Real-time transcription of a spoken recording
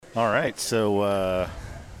All right, so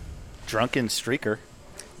drunken streaker,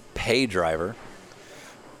 Pay driver,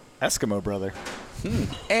 Eskimo brother,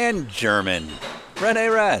 and German,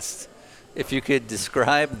 René Rast. If you could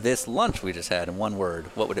describe this lunch we just had in one word,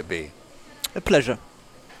 what would it be? A pleasure.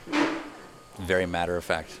 Very matter of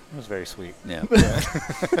fact. It was very sweet. Yeah.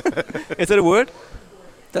 Is that a word?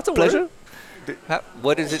 That's a Pleasure? word.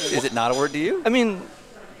 What is it? Is it not a word to you? I mean,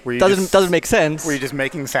 Were you doesn't make sense. Were you just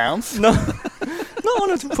making sounds? No.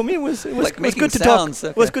 No, for me it was Like it was making good to sounds, talk.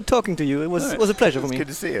 okay. It was good talking to you. It was a pleasure for It's me. good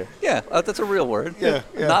to see you. Yeah, that's a real word. Yeah.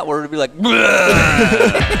 Not word would be like.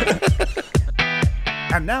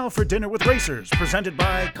 And now for Dinner with Racers, presented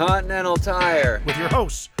by Continental Tire. with your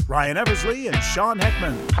hosts, Ryan Eversley and Sean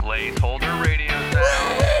Heckman. Placeholder radio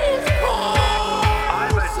sound.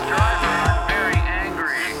 I'm a driver. I'm very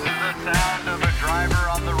angry. This is the sound of a driver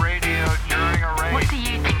on the radio during a race. What do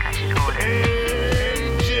you think I should order?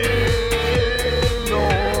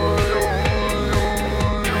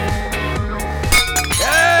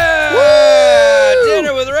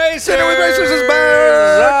 Dinner with Racers. Dinner with Racers is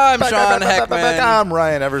back. I'm Sean Heckman. I'm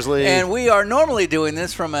Ryan Eversley. And we are normally doing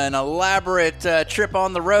this from an elaborate trip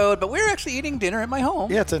on the road, but we're actually eating dinner at my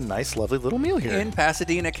home. yeah, it's a nice, lovely little meal here. In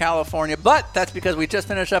Pasadena, California. But that's because we just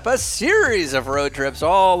finished up a series of road trips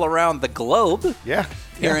all around the globe yeah.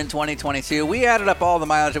 here in 2022. We added up all the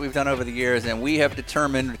mileage that we've done over the years, and we have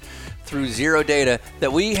determined through zero data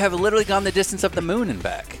that we have literally gone the distance of the moon and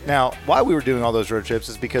back. Now, why we were doing all those road trips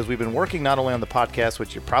is because we've been working not only on the podcast,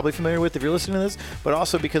 which you're probably familiar with if you're listening to this, but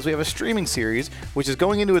also because we have a streaming series, which is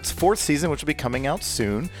going into its 4th season, which will be coming out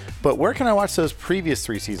soon. But where can I watch those previous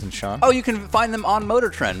 3 seasons, Sean? Oh, you can find them on Motor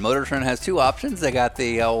Trend. Motor Trend has 2 options. They got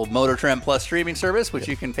the old Motor Trend Plus streaming service, which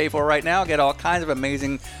you can pay for right now. Get all kinds of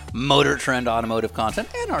amazing Motor Trend automotive content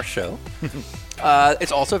and our show.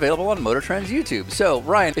 It's also available on Motor Trend's YouTube. So,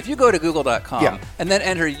 Ryan, if you go to google.com Yeah. and then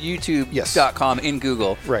enter youtube.com in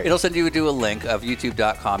Google, Right. it'll send you to a link of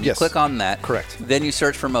youtube.com. You Yes. click on that. Correct. Then you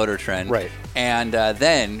search for Motor Trend. Right. And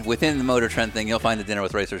then within the Motor Trend thing, you'll find the Dinner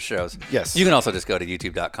with Racers shows. Yes. You can also just go to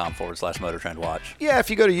youtube.com/Motor Trend Watch. Yeah, if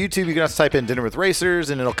you go to YouTube, you can just type in Dinner with Racers,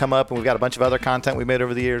 and it'll come up, and we've got a bunch of other content we made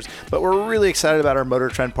over the years. But we're really excited about our Motor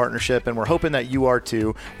Trend partnership, and we're hoping that you are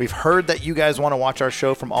too. We've heard that you guys want to watch our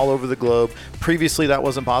show from all over the globe. Previously, that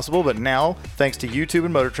wasn't possible, but now, thanks to YouTube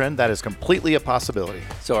and Motor Trend, that is completely a possibility.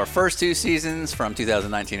 So our first 2 seasons from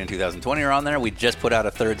 2019 and 2020 are on there. We just put out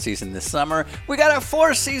a 3rd season this summer. We got a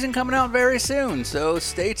 4th season coming out very soon, so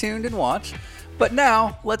stay tuned and watch. But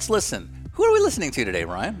now, let's listen. Who are we listening to today,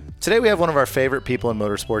 Ryan? Today we have one of our favorite people in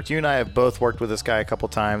motorsports. You and I have both worked with this guy a couple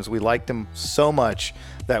times. We liked him so much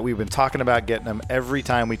that we've been talking about getting him every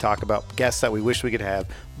time we talk about guests that we wish we could have.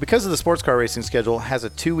 Because of the sports car racing schedule has a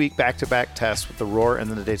 2-week back-to-back test with the Roar and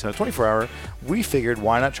then the Daytona 24-hour, we figured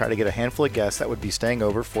why not try to get a handful of guests that would be staying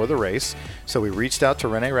over for the race. So we reached out to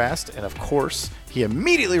René Rast, and of course, he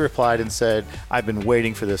immediately replied and said, I've been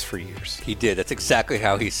waiting for this for years. He did. That's exactly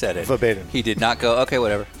how he said it. Verbatim. He did not go, okay,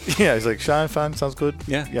 whatever. Yeah, he's like, Sean, fine, sounds good.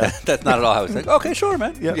 Yeah. That's not at all how he was like, okay, sure,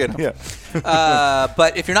 man. Yeah, You know. yeah.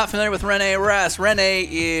 But if you're not familiar with René Rast, René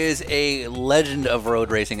is a legend of road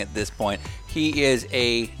racing at this point. He is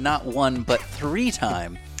a not 1 but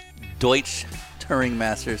 3-time Deutsch Touring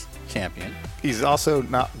Masters champion. He's also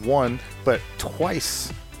not 1 but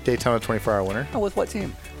twice Daytona 24-hour winner. Oh, with what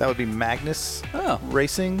team? That would be Magnus Oh.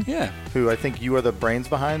 Racing, Yeah. who I think you are the brains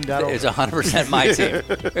behind. It's 100% my team.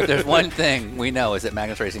 If there's one thing we know is that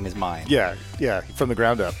Magnus Racing is mine. Yeah, from the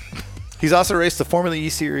ground up. He's also raced the Formula E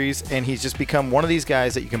Series, and he's just become one of these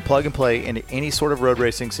guys that you can plug and play into any sort of road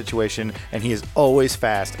racing situation, and he is always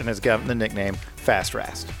fast and has gotten the nickname Fast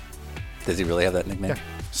Rast. Does he really have that nickname? Yeah.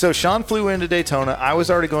 So Sean flew into Daytona. I was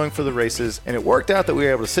already going for the races, and it worked out that we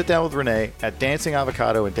were able to sit down with René at Dancing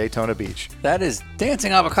Avocado in Daytona Beach. That is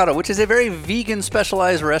Dancing Avocado, which is a very vegan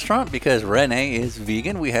specialized restaurant because René is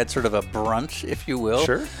vegan. We had sort of a brunch, if you will.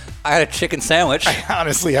 Sure. I had a chicken sandwich. I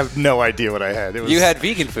honestly have no idea what I had. You had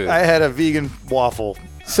vegan food. I had a vegan waffle.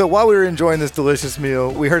 So while we were enjoying this delicious meal,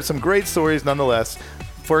 we heard some great stories nonetheless.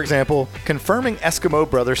 For example, confirming Eskimo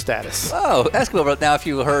brother status. Oh, Eskimo brother. Now, if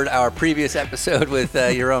you heard our previous episode with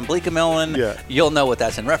your own Bleekemelon, Yeah. you'll know what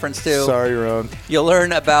that's in reference to. Sorry, Ron. You'll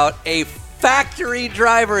learn about a factory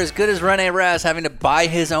driver as good as René Rast having to buy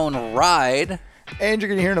his own ride. And you're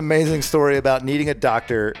going to hear an amazing story about needing a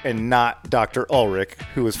doctor and not Dr. Ulrich,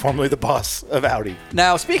 who was formerly the boss of Audi.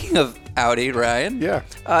 Now, speaking of Audi, Ryan, Yeah.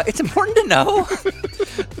 it's important to know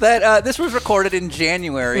that this was recorded in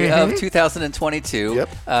January of 2022. Yep.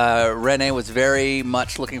 René was very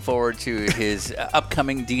much looking forward to his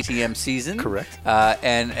upcoming DTM season. Correct.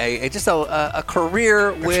 And just a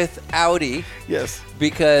career with Audi. Yes.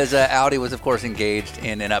 Because Audi was, of course, engaged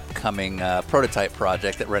in an upcoming prototype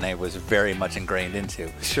project that René was very much ingrained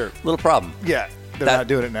into. Sure. Little problem. Yeah. They're not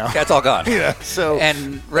doing it now. That's all gone. Yeah. So.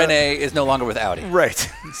 And René is no longer with Audi. Right.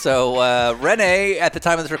 So René, at the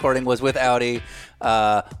time of this recording, was with Audi,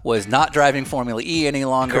 was not driving Formula E any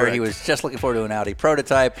longer. Correct. He was just looking forward to an Audi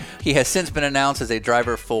prototype. He has since been announced as a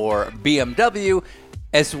driver for BMW,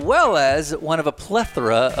 as well as one of a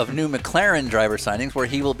plethora of new McLaren driver signings where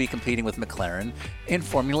he will be competing with McLaren in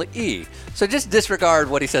Formula E. So just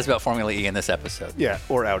disregard what he says about Formula E in this episode. Yeah.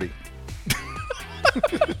 Or Audi.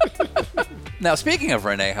 Now, speaking of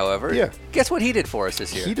René, however, guess what he did for us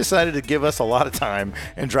this year? He decided to give us a lot of time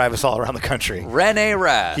and drive us all around the country. René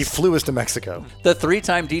Rast. He flew us to Mexico. The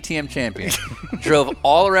 3-time DTM champion. Drove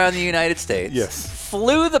all around the United States. Yes.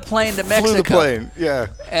 Flew the plane to Mexico. Flew the plane, yeah.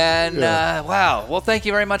 And, wow. Well, thank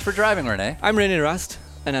you very much for driving, René. I'm René Rast,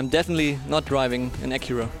 and I'm definitely not driving an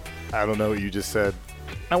Acura. I don't know what you just said.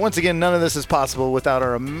 Now, once again, none of this is possible without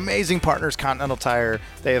our amazing partners, Continental Tire.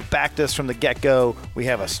 They have backed us from the get-go. We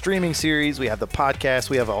have a streaming series. We have the podcast.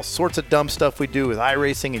 We have all sorts of dumb stuff we do with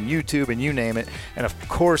iRacing and YouTube and you name it. And, of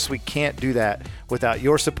course, we can't do that without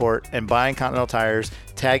your support and buying Continental Tires,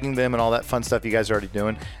 tagging them and all that fun stuff you guys are already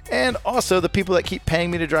doing. And also the people that keep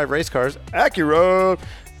paying me to drive race cars, Acura.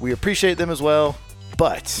 We appreciate them as well.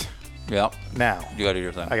 But Yep. now You got to do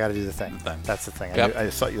your thing. I got to do the thing. That's the thing. Yep. I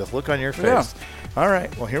saw you look on your face. Yeah. All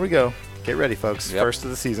right. Well, here we go. Get ready, folks. Yep. First of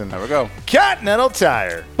the season. There we go. Continental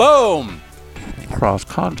Tire. Boom. Cross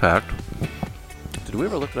contact. Did we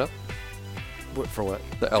ever look it up? What, for what?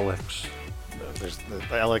 The LX. There's the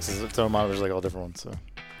LX is its own model. There's like all different ones. So.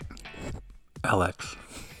 LX.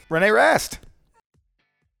 René Rast.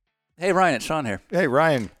 Hey, Ryan, it's Sean here. Hey,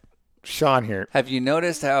 Ryan. Sean here. Have you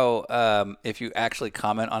noticed how if you actually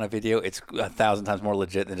comment on a video, it's 1,000 times more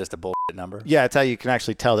legit than just a bullshit number? Yeah, it's how you can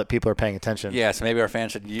actually tell that people are paying attention. Yeah, so maybe our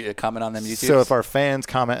fans should comment on them YouTube. So if our fans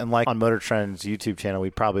comment and like on Motor Trend's YouTube channel, we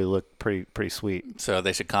probably look pretty sweet. So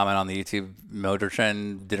they should comment on the YouTube Motor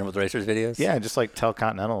Trend Dinner with Racers videos? Yeah, just like tell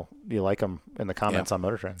Continental you like them in the comments on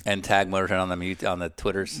Motor Trend. And tag Motor Trend on the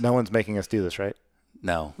Twitters? No one's making us do this, right?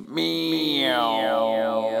 No.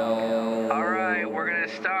 All right, we're going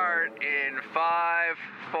to start in 5,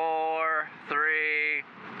 4, 3,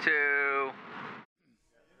 2.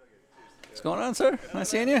 What's going on, sir? Nice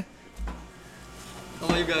seeing you. How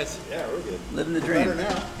are you guys? Yeah, we're good. Living the dream. Better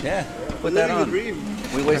now. Yeah, put that on. We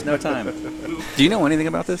waste no time. Do you know anything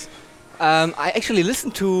about this? I actually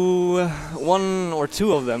listened to one or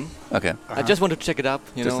two of them. Okay. I just want to check it up,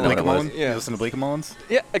 you Just know. to know what it was. You listen to Bleecker Mullins?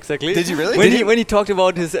 Yeah, exactly. Did you really? When he talked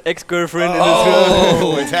about his ex-girlfriend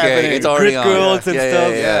Oh, it's happening. It's already Grid on. girls and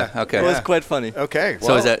stuff. Yeah. Okay. It was quite funny. Okay.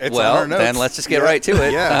 So is that it's on our notes. then let's just get right to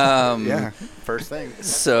it. Yeah. Yeah. First thing.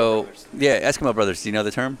 So Eskimo Brothers. Do you know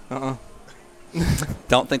the term?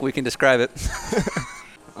 Don't think we can describe it.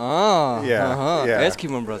 Ah. Yeah, yeah.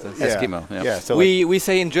 Eskimo brothers. Yeah. Eskimo. Yeah. Yeah. So We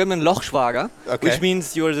say in German Lochschwager, Okay. which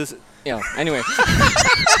means you're this. Yeah. Anyway.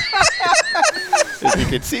 if you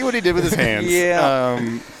could see what he did with his hands. Yeah.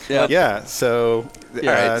 Yeah. Yeah. So. All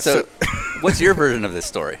right. So, what's your version of this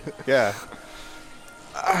story? Yeah.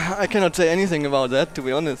 I cannot say anything about that, to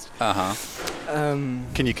be honest. Uh huh.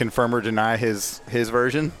 Can you confirm or deny his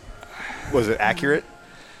version? Was it accurate?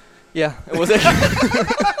 Yeah, it was actually.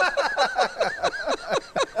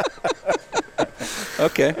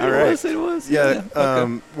 Okay. All right. It was. Yeah.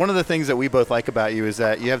 One of the things that we both like about you is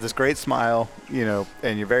that you have this great smile, you know,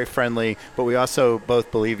 and you're very friendly, but we also both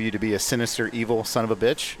believe you to be a sinister, evil son of a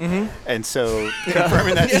bitch. Mm-hmm. And so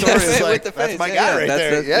confirming that story is like, that's my guy right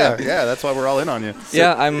there. Yeah. That's why we're all in on you. So,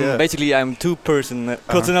 Yeah, I'm two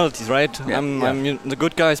personalities, right? Yeah. I'm the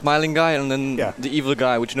good guy, smiling guy, and then the evil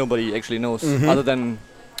guy, which nobody actually knows other than.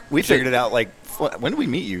 We figured it out like, when did we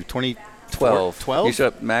meet you? 12. 12? You showed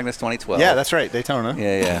up Magnus 2012. Yeah, that's right. Daytona.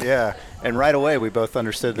 Yeah. Yeah. And right away, we both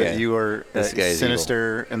understood that Yeah. you were This guy is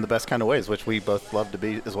sinister in the best kind of ways, which we both love to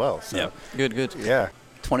be as well. So. Yeah. Good. Yeah.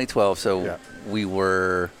 2012. So Yeah.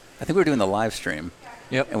 I think we were doing the live stream.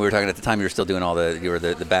 Yep. And we were talking at the time you were still doing you were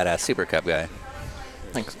the badass Supercup guy.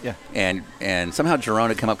 Thanks. Yeah. And somehow Jerome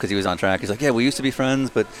had come up because he was on track. He's like, yeah, we used to be friends,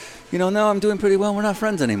 but now I'm doing pretty well. We're not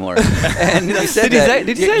friends anymore. And you said that.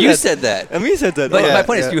 Did you say you that? said that. And we said that. But Yeah, my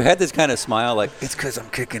point yeah. is, you had this kind of smile, like it's because I'm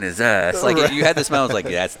kicking his ass. Like you had this smile, I was like,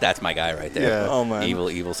 yeah, that's my guy right there. Yeah. Oh, man.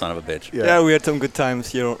 Evil son of a bitch. Yeah. Yeah, we had some good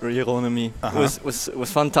times, Jeroen and me. Uh-huh. It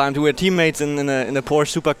was fun times. We were teammates in the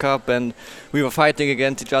Porsche Supercup, and we were fighting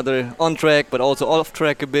against each other on track, but also off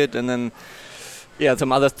track a bit. And then,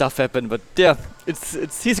 some other stuff happened. But yeah,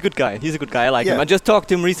 he's a good guy. He's a good guy. I like him. I just talked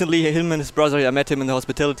to him recently. Him and his brother. I met him in the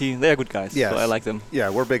hospitality. They are good guys. Yes. So I like them. Yeah,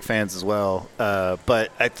 we're big fans as well.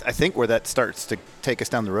 But I think where that starts to take us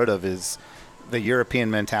down the road of is the European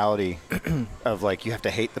mentality of like you have to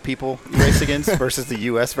hate the people you race against versus the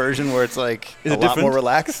U.S. version where it's like Is a it lot different? more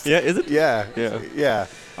relaxed. Yeah, is it? Yeah. Yeah. Yeah.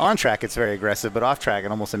 On track, it's very aggressive, but off track, it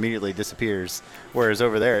almost immediately disappears. Whereas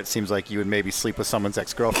over there, it seems like you would maybe sleep with someone's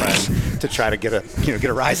ex-girlfriend to try to get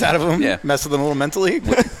a rise out of them, mess with them a little mentally.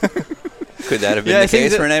 Could that have been the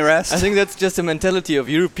case, René Rast? I think that's just the mentality of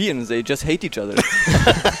Europeans. They just hate each other.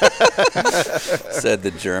 Said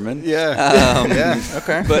the German. Yeah. Yeah.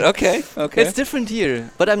 Okay. But okay. It's different here.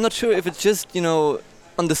 But I'm not sure if it's just,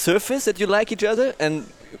 on the surface that you like each other, and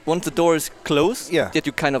once the door is closed, that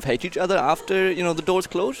you kind of hate each other after, the door's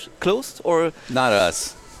closed, or... Not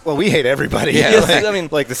us. Well, we hate everybody. Yeah.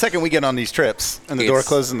 Yes, like the second we get on these trips and the door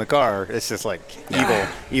closes in the car, it's just like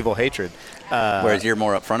evil hatred. Whereas you're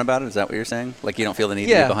more upfront about it, is that what you're saying? Like you don't feel the need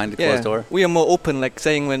to be behind the closed door? We are more open, like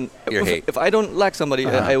saying if I don't like somebody,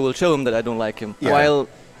 I will show him that I don't like him. Yeah. While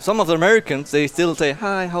some of the Americans, they still say,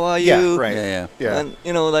 hi, how are you? Yeah, right. Yeah. And,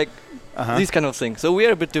 these kind of things. So we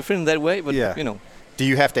are a bit different in that way, but, Do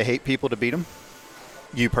you have to hate people to beat them?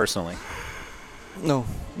 You personally? No.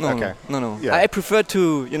 Okay. No. Yeah. I prefer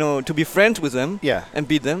to be friends with them and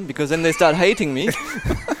beat them, because then they start hating me.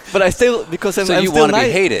 But I still, because I'm you still want to be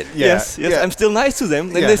nice. hated. Yeah. Yes, Yeah. I'm still nice to them.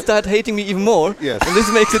 Then they start hating me even more. Yes. And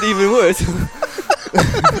this makes it even worse.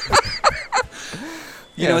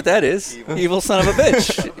 You know what that is? Evil son of a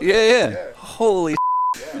bitch. Yeah. Holy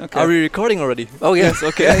okay. Are we recording already? Oh, yes.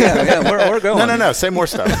 Okay. Yeah. We're going. No. Say more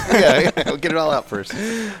stuff. Yeah. We'll get it all out first.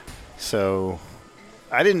 So,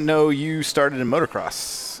 I didn't know you started in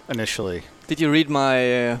motocross initially. Did you read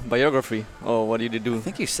my biography? Or what did you do? I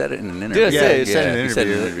think you said it in an interview. Did I say it? You said in an you said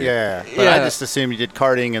it in an interview. interview. Yeah. But I Yeah. just assumed you did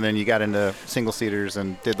karting and then you got into single-seaters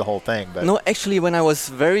and did the whole thing. But No, actually, when I was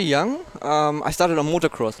very young, I started on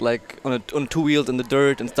motocross, like on two wheels in the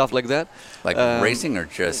dirt and stuff like that. Like racing or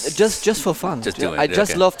just? Just for fun. Just doing I it,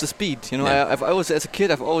 just okay. loved the speed. Yeah. I was as a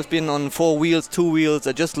kid, I've always been on 4 wheels, 2 wheels.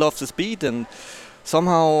 I just loved the speed, and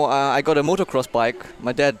somehow I got a motocross bike.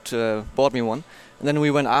 My dad bought me one. And then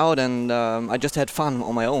we went out, and I just had fun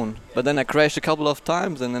on my own. But then I crashed a couple of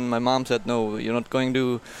times, and then my mom said, no, you're not going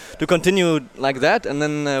to continue like that. And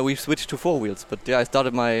then we switched to 4 wheels. But yeah, I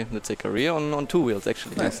started my, career on 2 wheels,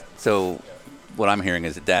 actually. Nice. So what I'm hearing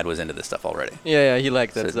is that Dad was into this stuff already. Yeah, he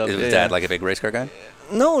liked that So stuff. was Dad like a big race car guy?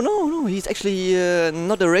 No. He's actually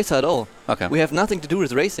not a racer at all. Okay. We have nothing to do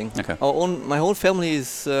with racing. Okay. My whole family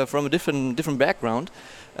is from a different background.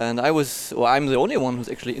 And I'm the only one who's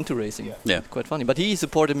actually into racing. Yeah. Quite funny. But he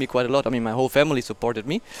supported me quite a lot. I mean, my whole family supported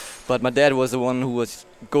me. But my dad was the one who was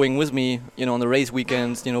going with me, on the race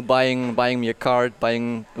weekends, buying me a cart,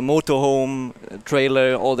 buying a motorhome, a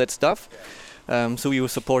trailer, all that stuff. So he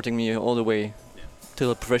was supporting me all the way till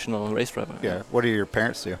a professional race driver. yeah. What do your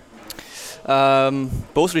parents do?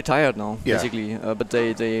 Both retired now, Yeah. basically. But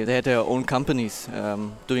they had their own companies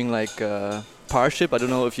doing like Parship. I don't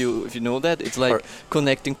know if you know that. It's like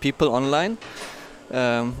connecting people online,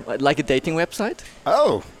 like a dating website.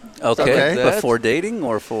 Oh. Okay. Like But for dating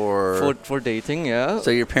or For dating, yeah. So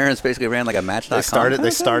your parents basically ran like a Match.com?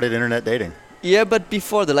 They started internet dating. Yeah, but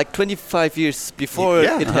before the 25 years before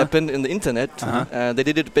Yeah, it happened in the internet, they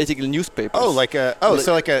did it basically in newspapers. Oh,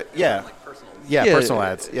 Yeah, personal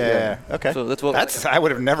ads. Yeah. Okay. So that's what. I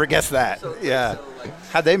would have never guessed that. Yeah.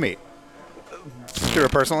 How'd they meet? Through a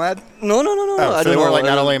personal ad? No. Oh, I so don't they know. weren't like,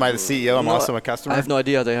 not only am I the CEO, I'm No, also a customer? I have no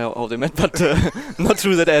idea how they met, but not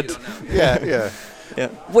through that ad. Yeah. Yeah.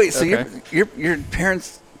 Wait, so Okay. your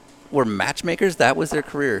parents were matchmakers? That was their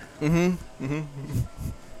career?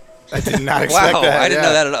 I did not expect Wow, that. I didn't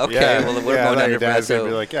know that at all. Okay, well, we're I going thought down your your dad's path, going to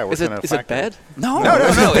be so- like, yeah, we're Is going to it bad? No,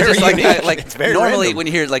 it's it's very just unique. like It's very normally random. when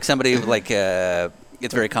you hear like somebody like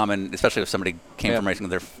it's very common, especially if somebody came from racing.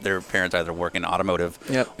 Their parents either work in automotive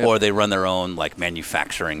or they run their own like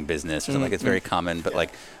manufacturing business or something. Like it's very common, but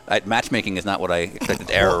like matchmaking is not what I expected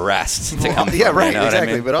René Rast to come from. Yeah, right, You know what I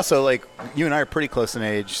exactly. mean? But also, like, you and I are pretty close in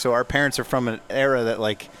age, so our parents are from an era that,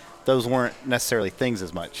 like, those weren't necessarily things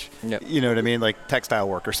as much. Yep. You know what I mean? Like textile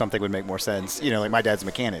work or something would make more sense. You know, like my dad's a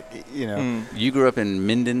mechanic. You know. You grew up in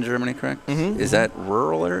Minden, Germany, correct? Mhm. Is that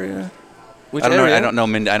rural area? Which I don't area? know. I don't know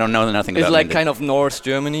Minden. I don't know nothing It's about like Minden. kind of North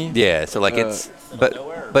Germany. Yeah. So like it's but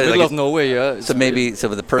Middle like of nowhere, yeah. so maybe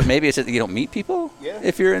maybe it's just that you don't meet people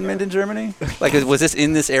if you're in Minden, Germany. Like was this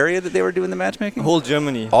in this area that they were doing the matchmaking? Whole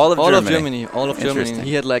Germany. All of All Germany. of Germany. Interesting.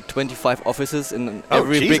 He had like 25 offices in Oh,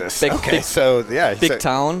 every Jesus. big Okay, so yeah, big so-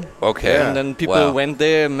 town. Okay. And then people Wow. went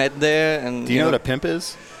there, met there, and Do you know what a pimp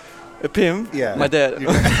is? a pimp? Yeah. My dad.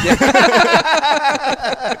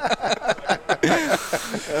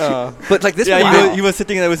 But like this. Yeah, he was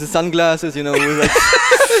sitting there with his sunglasses, you know, with like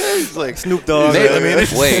It's like Snoop Dogg. Maybe,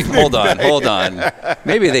 wait, hold on.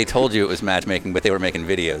 Maybe they told you it was matchmaking, but they were making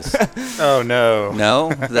videos. oh no.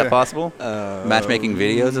 No, is that possible? Matchmaking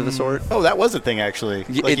videos of the sort. Oh, that was a thing actually.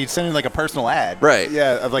 Like you'd send in like a personal ad. Right.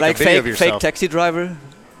 Yeah, of like, Like a video of fake yourself. taxi driver.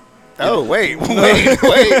 Oh wait.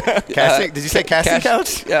 Casting? Did you say casting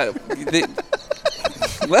couch? Yeah.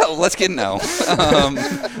 Well, let's get no.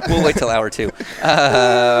 We'll wait till hour 2.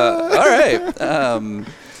 All right.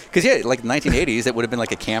 Because like 1980s, it would have been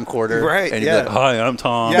like a camcorder, Right, And you'd yeah. be like, "Hi, I'm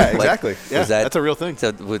Tom." Yeah, Like, exactly. Yeah, was that- that's a real thing.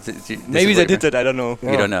 So was it, this Maybe is they what did that. I don't know.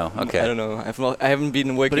 You don't know. Okay. I don't know. I haven't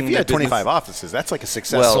been working. But if in you that had 25 business. offices, that's like a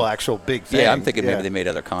successful, Well, actual big thing. Yeah, I'm thinking maybe they made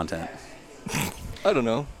other content. I don't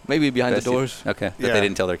know. Maybe behind the doors. Okay. That Yeah. they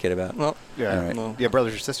didn't tell their kid about. Well, Yeah. All right. no. You have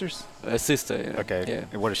brothers or sisters? A sister. Yeah. Okay.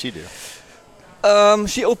 Yeah. And what does she do?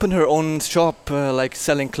 She opened her own shop, like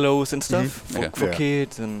selling clothes and stuff Okay. for Yeah.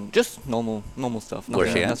 kids and just normal stuff. Where's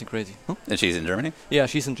Nothing, she at? nothing crazy. Huh? And she's in Germany? Yeah,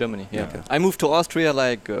 she's in Germany. Yeah. Okay. I moved to Austria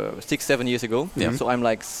like 6-7 years ago. Yeah. So I'm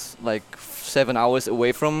like 7 hours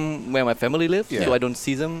away from where my family lives. Yeah. So I don't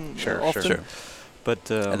see them often. Sure. But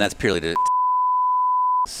And that's purely to.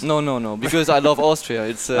 no, because I love Austria.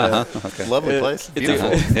 It's Okay. Lovely Uh, place. it's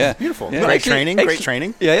Beautiful. Yeah. Beautiful. Yeah. Great Actually- training. Great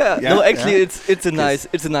training. yeah. Yeah, No, actually, yeah.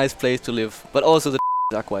 it's a nice place to live. But also the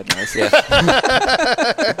are quite nice. Yeah.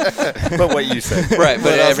 But what you said. Right,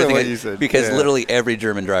 but also everything what you said. because Yeah. literally every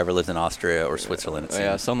German driver lives in Austria or Switzerland. It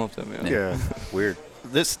Yeah, seems. some of them. Yeah. Yeah. Weird.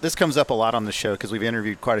 This comes up a lot on the show because we've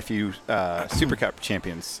interviewed quite a few Supercup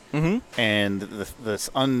champions, and this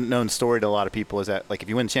unknown story to a lot of people is that like if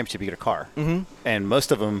you win the championship, you get a car, and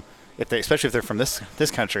most of them, especially if they're from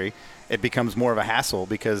this country, it becomes more of a hassle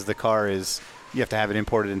because the car is you have to have it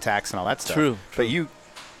imported and taxed and all that stuff. True. But you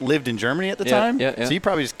lived in Germany at the Yeah, time, yeah. so you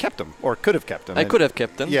probably just kept them or could have kept them. I could have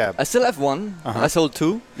kept them. Yeah. I still have one. I sold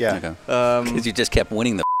two. Yeah. Okay. 'Cause Um, you just kept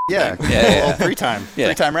winning the. Yeah. Yeah. Well, three-time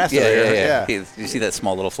wrestler. Yeah. You see that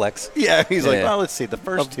small little flex? Yeah, he's like, Yeah. well, let's see. The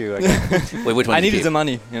first two, I guess. Wait, which one? I did you needed keep? the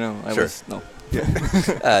money. You know, I Sure. was no.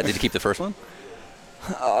 Did you keep the first one?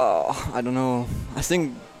 I don't know. I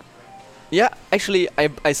think. Yeah, actually,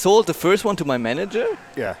 I sold the first one to my manager.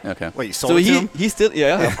 Yeah. Okay. Wait, you sold So it to him? he still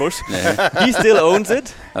of course Yeah. he still owns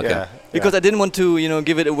it Okay. Yeah. because I didn't want to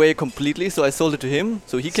give it away completely. So I sold it to him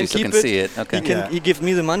so he So can you still keep can it. see it. Okay. He gives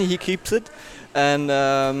me the money. He keeps it. And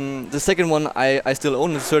the second one I still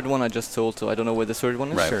own. The third one I just sold. So I don't know where the third one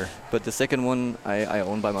is. Right. Sure. But the second one I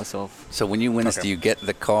own by myself. So when you win this, Okay. do you get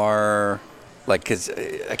the car? Like, because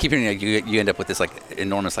I keep hearing you end up with this like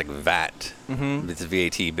enormous like VAT, this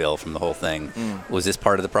VAT bill from the whole thing. Was this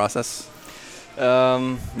part of the process?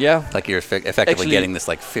 Yeah. Like you're effectively Actually- getting this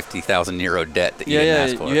like 50,000 euro debt that you Yeah, didn't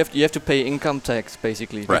ask for. you have to pay income tax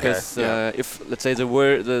basically Right. because Okay, if let's say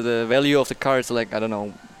the value of the car is like I don't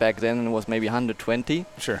know back then it was maybe $120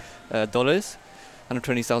 Sure. dollars,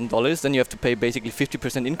 $120,000, then you have to pay basically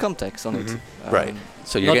 50% income tax on it. Right.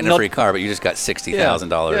 So you're not- getting a not- free car, but you just got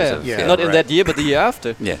 $60,000 Yeah, of Yeah. not in right. that year, but the year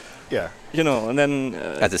after. Yeah. Yeah. And then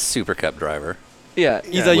As a Super Cup driver.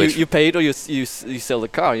 either Which- you pay it or you sell the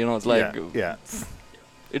car. It's like yeah.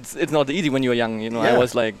 it's not easy when you're young. I Yeah.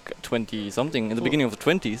 was like 20 something in the beginning of the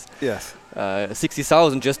 20s. Yes.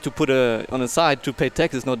 60,000 just to put on the side to pay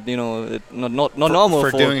tax is not not normal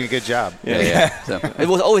for doing a good job. Yeah. So, It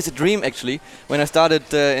was always a dream actually. When I started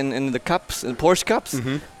in the cups, in Porsche Cups,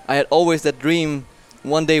 I had always that dream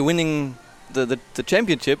one day winning the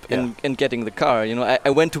championship and getting the car.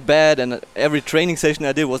 I went to bed and every training session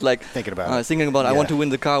I did was like Thinking about it. thinking about I Yeah. want to win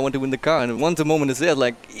the car, I want to win the car. And once the moment is there,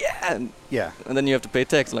 like Yeah. and then you have to pay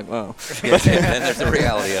tax. Like wow, and then there's the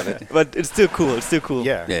reality of it. but it's still cool. It's still cool.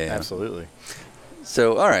 Yeah. Yeah. Absolutely.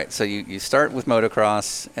 So, all right. So you start with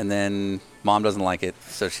motocross, and then mom doesn't like it,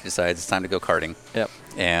 so she decides it's time to go karting. Yep.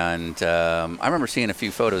 And I remember seeing a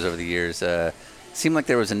few photos over the years. Seemed like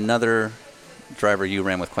there was another driver you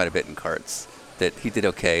ran with quite a bit in karts that he did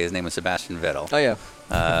okay. His name was Sebastian Vettel. Oh yeah.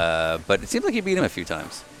 But it seemed like you beat him a few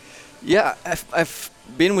times. Yeah, I've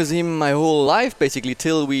been with him my whole life, basically,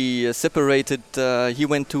 till we separated. He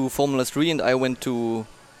went to Formula 3 and I went to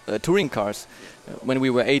touring cars when we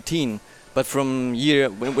were 18. But from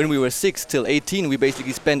when we were 6 till 18, we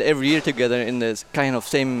basically spent every year together in this kind of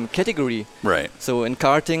same category. Right. So in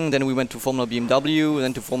karting, then we went to Formula BMW,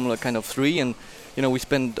 then to Formula kind of 3, and we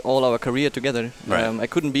spent all our career together. Right. I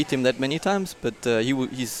couldn't beat him that many times, but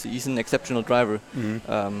he's an exceptional driver.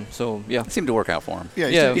 So yeah. It seemed to work out for him.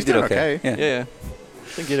 Yeah, he's doing okay. Yeah.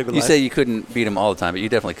 I think he had a good You life. say you couldn't beat him all the time, but you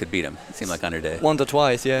definitely could beat him. It seemed like on your day. Once or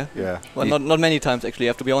twice, yeah. Yeah. Well, not many times actually. I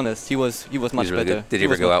have to be honest. He was much He's really better. good. Did he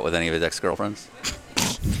ever go out with any of his ex-girlfriends?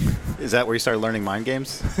 Is that where you started learning mind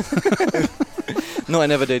games? No, I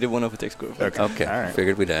never dated one of his ex-girlfriends. Okay. All right.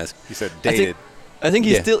 Figured we'd ask. You said dated. I think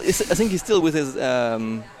he's Yeah. he's still with his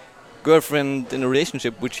girlfriend in a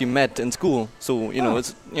relationship which he met in school. So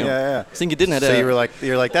it's Yeah. I think he didn't have. So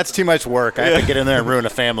you're like that's too much work. I have to get in there and ruin a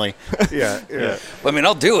family. Yeah. Well, I mean,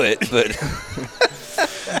 I'll do it, but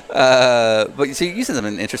but you see, you said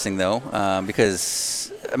something interesting though,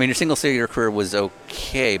 because I mean, your single seater career was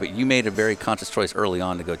okay, but you made a very conscious choice early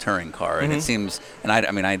on to go touring car, and it seems, and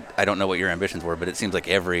I don't know what your ambitions were, but it seems like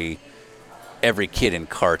every kid in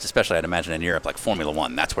karts, especially I'd imagine in Europe, like Formula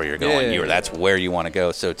One, that's where you're going. Yeah. That's where you want to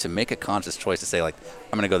go. So to make a conscious choice to say like,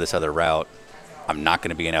 I'm going to go this other route. I'm not going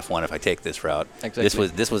to be an F1 if I take this route. Exactly.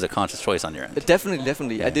 This was a conscious choice on your end.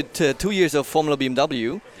 Definitely. Yeah. I did 2 years of Formula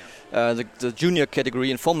BMW, the junior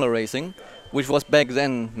category in Formula racing, which was back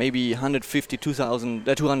then maybe 200,000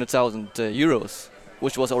 euros,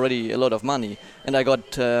 which was already a lot of money. And I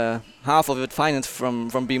got half of it financed from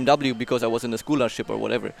BMW because I was in a scholarship or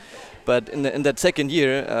whatever. But in that second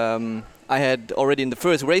year, I had already in the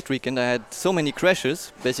first race weekend, I had so many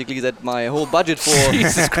crashes, basically, that my whole budget for...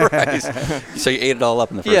 Jesus Christ. So you ate it all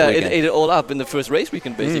up in the first weekend? Yeah, it ate it all up in the first race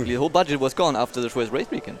weekend, basically. The whole budget was gone after the first race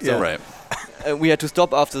weekend. Yeah. So Right. we had to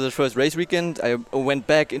stop after the first race weekend. I went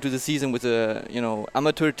back into the season with a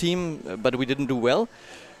amateur team, but we didn't do well.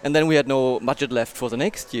 And then we had no budget left for the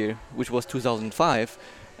next year, which was 2005.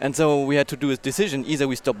 And so we had to do a decision. Either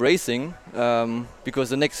we stop racing, because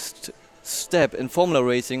the next step in Formula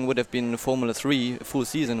racing would have been Formula 3 full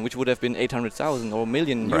season, which would have been 800,000 or a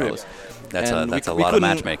million Right. euros. That's And a we lot of couldn't-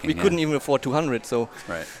 matchmaking. We couldn't even afford 200, so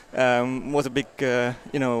Right. was a big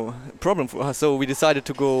problem for us. So we decided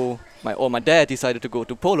to go. My dad decided to go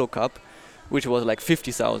to Polo Cup, which was like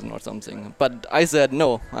 50,000 or something. But I said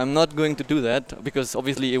no, I'm not going to do that, because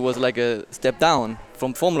obviously it was like a step down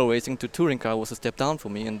from Formula racing to touring car. Was a step down for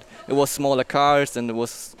me, and it was smaller cars, and it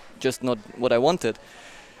was just not what I wanted.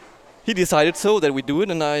 He decided so that we do it,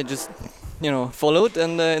 and I just followed,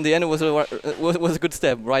 and in the end it was a good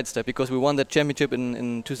step, right step, because we won that championship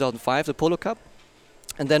in 2005, the Polo Cup.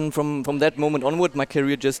 And then from that moment onward, my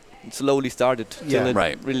career just slowly started till it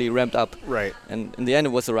Right. really ramped up. Right. And in the end,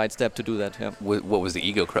 it was the right step to do that. Yeah. What was the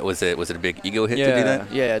ego? Was it a big ego hit to do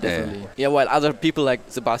that? Yeah, definitely. Yeah, while other people like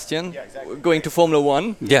Sebastian going to Formula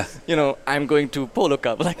One, Yeah. I'm going to Polo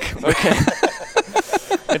Cup. Like, okay,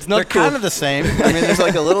 it's not They're cool. kind of the same. I mean, there's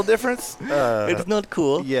like a little difference. It's not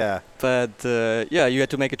cool. Yeah. But you had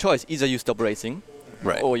to make a choice. Either you stop racing,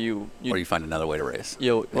 Right. or you Or you find another way to race.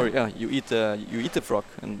 you eat the frog,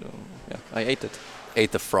 and I ate it.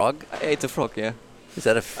 Ate the frog? I ate the frog. Yeah. Is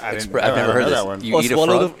that I've never I heard know this. that one. You Or eat a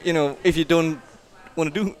swallow frog? if you don't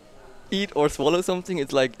want to eat or swallow something,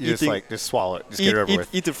 it's like You eating. just swallow it. Just get it over with.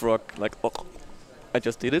 Eat the frog. Like, I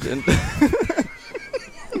just did it, and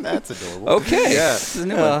That's adorable. Okay. Yeah. This is a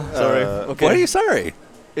new one. sorry. Okay. Why are you sorry?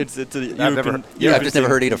 It's a I've never European. heard- I've just never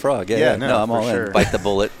heard eat a frog. Yeah, no, I'm for all sure. in. Bite the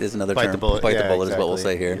bullet is another Bite term. the bullet. Bite yeah, the bullet is what we'll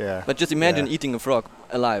say exactly. here. Yeah. But just imagine Yeah. eating a frog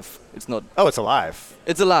alive. It's not. Oh, it's alive.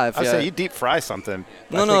 It's alive. I yeah. say you deep fry something.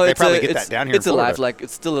 No, I no, think they it's probably a- get it's, that down here. It's in alive. Florida. Like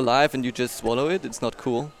it's still alive, and you just swallow it. It's not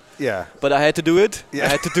cool. Yeah. But I had to do it. Yeah. I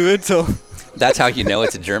had to do it. So That's how you know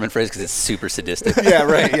it's a German phrase, because it's super sadistic. Yeah.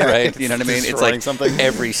 Right. Yeah. Right? You know what I mean? It's Destroying like something.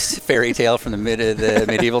 every fairy tale from the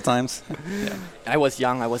medieval times. I was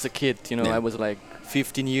young. I was a kid. Yeah. I was like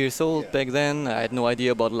 15 years old back then. I had no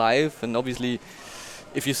idea about life, and obviously,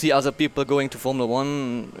 if you see other people going to Formula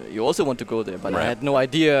One, you also want to go there. But Right. I had no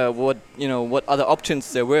idea what other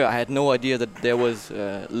options there were. I had no idea that there was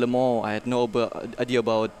Le Mans. I had no idea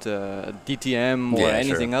about DTM or Yeah,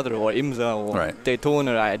 anything sure. other, or IMSA or Right.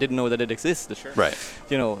 Daytona. I didn't know that it existed. Right.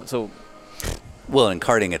 So Well, in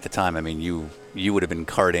karting at the time, I mean, you would have been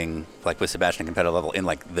karting like with Sebastian competitive level in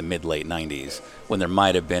like the mid-late 90s when there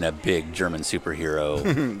might have been a big German superhero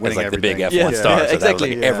as like the big F1 Yeah, star. yeah, So exactly. That was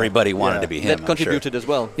like everybody wanted to be him. That contributed as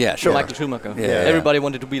well. Yeah, sure. Michael Schumacher. Yeah. Everybody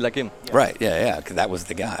wanted to be like him. Right, yeah, because that was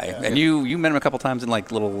the guy. And you met him a couple times in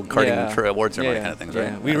like little karting award ceremony kind of things,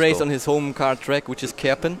 right? Yeah. We That's raced cool. on his home car track, which is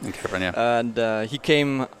Kerpen. In Kerpen, yeah. And he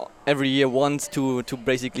came every year once to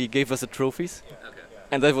basically give us the trophies.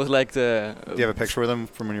 And that was like the... Do you have a picture with him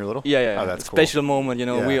from when you were little? Yeah. Oh, that's special moment, you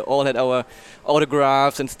know. Yeah. We all had our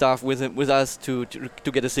autographs and stuff with us to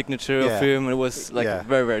get a signature of him. It was like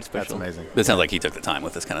very, very special. That's amazing. It sounds like he took the time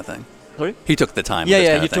with this kind of thing. Sorry? He took the time. Yeah, with this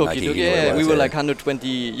yeah, kind he of thing. took. Like He took. knew what Yeah, it we was, were like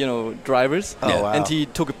 120, drivers. Oh, wow. And he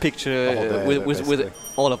took a picture The whole day, with basically.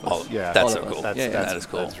 all of us. Yeah, That's all so of us. cool. That is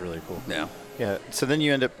cool. That's really cool. Yeah. Yeah. So then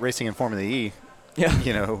you end up racing in Formula E, Yeah.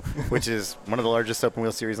 which is one of the largest open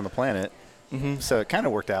wheel series on the planet. Mm-hmm. So it kind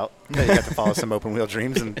of worked out. You got to follow some open wheel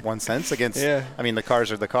dreams in one sense against. Yeah. I mean, the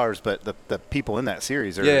cars are the cars, but the people in that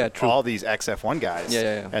series are true. all these XF1 guys.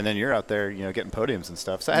 Yeah. And then you're out there, getting podiums and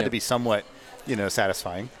stuff. So it had to be somewhat,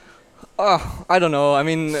 satisfying. Oh, I don't know. I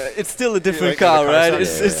mean, it's still a different like car, the right? car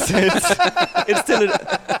It's still.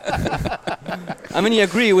 I mean, you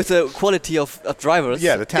agree with the quality of drivers.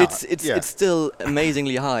 Yeah, the talent. It's still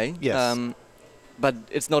amazingly high. Yes. But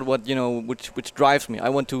it's not what which drives me. I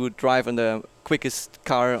want to drive in the quickest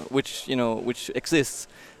car which exists,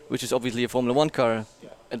 which is obviously a Formula 1 car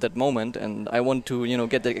at that moment, and I want to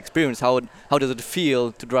get the experience. How does it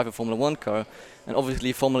feel to drive a Formula 1 car? And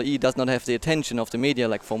obviously Formula E does not have the attention of the media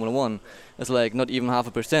like Formula 1. It's like not even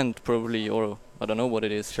 0.5% probably, or I don't know what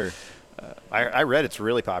it is. Sure. I read it's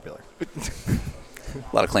really popular.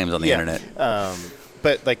 A lot of claims on the internet.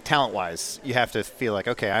 But like talent-wise, you have to feel like,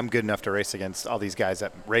 okay, I'm good enough to race against all these guys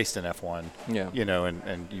that raced in F1. Yeah.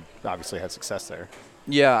 And you obviously had success there.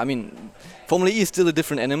 Yeah, I mean, Formula E is still a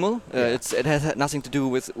different animal. It has had nothing to do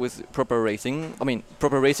with proper racing. I mean,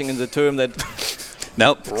 proper racing in the term that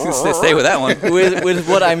Nope. Stay with that one. with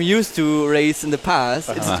what I'm used to race in the past.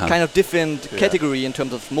 It's kind of different category in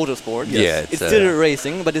terms of motorsport. Yes. Yeah, it's still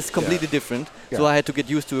racing, but it's completely different. Yeah. So I had to get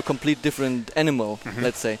used to a complete different animal,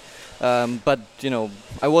 let's say. But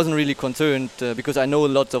I wasn't really concerned because I know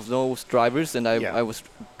lots of those drivers, and I was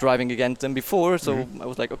driving against them before. So I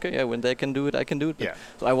was like, okay, when they can do it, I can do it. Yeah.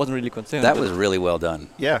 So I wasn't really concerned. That was really well done.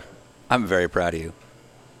 Yeah. I'm very proud of you.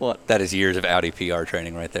 What? That is years of Audi PR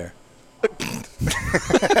training right there.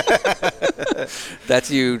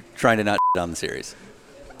 That's you trying to not on the series.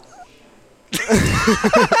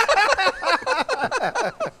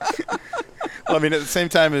 Well, I mean, at the same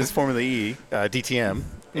time as Formula E, DTM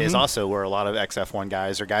is also where a lot of XF1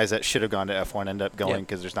 guys or guys that should have gone to F1 end up going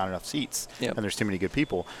because there's not enough seats and there's too many good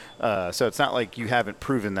people. So it's not like you haven't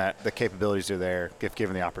proven that the capabilities are there if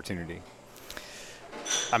given the opportunity.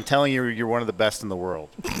 I'm telling you, you're one of the best in the world.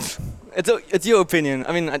 It's your opinion.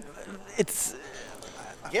 I mean, it's.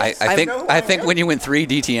 Yes, I think when you win 3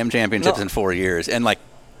 DTM championships in 4 years and like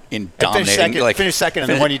in dominating, finish second,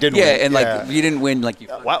 and the one you didn't win. Yeah, and like you didn't win, like you.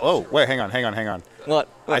 Wow, whoa, wait, hang on. What?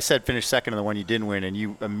 I said finish second, and the one you didn't win, and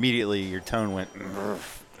you immediately your tone went.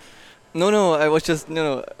 No, I was just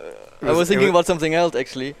I was thinking about something else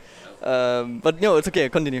actually. But no, it's okay.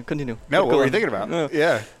 Continue. No, Go what were on. you thinking about? No.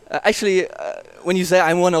 Yeah. Actually, when you say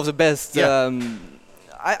I'm one of the best, Yeah.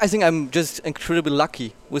 I think I'm just incredibly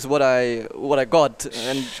lucky with what I got,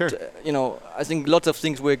 and Sure. I think lots of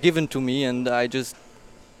things were given to me, and I just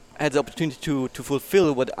had the opportunity to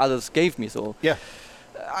fulfill what others gave me. So Yeah.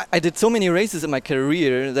 I did so many races in my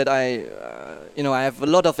career that I have a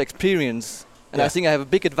lot of experience, and I think I have a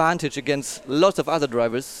big advantage against lots of other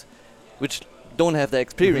drivers, which don't have the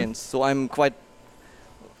experience. So I'm quite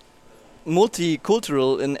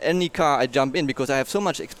multicultural in any car I jump in because I have so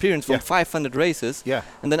much experience from 500 races. Yeah.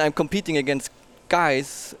 And then I'm competing against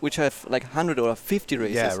guys which have like 100 or 50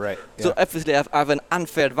 races. Yeah, right. So Yeah. obviously I have an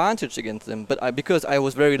unfair advantage against them. But because I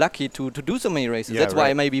was very lucky to do so many races, Yeah, that's why I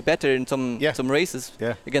right. may be better in some races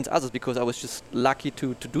Yeah. against others because I was just lucky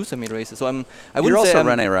to do so many races. So I You're wouldn't say also I'm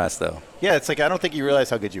René Rast, though. Yeah, it's like I don't think you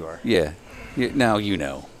realize how good you are. Yeah. Now you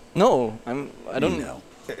know. No, I don't You know.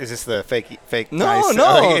 Is this the fake? No, nice,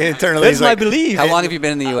 no. internally, That's he's my like, belief. How long have you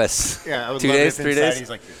been in the U.S.? Yeah, I would 2 love days, if 3 inside days? He's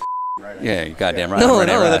like, right. Yeah, you're goddamn right. No, I'm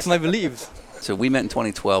René Rast. that's my beliefs. So we met in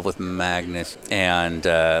 2012 with Magnus, and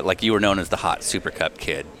like you were known as the hot Supercup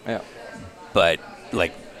kid. Yeah. But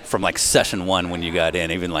like from like session 1 when you got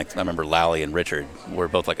in, even like I remember Lally and Richard were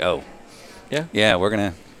both like, oh, Yeah.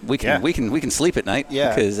 we can sleep at night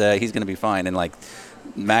because he's gonna be fine. And like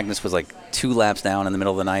Magnus was like 2 laps down in the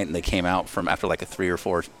middle of the night, and they came out from after like a 3 or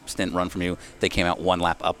 4 stint run from you. They came out 1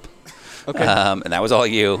 lap up. Okay. And that was all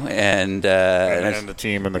you. And the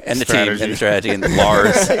team and the and the strategy. team and the strategy and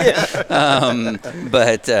Lars.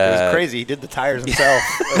 But It was crazy. He did the tires himself.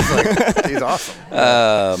 I was like, he's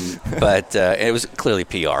awesome. but it was clearly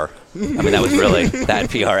PR. I mean, that was really that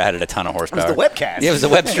PR added a ton of horsepower. It was the webcast. Yeah, it was the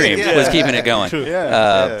web stream. Yeah. Was keeping it going.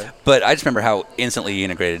 Yeah. But I just remember how instantly you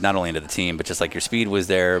integrated not only into the team, but just like your speed was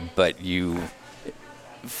there, but you.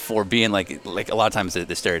 For being like a lot of times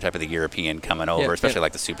the stereotype of the European coming over, especially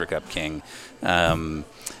like the Supercup king,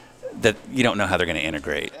 that you don't know how they're going to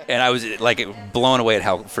integrate. And I was like blown away at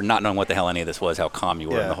how, for not knowing what the hell any of this was, how calm you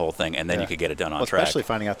were in the whole thing, and then you could get it done on track. Especially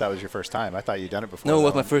finding out that was your first time. I thought you'd done it before. No, it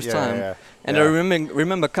was though. my first time. Yeah. And I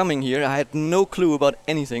remember coming here. I had no clue about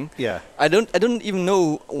anything. Yeah. I don't even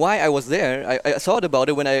know why I was there. I thought about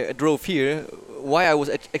it when I drove here. Why I was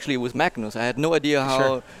actually with Magnus. I had no idea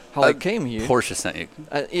how I came here. Porsche sent you.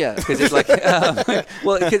 Yeah. Because it's like,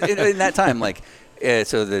 well, 'cause in that time, like,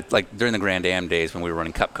 so that like during the Grand Am days when we were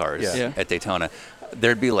running Cup cars at Daytona,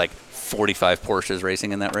 there'd be like 45 Porsches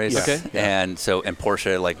racing in that race. Okay. And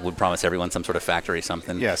Porsche like would promise everyone some sort of factory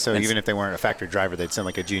something. Yeah, so and even if they weren't a factory driver, they'd send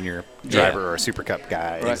like a junior driver or a Super Cup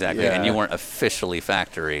guy. Right. Exactly. Yeah. And you weren't officially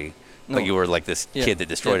factory. No. But you were like this kid that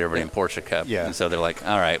destroyed everybody in Porsche Cup. Yeah. And so they're like,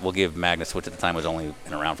 all right, we'll give Magnus, which at the time was only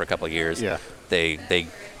been around for a couple of years. Yeah. They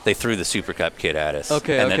threw the Super Cup kid at us.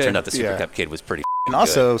 Okay, And then it okay. turned out the Super Yeah. Cup kid was pretty And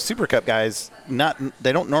also, Super Cup guys,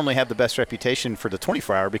 they don't normally have the best reputation for the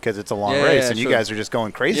 24-hour because it's a long Yeah, race, yeah, and you sure. guys are just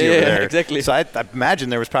going crazy Yeah, over yeah, there. exactly. So I imagine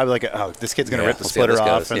there was probably like, this kid's going to rip the we'll see how splitter this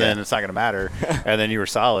off, goes, and then it's not going to matter. And then you were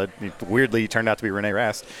solid. Weirdly, you turned out to be René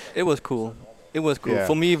Rast. It was cool. It was cool. Yeah.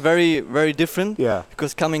 For me, very, very different. Yeah.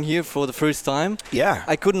 Because coming here for the first time, Yeah.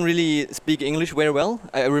 I couldn't really speak English very well.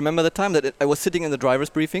 I remember the time that I was sitting in the driver's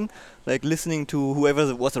briefing, like listening to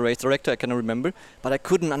whoever was the race director, I cannot remember, but I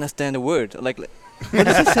couldn't understand a word. Like what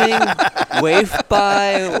is he saying? Wave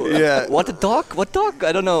by? Yeah. What a dog? What dog?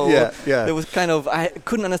 I don't know. Yeah, yeah. There was kind of, I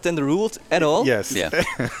couldn't understand the rules at all. Yes. Yeah.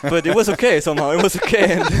 But it was okay somehow. It was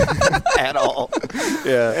okay. At all.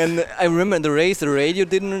 Yeah. And I remember in the race, the radio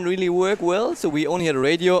didn't really work well, so we only had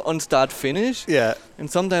radio on start-finish. Yeah. And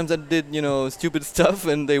sometimes I did, stupid stuff,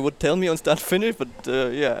 and they would tell me on start-finish, but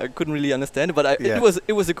I couldn't really understand it. But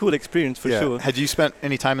it was a cool experience for sure. Had you spent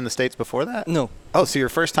any time in the States before that? No. Oh, so your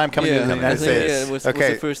first time coming to the I United think, States? yeah, it was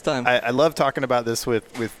the first time. I love talking about this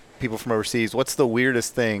with people from overseas. What's the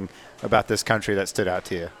weirdest thing about this country that stood out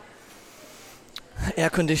to you?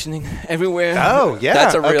 Air conditioning everywhere. Oh, yeah.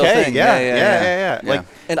 That's a real okay. thing. Yeah. Yeah. Like,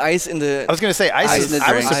 And ice in the... I was going to say, ice in the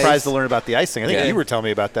I was drink. surprised to learn about the icing. I think Yeah. you were telling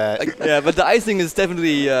me about that. Yeah, but the icing is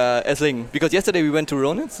definitely a thing. Because yesterday we went to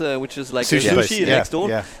Ronitz, which is like Sushi a place. sushi Yeah, next door.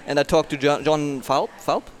 yeah. And I talked to John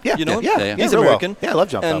Falp. Yeah, You know him? yeah. He's real American. Well. Yeah, I love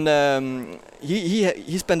John And Falp.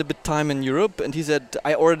 he spent a bit time in Europe, and he said,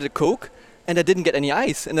 I ordered a Coke, and I didn't get any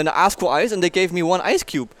ice. And then I asked for ice, and they gave me one ice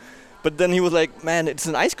cube. But then he was like, man, it's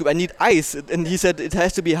an ice cube. I need ice. And he said it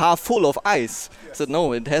has to be half full of ice. I said,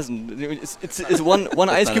 no, it hasn't. It's one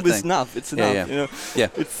ice not cube a is thing. enough. It's enough. Yeah. You know? Yeah.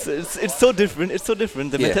 It's so different. It's so different,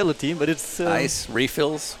 the mentality. But it's... Ice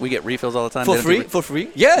refills. We get refills all the time. For They don't free? do For free?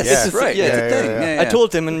 Yes, Yeah. it's right. Yeah, it's yeah, a thing. yeah, Yeah, I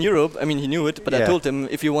told him in Europe, I mean, he knew it, but I Yeah. told him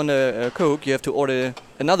if you want a Coke, you have to order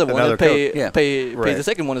another one Another and pay, Coke. Yeah. pay Right. the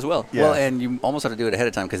second one as well. Yeah. Well, and you almost have to do it ahead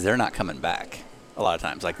of time because they're not coming back. A lot of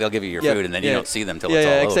times, like they'll give you your Yeah, food and then you yeah. don't see them till Yeah, it's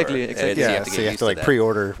yeah, all exactly, over. exactly. It's- Yeah, you have to so get you have used to like that.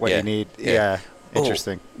 pre-order what Yeah. you need. Yeah. Yeah. Oh,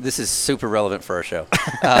 Interesting. This is super relevant for our show.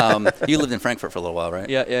 You lived in Frankfurt for a little while, right?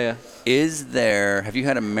 Yeah. Have you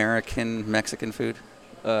had American Mexican food?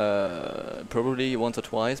 Probably once or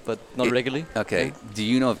twice, but not regularly. Okay. Yeah. Do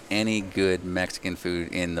you know of any good Mexican food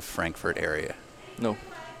in the Frankfurt area? No.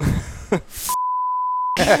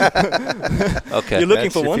 Okay. You're looking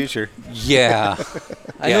That's for your one? future. Yeah.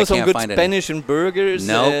 I Yeah, know I some can't good find any. Spanish and burgers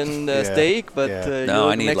Nope. and Yeah. steak, but Yeah. No, I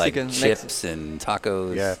you're need Mexican. like chips and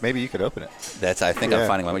tacos. Yeah, maybe you could open it. I think Yeah. I'm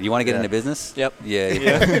finding one. You want to get Yeah. into business? Yep.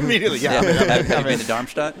 Yeah. Immediately, yeah. Have you been to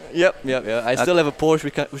Darmstadt? Yep. I still have a Porsche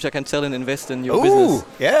which I can sell and invest in your Ooh, business.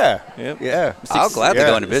 yeah. Yep. Yeah. I'll gladly yeah.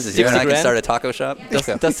 go into business. You and I 60 can grand? start a taco shop.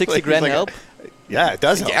 Does 60 Like- grand like a- help? Yeah, it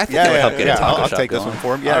does help. Yeah, I think it would help get a taco I'll shop take this going. one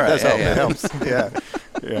for him. Yeah, All it does right, help. yeah, It helps.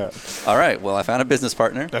 Yeah. All right. Well, I found a business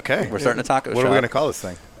partner. Okay. We're starting a taco shop. What are we going to call this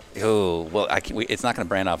thing? Oh, well, it's not going to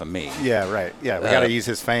brand off of me. Yeah, right. Yeah, we got to use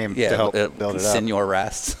his fame to help build it up. Senor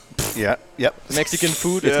Rast. Yeah. Yep. Mexican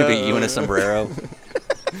food. It's going to be you in a sombrero.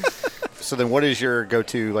 So then, what is your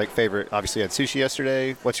go-to favorite? Obviously, you had sushi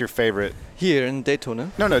yesterday. What's your favorite? Here in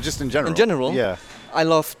Daytona. No, just in general. In general? Yeah. I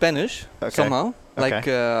love Spanish somehow. Okay.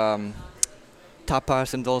 Like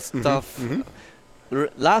tapas and all stuff.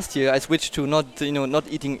 Last year I switched to not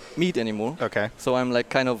eating meat anymore. Okay. So I'm like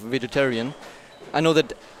kind of vegetarian. I know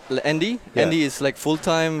that Andy. Yeah. Andy is like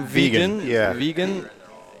full-time Vegan, vegan. yeah. Vegan.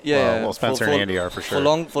 Yeah. Well, Spencer and Andy are for sure.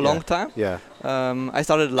 Long time. Yeah. I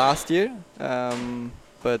started last year,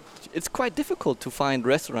 but it's quite difficult to find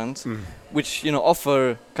restaurants which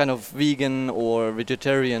offer kind of vegan or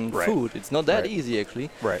vegetarian Right. food. It's not that Right. easy actually.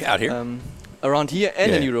 Right. Out here? Around here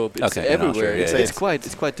and in Europe, it's Okay, in everywhere. Austria, yeah,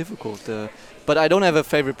 It's quite difficult. But I don't have a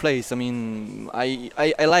favorite place. I mean,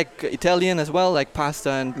 I like Italian as well, like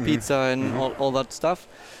pasta and pizza and all that stuff.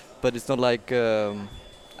 But it's not like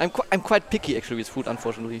I'm quite picky actually with food,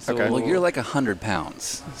 unfortunately. So Okay. Well, you're like 100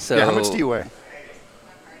 pounds. So Yeah. How much do you weigh?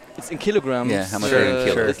 it's in kilograms. Yeah, how much are you in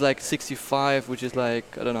kilos? It's like 65, which is like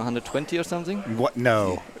I don't know, 120 or something. What?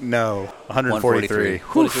 No. 143.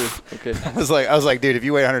 43. Okay. I was like, dude, if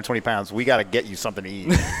you weigh 120 pounds, we got to get you something to eat.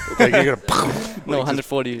 Like, you're gonna. No,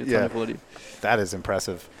 140. It's Yeah. 140. That is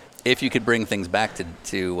impressive. if you could bring things back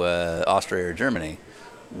to Austria or Germany,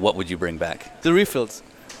 what would you bring back? The refills.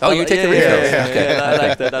 Oh, you take the refills. Yeah, Okay. I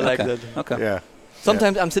like that. I like Okay. that. Okay. Yeah.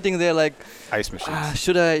 Sometimes I'm sitting there like, Ice machines.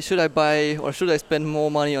 should I buy or should I spend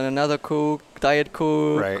more money on another Coke, Diet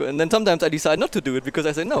Coke? Right. And then sometimes I decide not to do it because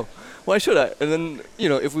I say no. Why should I? And then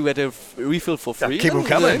if we were to refill for free, keep 'em then-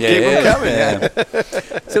 coming. then- Keep 'em coming. Yeah.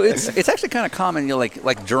 So it's actually kind of common.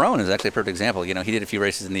 Like Jerome is actually a perfect example. He did a few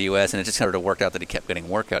races in the U.S. and it just sort of worked out that he kept getting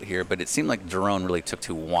work out here. But it seemed like Jerome really took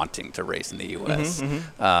to wanting to race in the U.S.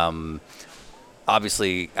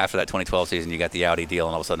 Obviously, after that 2012 season, you got the Audi deal,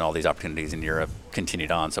 and all of a sudden, all these opportunities in Europe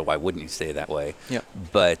continued on. So why wouldn't you stay that way? Yeah.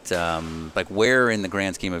 But like, where in the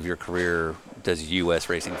grand scheme of your career does U.S.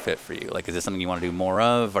 racing fit for you? Like, is this something you want to do more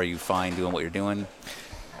of? Are you fine doing what you're doing?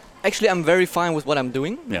 Actually, I'm very fine with what I'm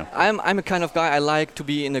doing. Yeah. I'm a kind of guy I like to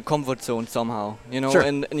be in a comfort zone somehow. Sure.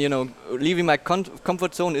 And leaving my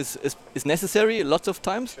comfort zone is necessary lots of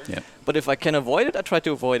times. Yeah. But if I can avoid it, I try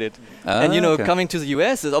to avoid it. Ah, okay. Coming to the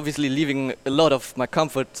US is obviously leaving a lot of my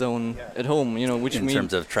comfort zone at home. Which In means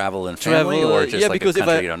terms of travel and family, travel, or just like a because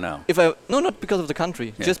country you don't know? No, not because of the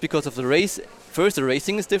country, Yeah. just because of the race. First, the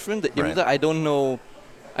racing is different. The Right. IMSA, I don't know.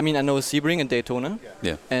 I mean, I know Sebring and Daytona.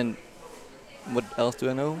 Yeah. And what else do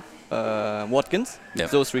I know? Watkins. Yeah.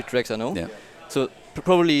 Those three tracks I know. Yeah. So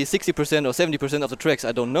probably 60% or 70% of the tracks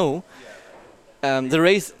I don't know. The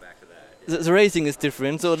racing is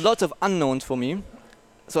different, so lots of unknowns for me.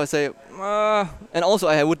 So I say, and also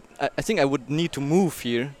I think I would need to move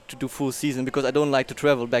here to do full season because I don't like to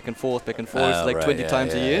travel back and forth Oh, like right, 20 yeah,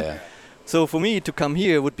 times a yeah, year. yeah. So for me to come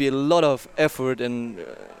here would be a lot of effort and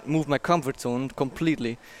move my comfort zone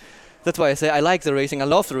completely. That's why I say I like the racing. I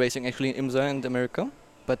love the racing actually in IMSA and America.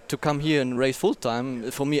 But to come here and race full time,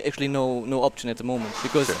 for me actually no option at the moment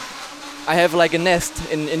because I have like a nest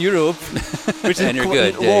in Europe, which And is you're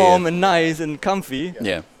good. Yeah, warm yeah. and nice and comfy.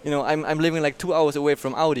 Yeah. I'm living like 2 hours away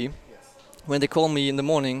from Audi. When they call me in the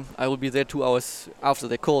morning, I will be there 2 hours after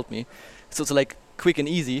they called me. So it's like quick and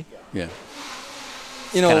easy. Yeah.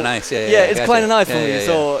 Kinda kinda nice, yeah, it's gotcha. quite nice for Yeah, me. yeah,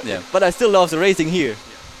 So, yeah. but I still love the racing here.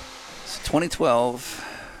 So 2012,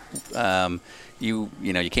 you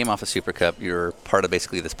came off a Supercup. You're part of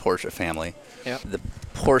basically this Porsche family. Yeah. The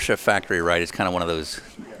Porsche factory ride is kind of one of those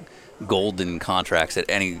golden contracts that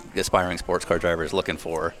any aspiring sports car driver is looking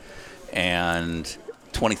for. And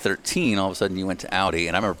 2013, all of a sudden you went to Audi,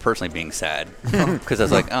 and I remember personally being sad because I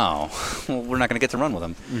was like, oh, well, we're not going to get to run with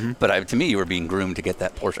them. Mm-hmm. But to me, you were being groomed to get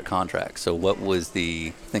that Porsche contract. So what was the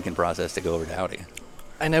thinking process to go over to Audi?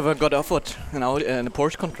 I never got offered a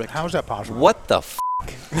Porsche contract. How is that possible? What the f***?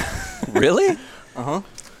 Really?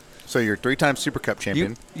 So you're 3-time Super Cup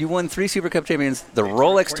champion. You won 3 Super Cup champions, the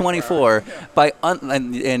Rolex 24 by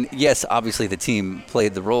and yes, obviously the team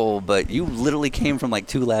played the role, but you literally came from like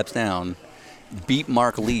 2 laps down, beat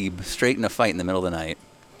Mark Lieb straight in a fight in the middle of the night.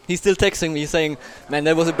 He's still texting me saying, "Man,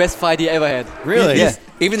 that was the best fight he ever had." Really? Yeah,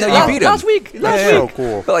 even though you beat him. Last week. So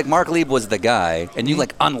cool. But like Mark Lieb was the guy, and you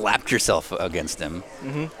like unlapped yourself against him,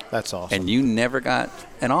 That's awesome. and you never got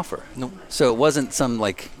an offer. No. So it wasn't some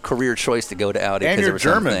like career choice to go to Audi And because you're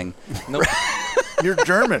there was German. something. Nope. You're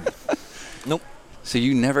German. Nope. So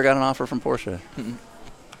you never got an offer from Porsche.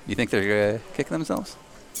 You think they're kicking themselves?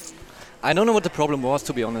 I don't know what the problem was,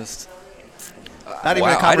 to be honest. Not even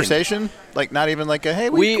Wow, a I conversation? Like not even like a, hey,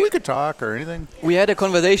 we could talk or anything? We had a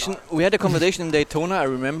conversation. In Daytona. I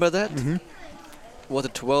remember that. Was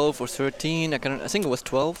it 12 or 13? I think it was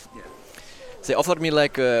 12. Yeah. They offered me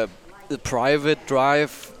like a private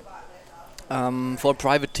drive for a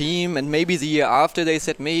private team, and maybe the year after. They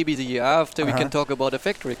said maybe the year after we can talk about a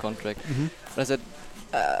factory contract. But I said,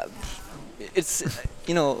 it's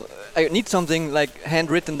I need something like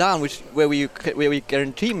handwritten down, where we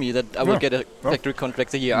guarantee me that I will get a factory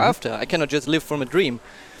contract the year after. I cannot just live from a dream.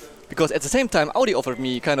 because at the same time Audi offered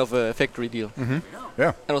me kind of a factory deal. Mm-hmm.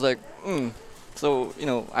 Yeah. And I was like, So,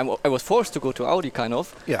 I was forced to go to Audi kind of.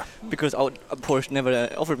 Yeah. Because Porsche never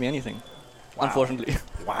offered me anything, unfortunately.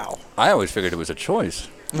 Wow. I always figured it was a choice.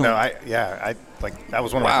 No, that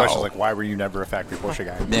was one of my questions. Like, why were you never a factory Porsche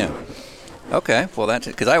guy? Yeah. Okay. Well, that's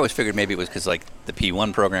because I always figured maybe it was because like the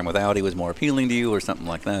P1 program with Audi was more appealing to you or something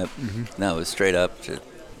like that. Mm-hmm. No, it was straight up.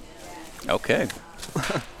 Okay.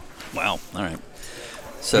 Wow. All right.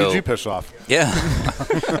 So Who did you piss off? Yeah.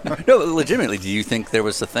 No, legitimately, do you think there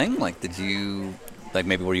was a thing? Like, did you, like,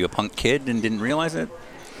 maybe were you a punk kid and didn't realize it?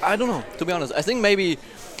 I don't know, to be honest. I think maybe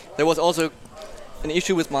there was also an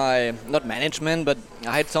issue with my, not management, but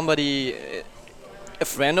I had somebody, a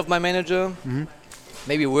friend of my manager,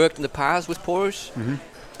 maybe worked in the past with Porsche,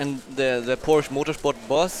 and the Porsche Motorsport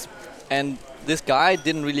boss, and this guy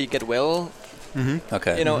didn't really get well.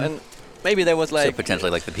 Okay. And maybe there was like... So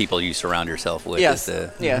potentially like the people you surround yourself with. Yes.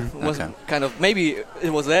 Is It was okay. kind of... Maybe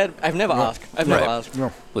it was that. I've never asked. Never asked.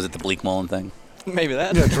 No. Was it the Bleak Mullen thing? Maybe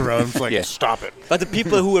that. Yeah, Jerome's like, Yeah. stop it. But the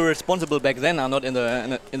people who were responsible back then are not in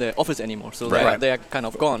the office anymore. So they are kind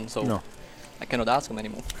of gone. So I cannot ask them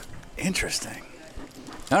anymore. Interesting.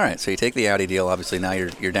 All right. So you take the Audi deal. Obviously now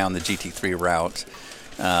you're down the GT3 route.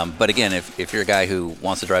 But again, if you're a guy who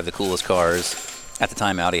wants to drive the coolest cars, at the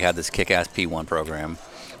time Audi had this kick-ass P1 program.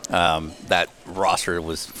 That roster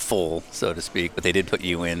was full, so to speak, but they did put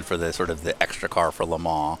you in for the sort of the extra car for Le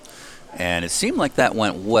Mans, and it seemed like that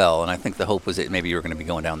went well. And I think the hope was that maybe you were going to be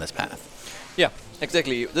going down this path. Yeah,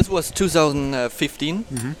 exactly. This was 2015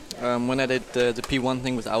 when I did the P1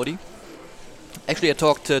 thing with Audi. Actually, I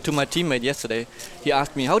talked to my teammate yesterday. He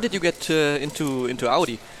asked me, "How did you get into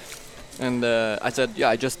Audi?" And I said, "Yeah,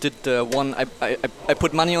 I just did one. I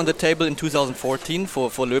put money on the table in 2014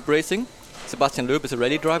 for Loeb Racing. Sebastian Loeb is a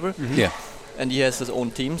rally driver. Yeah. And he has his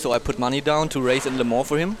own team, so I put money down to race in Le Mans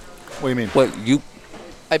for him. What do you mean? What you?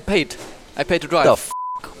 I paid to drive.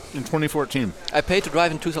 In 2014. I paid to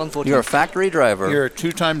drive in 2014. You're a factory driver. You're a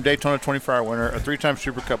 2-time Daytona 24-hour winner, a 3-time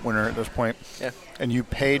Supercup winner at this point. Yeah. And you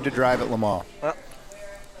paid to drive at Le Mans.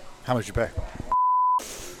 How much did you pay?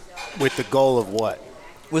 With the goal of what?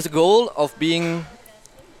 With the goal of being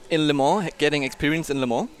in Le Mans, getting experience in Le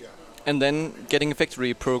Mans, and then getting a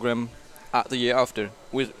factory program the year after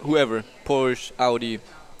with whoever, Porsche, Audi.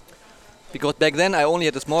 Because back then I only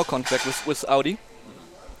had a small contract with Audi.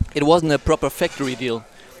 It wasn't a proper factory deal.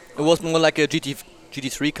 It was more like a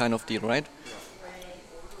GT3 kind of deal, right?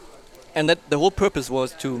 And that the whole purpose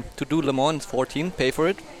was to do Le Mans 14, pay for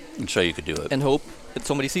it, and show you could do it, and hope that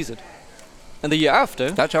somebody sees it. And the year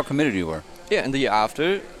after... That's how committed you were. Yeah, and the year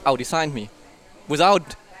after, Audi signed me.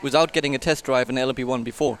 Without getting a test drive in LMP1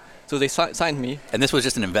 before. So they signed me. And this was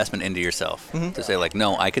just an investment into yourself to say, like,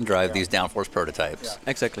 no, I can drive these downforce prototypes. Yeah.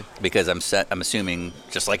 Exactly. Because I'm assuming,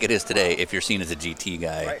 just like it is today, if you're seen as a GT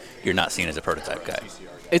guy, you're not seen as a prototype guy.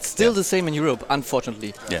 It's still the same in Europe,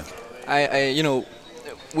 unfortunately. Yeah.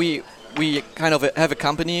 We kind of have a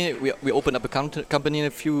company. We opened up a company a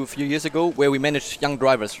few years ago where we manage young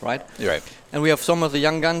drivers, right? You're right. And we have some of the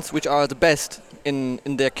young guns which are the best in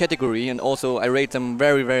their category, and also I rate them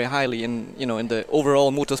very, very highly in the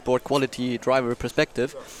overall motorsport quality driver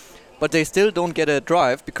perspective. But they still don't get a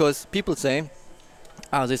drive because people say,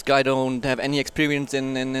 this guy don't have any experience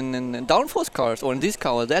in downforce cars or in this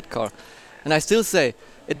car or that car. And I still say,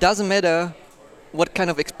 it doesn't matter what kind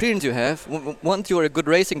of experience you have. Once you're a good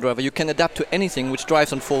racing driver, you can adapt to anything which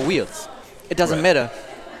drives on 4 wheels. It doesn't matter.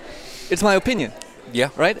 It's my opinion. Yeah.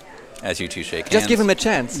 Right? As you two shake hands. Just give him a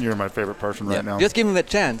chance. You're my favorite person right now. Just give him a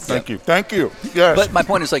chance. Thank you. Thank you. Yes. But my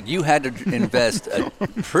point is, like, you had to invest a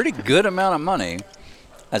pretty good amount of money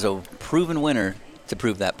as a proven winner to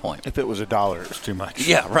prove that point. If it was $1, it's too much.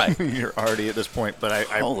 Yeah, right. You're already at this point, but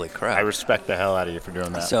Holy crap. I respect the hell out of you for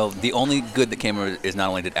doing that. So the only good that came is not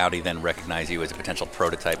only did Audi then recognize you as a potential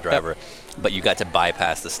prototype driver, but you got to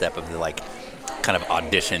bypass the step of the kind of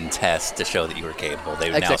audition test to show that you were capable.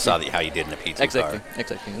 They now saw how you did in a P2 car.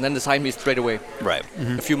 Exactly. And then they signed me straight away. Right.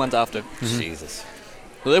 A few months after. Jesus.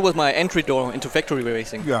 So that was my entry door into factory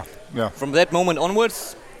racing. Yeah. From that moment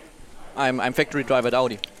onwards, I'm factory driver at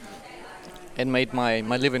Audi. And made my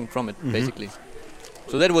living from it, basically.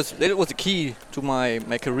 So that was the key to my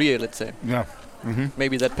career, let's say. Yeah.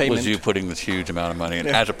 Maybe that payment. Was you putting this huge amount of money in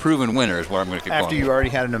as a proven winner is where I'm going to keep going. After you already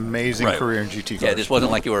had an amazing career in GT cars. Yeah, this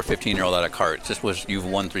wasn't like you were a 15-year-old out of kart. This was you've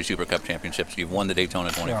won 3 Super Cup championships. You've won the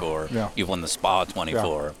Daytona 24. Yeah. You've won the Spa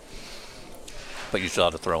 24. But you still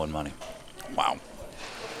had to throw in money. Wow.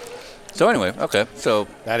 So anyway, okay. So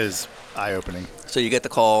that is eye-opening. So you get the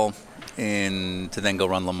call to then go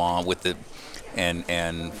run Le Mans with the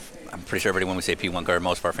and I'm pretty sure everybody, when we say P1 car,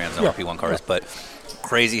 most of our fans know what P1 car is, but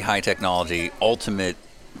crazy high technology, ultimate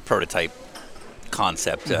prototype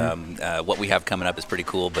concept. What we have coming up is pretty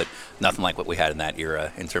cool, but nothing like what we had in that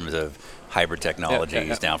era in terms of hybrid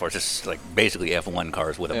technologies, downforce, just like basically F1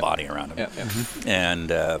 cars with a body around them.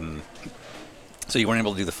 And so you weren't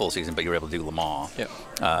able to do the full season, but you were able to do Le Mans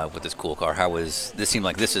with this cool car. How was this? Seemed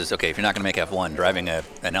like this is okay. If you're not going to make F1, driving an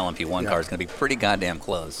LMP1 car is going to be pretty goddamn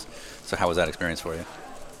close. So how was that experience for you?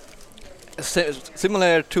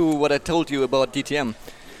 Similar to what I told you about DTM.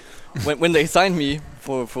 when they signed me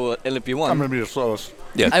for LMP1, I'm going to be the slowest.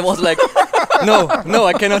 Yeah. I was like, no,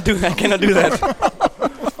 I cannot do that.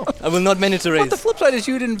 I will not manage the race. But the flip side is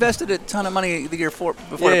you'd invested a ton of money the year before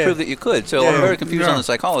to prove that you could. So I'm very confused on the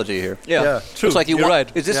psychology here. True. It's like you're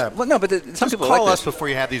right. Is this? Well, no, but some people Call like us this. before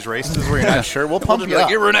you have these races where you're not sure. We'll pump you up.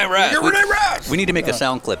 You're René Rast. You're René Rast. We need to make a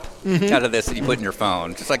sound clip out of this that you put in your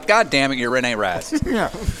phone. Just like, God damn it, you're René Rast. Yeah.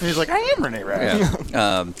 And he's like, I am René Rast.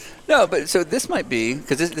 Yeah. No, but so this might be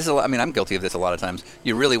because this is a lot. I mean, I'm guilty of this a lot of times.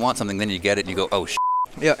 You really want something, then you get it, and you go, oh.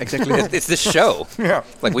 Yeah, exactly. It's this show.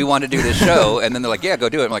 Like we want to do this show, and then they're like, yeah, go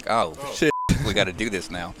do it. I'm like, oh shit. We got to do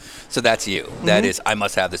this now. So that's you. That is, I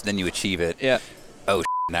must have this. Then you achieve it. Yeah. Oh,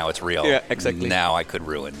 now it's real. Yeah, exactly. Now I could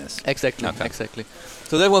ruin this. Exactly.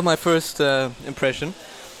 So that was my first impression.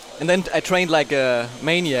 And then I trained like a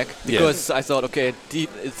maniac because I thought, okay,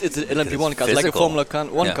 it's an LMP1 car. It's like a Formula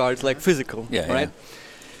 1 car. It's like physical, right?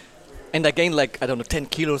 And I gained like, I don't know, 10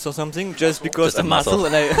 kilos or something just because of muscle.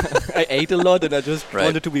 And I ate a lot and I just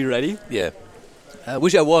wanted to be ready. Yeah.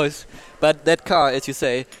 Which I was. But that car, as you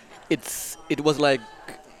say, it was like,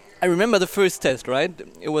 I remember the first test, right?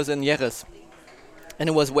 It was in Jerez, and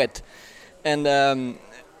it was wet, and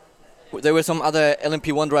there were some other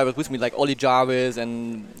LMP1 drivers with me, like Ollie Jarvis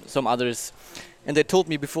and some others, and they told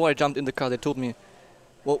me before I jumped in the car, they told me,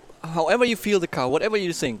 well, however you feel the car, whatever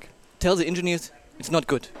you think, tell the engineers it's not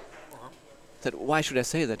good. I said, why should I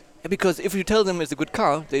say that? Because if you tell them it's a good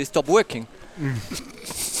car, they stop working.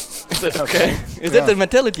 Okay. Is that the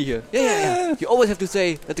mentality here? Yeah. You always have to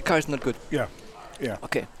say that the car is not good. Yeah.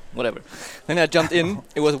 Okay, whatever. Then I jumped in.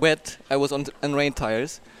 It was wet. I was on rain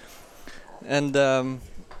tires, and I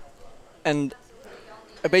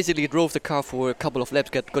basically drove the car for a couple of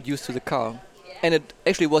laps. Got used to the car, and it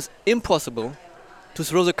actually was impossible to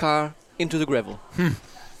throw the car into the gravel.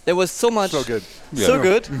 There was so much. So good.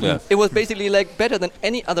 Yeah. It was basically like better than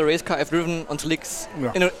any other race car I've driven on slicks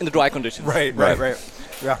in the dry conditions. Right.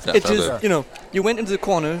 Yeah. It just, you went into the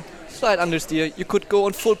corner, slight understeer, you could go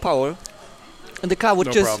on full power, and the car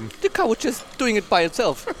would just doing it by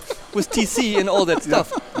itself with TC and all that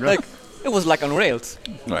stuff. Like it was like on rails.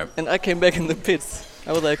 Right. And I came back in the pits.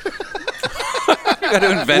 I was like, you got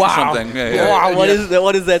to invent something. Wow, what is that?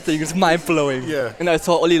 What is that thing? It's mind blowing. Yeah. And I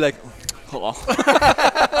saw Ollie like, oh.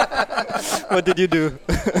 What did you do?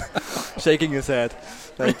 Shaking his head.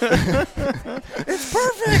 Like, It's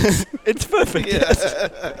perfect. It's perfect. Yes.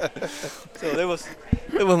 So that was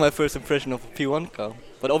my first impression of a P1 car.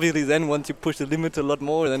 But obviously, then once you push the limits a lot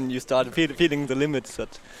more, then you start feeling the limits.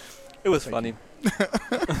 But it was funny.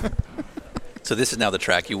 So this is now the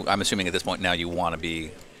track. I'm assuming at this point now you want to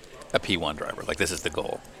be a P1 driver. Like this is the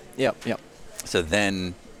goal. Yeah. So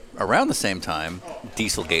then, around the same time,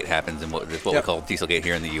 Dieselgate happens, and what we call Dieselgate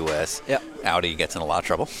here in the U.S. Yeah. Audi gets in a lot of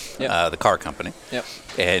trouble. Yeah. The car company. Yeah.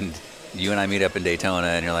 And you and I meet up in Daytona,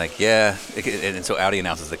 and you're like, yeah. And so Audi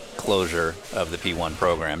announces the closure of the P1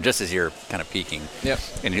 program just as you're kind of peaking. Yeah.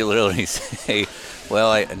 And you literally say,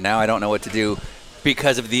 well, now I don't know what to do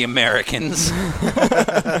because of the Americans.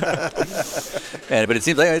 But it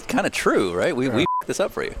seems like it's kind of true, right? We f***ed this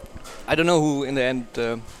up for you. I don't know who in the end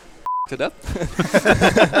it up.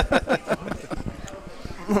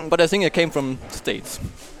 But I think it came from States.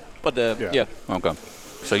 But yeah. Okay.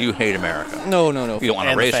 So you hate America. No. You don't want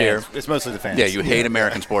to race here. It's mostly the fans. Yeah, you hate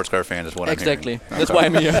American sports car fans is what Exactly. I'm hearing. That's why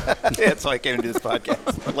I'm here. That's why I came to this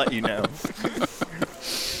podcast. I'll let you know.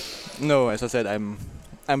 No, as I said, I'm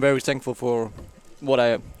very thankful for what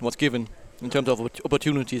I was given in terms of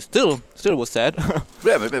opportunities. Still was sad.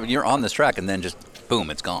 Yeah, but you're on this track and then just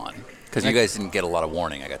boom, it's gone. Because you guys didn't get a lot of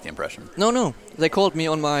warning, I got the impression. No. They called me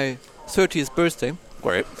on my 30th birthday.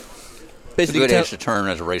 Great. Basically, it's a good age to turn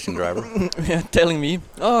as a racing driver. telling me,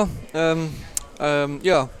 we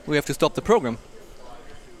have to stop the program.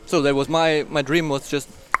 So that was my dream was just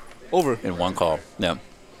over. In one call, yeah.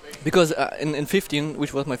 Because in 15,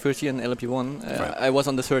 which was my first year in LMP1, I was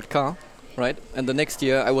on the third car, right? And the next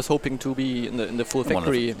year I was hoping to be in the full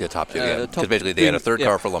factory. The top two, yeah. Because basically they had a third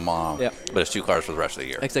car for Le Mans, but it's 2 cars for the rest of the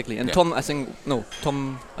year. Exactly. And Tom, I don't know,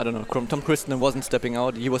 Tom Christen wasn't stepping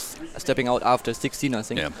out. He was stepping out after 16, I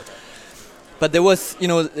think. Yeah. But there was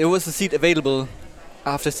a seat available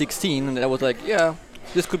after 16, and I was like, yeah,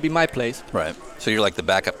 this could be my place. Right. So you're like the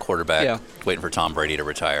backup quarterback, Yeah. waiting for Tom Brady to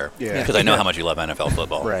retire. Yeah. Because I know how much you love NFL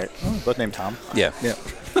football. Right. Both named Tom. Yeah. Yeah.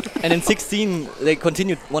 And in 16, they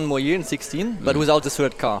continued one more year in 16, but without the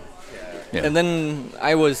third car. Yeah. And then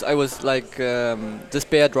I was like the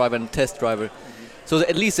spare driver and test driver. So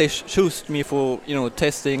at least they chose me for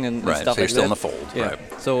testing and Right. stuff So you're like still that. in the fold. Yeah.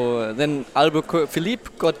 Right. So then Philippe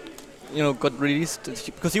got released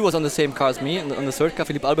because he was on the same car as me on the third car.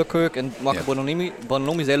 Philippe Albuquerque and Marco Yeah.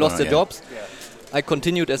 Bonomi, they lost their yeah. jobs. I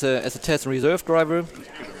continued as a test and reserve driver.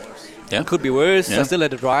 Yeah. Could be worse. Yeah. I still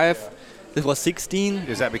had to drive. This was 16.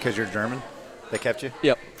 Is that because you're German? They kept you?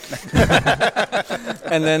 Yep.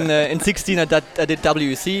 And then in 16 I did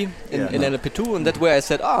WEC in LP2, and that's where I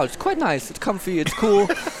said, it's quite nice, it's comfy, it's cool.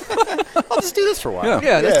 I'll just do this for a while.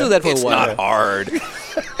 Yeah, let's do that for It's a while. not hard.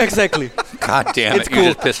 Exactly. God damn it. It's You cool.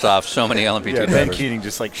 just pissed off so many LMP2 Yeah, Ben drivers. Keating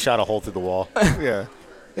just like shot a hole through the wall. Yeah.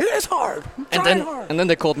 It is hard. And then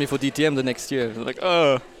they called me for DTM the next year. Like,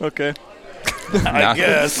 oh, okay. I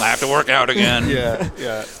guess. I have to work out again.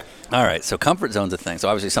 Yeah. All right, so comfort zone's a thing. So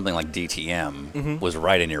obviously something like DTM was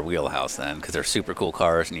right in your wheelhouse then, because they're super cool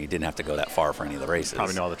cars and you didn't have to go that far for any of the races.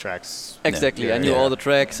 Probably know all the tracks. Exactly. Yeah, I knew yeah. all the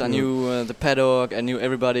tracks. I knew the paddock. I knew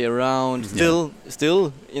everybody around. Still,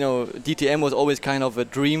 DTM was always kind of a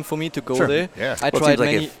dream for me to go Sure. there. Yeah. I Well, it tried seems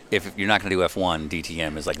like many. if you're not going to do F1,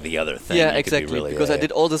 DTM is like the other thing. Yeah, You could be exactly. really, Because I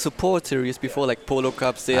did all the support series before, like Polo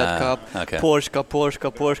Cup, Seat Cup, okay.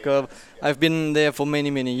 Porsche Cup. I've been there for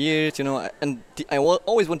many, many years, and I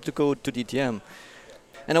always wanted to go to DTM.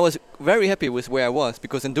 And I was very happy with where I was,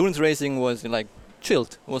 because endurance racing was like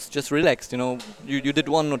chilled, was just relaxed. You did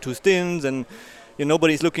 1 or 2 stints, and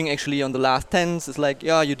nobody's looking actually on the last tens. It's like,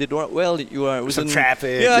 yeah, you did well. You are within Some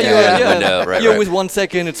traffic. Yeah, window, right, you're right. with 1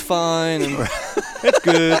 second. It's fine. And it's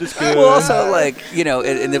good. It's good. Well, also, like,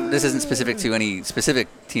 and this isn't specific to any specific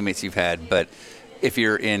teammates you've had, but if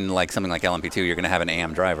you're in like something like LMP2, you're going to have an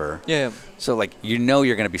AM driver. Yeah. So like you're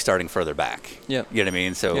going to be starting further back. Yeah. You know what I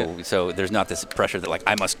mean? So there's not this pressure that like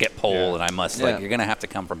I must get pole and I must Yeah. like you're going to have to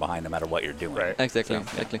come from behind no matter what you're doing. Right. Exactly, So,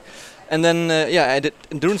 exactly. And then, I did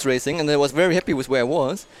endurance racing, and I was very happy with where I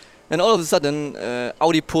was. And all of a sudden,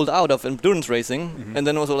 Audi pulled out of endurance racing, and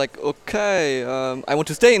then also like, okay, I want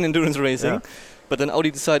to stay in endurance racing. Yeah. But then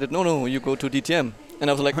Audi decided, no, you go to DTM. And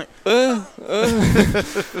I was like,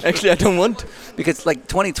 actually, I don't want. Because like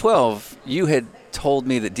 2012, you had told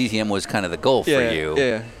me that DTM was kind of the goal for you.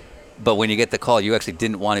 Yeah. But when you get the call, you actually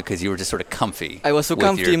didn't want it because you were just sort of comfy. I was so with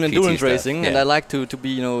comfy your in PT endurance stuff. racing, and Yeah. I like to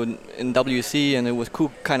be, in WC, and it was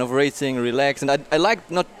cool kind of racing, relaxed, and I like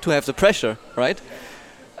not to have the pressure, right?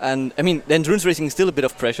 And I mean, the endurance racing is still a bit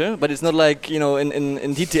of pressure, but it's not like, in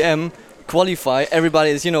DTM, qualify, everybody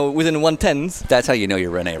is, within 1/10. That's how you know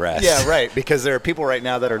you're René Rast. Yeah, right. Because there are people right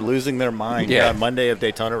now that are losing their mind Yeah. on Monday of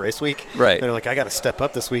Daytona race week. Right. They're like, I got to step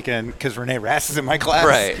up this weekend because René Rast is in my class.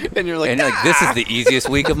 Right. And you're like, this is the easiest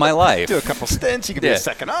week of my life. do a couple stints. You can be Yeah. a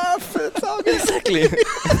second off. It's all good. Exactly.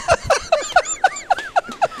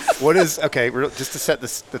 What is, just to set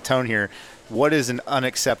the tone here, what is an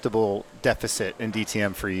unacceptable deficit in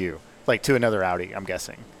DTM for you? Like to another Audi, I'm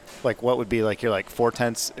guessing. Like what would be like, you're like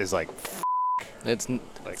 4/10 is like It's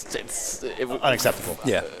unacceptable.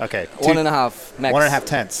 Yeah. Okay. 1.5 max. 1.5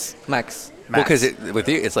 tenths. Max. Well, because with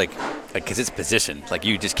you, it's like because it's positioned. Like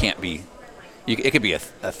you just can't be. It could be a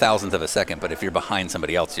thousandth of a second, but if you're behind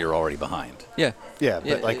somebody else, you're already behind. Yeah. Yeah, but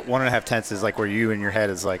Yeah, like 1.5 tenths is like where you in your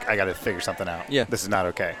head is like, I got to figure something out. Yeah. This is not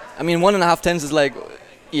okay. I mean, 1.5 tenths is like,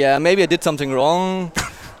 yeah, maybe I did something wrong.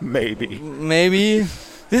 Maybe.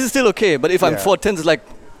 This is still okay, but if I'm Yeah. 4/10, it's like,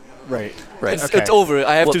 Right. it's over.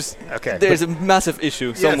 I have Well, to. okay. There's a massive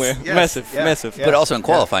issue somewhere. yes, Massive, yeah, massive. yeah. But also in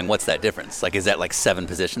qualifying, what's that difference? Like, is that like 7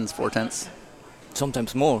 positions, 4/10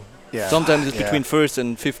 Sometimes more. Yeah. Sometimes it's Yeah. between first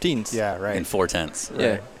and 15th. Yeah, right. in 4/10?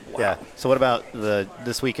 Yeah. Yeah. So what about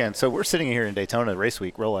this weekend? So we're sitting here in Daytona Race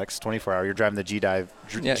Week, Rolex 24-hour. You're driving the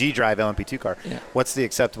Yeah. G-Drive LMP2 car. Yeah. What's the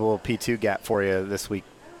acceptable P2 gap for you this week?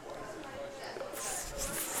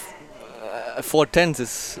 4/10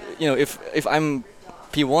 is, if I'm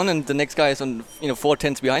P1 and the next guy is on,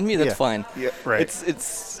 4/10 behind me, that's Yeah. fine. Yeah, right.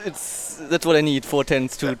 It's that's what I need, 4/10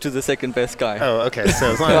 to the second best guy. Oh, okay.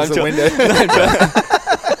 So as long No, as I'm the window.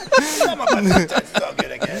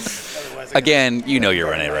 Again, you know you're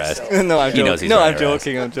René Rast. No, I'm He knows joking. he's No, right, I'm right?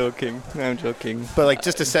 joking. I'm joking. But like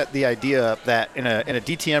just to set the idea up that in a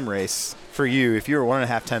DTM race for you, if you were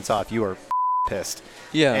 1.5 tenths off, you are pissed.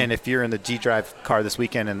 Yeah. And if you're in the G-Drive car this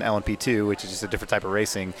weekend in LMP2, which is just a different type of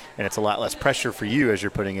racing, and it's a lot less pressure for you as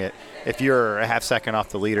you're putting it, if you're a half second off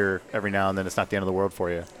the leader every now and then, it's not the end of the world for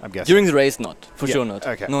you, I'm guessing. During the race, not. For Yeah, sure not.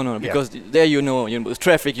 okay. No, Yeah. because there with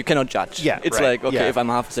traffic, you cannot judge. Yeah, it's right. like, okay, Yeah. if I'm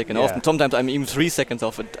half a second Yeah. off, and sometimes I'm even 3 seconds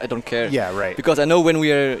off, I don't care. Yeah, right. Because I know when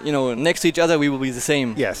we are, next to each other, we will be the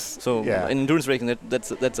same. Yes. So yeah. in endurance racing,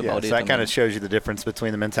 that's Yeah, about it. so that I kind mean. of shows you the difference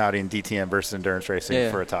between the mentality in DTM versus endurance racing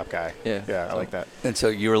Yeah. for a top guy. Yeah. I like that. And so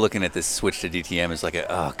you were looking at this switch to DTM as like,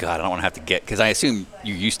 oh God, I don't want to have to get, because I assume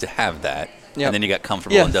you used to have that. Yep. And then you got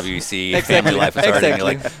comfortable Yes. in WEC, Exactly. family life is starting, and you're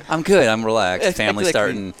like, Exactly. I'm good, I'm relaxed, family's Exactly.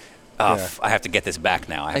 starting. Yeah. I have to get this back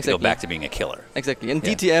now. I have to go Exactly. back to being a killer. Exactly, and Yeah.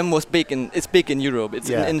 DTM was big it's big in Europe. It's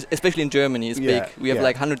Yeah. especially in Germany. It's Yeah, big. We have yeah.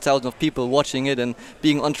 like 100,000 of people watching it and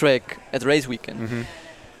being on track at race weekend. Mm-hmm.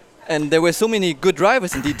 And there were so many good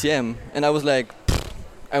drivers in DTM, and I was like,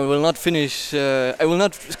 I will not finish. I will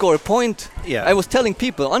not score a point. Yeah. I was telling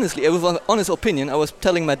people honestly. It was an honest opinion. I was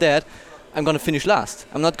telling my dad, I'm gonna finish last.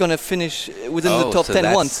 I'm not gonna finish within the top so 10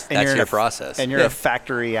 that's, once. And That's you're your a- process. And you're Yeah. a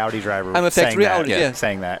factory Audi driver. I'm a saying factory that, Audi, yeah.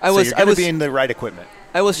 saying that. I so was- you're I going to was- be in the right equipment.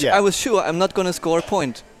 I Yeah. was sure I'm not gonna score a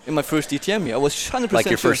point in my first DTM year. I was 100% like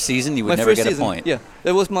your sure. first season, you My would never first get a season, point. Yeah,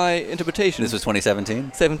 that was my interpretation. This was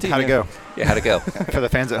 2017? 17. How'd it yeah. go? Yeah, how'd it go? For the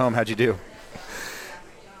fans at home, how'd you do?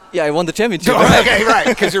 Yeah, I won the championship. Okay, right,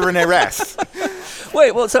 because you're René Rast.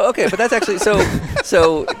 Wait, well, so okay, but that's actually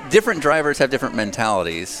so different drivers have different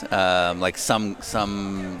mentalities. Like some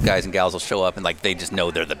guys and gals will show up and like they just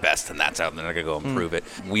know they're the best and that's how they're gonna go and prove it.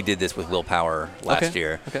 We did this with Will Power last Okay,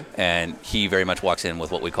 year, okay. and he very much walks in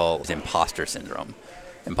with what we call imposter syndrome.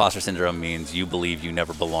 Imposter syndrome means you believe you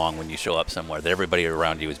never belong when you show up somewhere, that everybody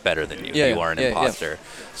around you is better than you. Yeah, you are an yeah, imposter.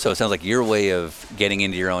 So it sounds like your way of getting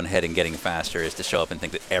into your own head and getting faster is to show up and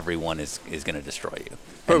think that everyone is going to destroy you.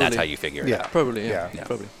 And that's Probably. how you figure it Yeah. out. Probably, Yeah. yeah.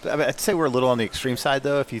 Probably. I mean, I'd say we're a little on the extreme side,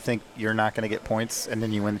 though, if you think you're not going to get points and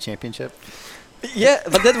then you win the championship. Yeah,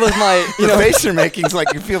 but that was my, The face you're making is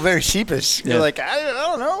like you feel very sheepish. Yeah. You're like, I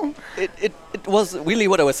don't know. it was really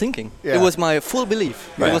what I was thinking. Yeah. It was my full belief.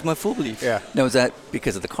 Right. It was my full belief. Yeah. Now, is that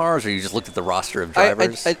because of the cars, or you just looked at the roster of I-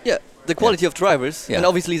 drivers? yeah, the quality of drivers, Yeah. and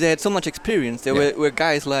obviously they had so much experience. There Yeah. were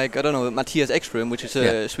guys like, I don't know, Matthias Ekström, which is a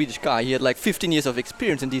Yeah. Swedish guy. He had like 15 years of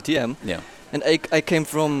experience in DTM. yeah. And I came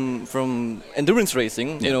from endurance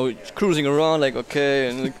racing, Yeah. cruising around like, okay,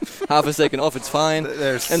 and like, half a second off, it's fine.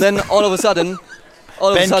 There's And then all of a sudden,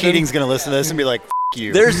 Ben Keating's going to listen to this and be like, F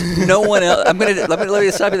you. There's no one else. Let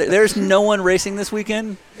me stop you there. There's no one racing this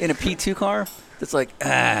weekend in a P2 car that's like,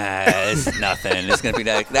 it's nothing. It's going to be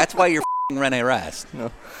that. That's why you're René Rast.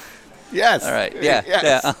 Yes. All right. Yeah. Yes.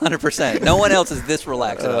 Yeah. 100%. No one else is this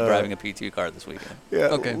relaxed about driving a P2 car this weekend. Yeah,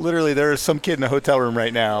 Okay. literally, there is some kid in a hotel room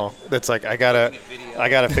right now that's like, I gotta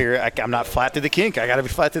figure. I'm not flat to the kink. I gotta be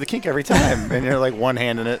flat to the kink every time. And you're like one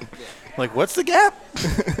hand in it, like, what's the gap?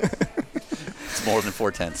 It's more than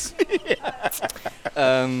 4/10.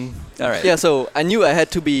 All right. Yeah, so I knew I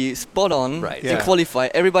had to be spot on Right. to Yeah. qualify.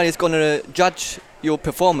 Everybody's gonna judge your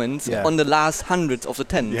performance Yeah. on the last hundreds of the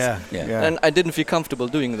tens. Yeah. Yeah. And I didn't feel comfortable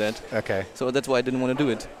doing that. Okay. So that's why I didn't want to do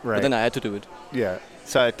it. Right. But then I had to do it. Yeah.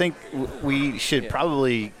 So I think we should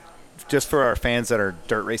probably, just for our fans that are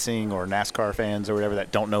dirt racing or NASCAR fans or whatever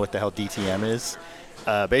that don't know what the hell DTM is,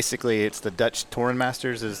 basically it's the Dutch Touring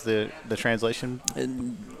Masters is the translation.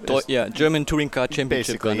 German Touring Car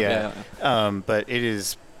Championship. Basically, kind of, yeah. But it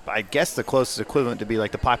is, I guess, the closest equivalent to be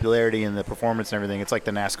like the popularity and the performance and everything. It's like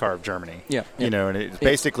the NASCAR of Germany. Yeah, You yeah. know, and it's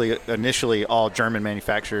basically initially all German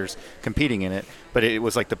manufacturers competing in it, but it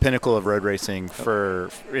was like the pinnacle of road racing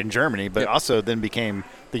in Germany, but Yep. also then became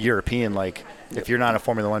the European, like, if you're not a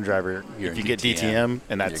Formula One driver, You're if you in get DTM,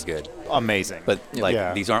 and that's you're good. amazing. But like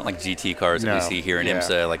Yeah. these aren't like GT cars that No. we see here in Yeah.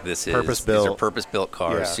 IMSA. Like this is Purpose-built. These are purpose-built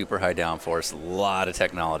cars, Yeah. super high downforce, a lot of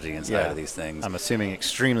technology inside of these things. I'm assuming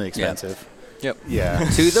extremely expensive. Yep. Yeah.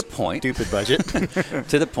 To the point, Stupid budget.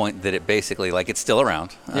 to the point that it basically, like, it's still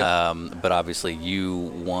around. Yeah. But obviously, you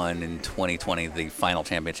won in 2020 the final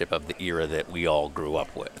championship of the era that we all grew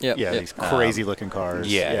up with. Yep. Yeah, yep. these crazy looking cars.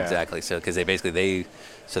 Yeah, exactly. So because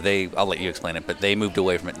I'll let you explain it, but they moved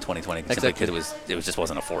away from it in 2020 simply Exactly. because it was just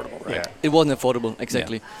wasn't affordable, right? Yeah. It wasn't affordable,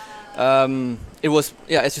 exactly. It was,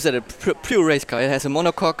 as you said, a pure race car. It has a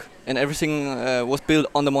monocoque, and everything was built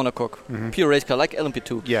on the monocoque. Pure race car, like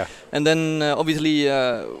LMP2. Yeah. And then obviously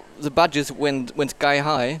the budgets went sky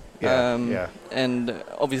high. Yeah, And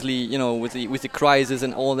obviously, with the crisis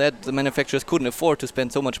and all that, the manufacturers couldn't afford to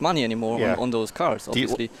spend so much money anymore Yeah. on those cars.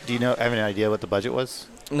 Obviously. Do you have any idea what the budget was?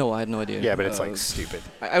 No, I had no idea. Yeah, but it's like stupid.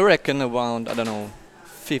 I reckon around, I don't know,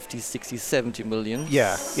 50, 60, 70 million.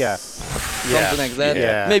 Yeah. Something like that.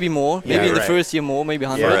 Yeah. Maybe more. Yeah, Maybe in the right. first year more. Maybe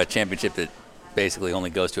 100. For a championship that basically only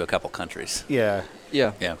goes to a couple countries. Yeah.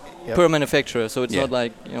 Yeah. Yeah. Yep. Per manufacturer, so it's Yeah. not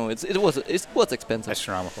like it was expensive.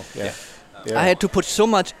 Astronomical. Yeah. Yeah. Yeah. I had to put so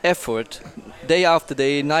much effort, day after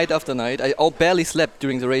day, night after night. I barely slept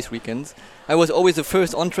during the race weekends. I was always the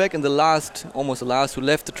first on track and almost the last who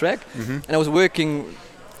left the track. And I was working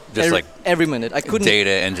Just like every minute. I couldn't. data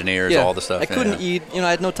engineers, all the stuff. I couldn't eat. I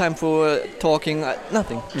had no time for talking.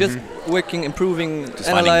 Nothing. Just working, improving, Just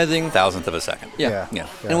analyzing. finding thousandth of a second. Yeah. Yeah.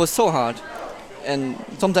 And it was so hard. And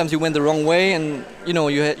sometimes you went the wrong way, and you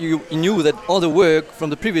knew that all the work from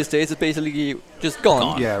the previous days is basically just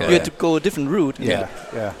gone. Yeah, You right. had to go a different route. Yeah.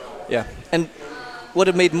 Yeah. Yeah. And what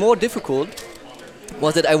it made more difficult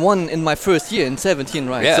was that I won in my first year in 17,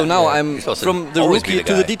 right? Yeah, so now yeah. I'm You're supposed to from the always be rookie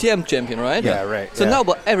the to the guy. DTM champion, right? Yeah, right. So yeah. now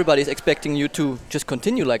but everybody's expecting you to just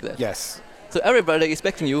continue like that. Yes. So everybody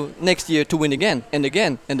expecting you next year to win again and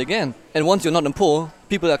again and again. And once you're not on pole,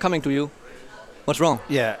 people are coming to you. What's wrong?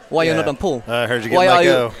 Yeah. Why you're yeah. not on pole? I heard you get Why let are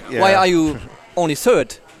go. you? Yeah. Why are you only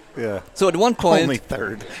third? Yeah. So at one point, Only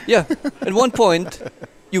third. yeah, at one point,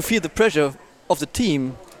 you feel the pressure of the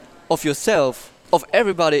team, of yourself, of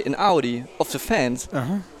everybody in Audi, of the fans.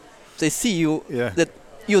 They see you Yeah. that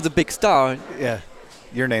you're the big star, Yeah.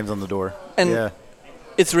 Your name's on the door. and yeah.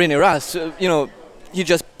 it's René Rast. You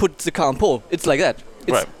just put the car on pole. It's like that.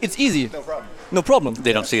 It's, Right. it's easy. No problem.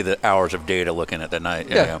 They don't see the hours of data looking at the night.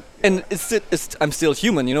 Yeah. Yeah. And I'm still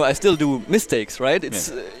human. I still do mistakes, right?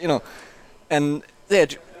 It's and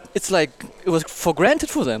it's like it was for granted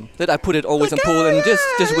for them that I put it always on pole and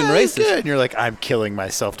just win races. Good. And you're like, I'm killing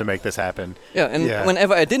myself to make this happen. Yeah, and Yeah.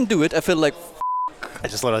 whenever I didn't do it, I felt like I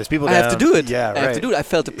just let all these people I down. have to do it. Yeah, I right. have to do it. I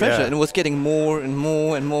felt the pressure, Yeah. and it was getting more and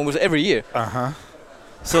more and more with every year. Uh-huh.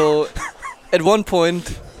 So, at one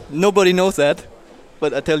point, nobody knows that,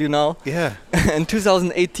 but I tell you now. Yeah. In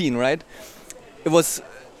 2018, right?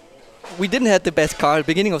 We didn't have the best car at the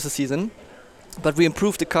beginning of the season, but we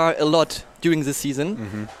improved the car a lot during the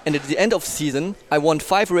season. And at the end of the season, I won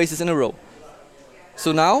 5 races in a row.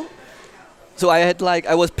 So now,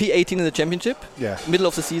 I was P18 in the championship, Yeah. middle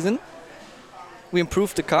of the season. We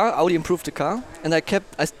improved the car, Audi improved the car, and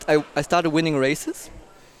I started winning races.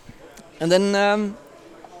 And then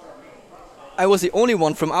I was the only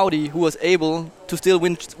one from Audi who was able to still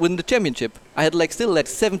win the championship. I had still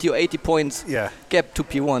 70 or 80 points Yeah. gap to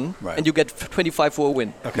P1, Right. and you get 25 for a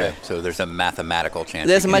win. Okay. Yeah. So there's a mathematical chance.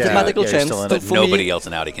 There's a you can do mathematical Yeah, you're chance. still in So it. it. for Nobody me, else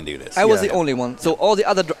in Audi can do this. I was Yeah. the only one. So all the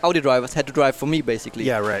other Audi drivers had to drive for me, basically.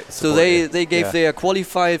 Yeah, right. So Support they you. gave Yeah. their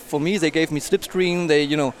qualified for me. They gave me slipstream.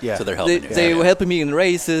 Yeah. So they're They, helping you. they Yeah, were yeah. helping me in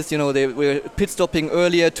races. They were pit stopping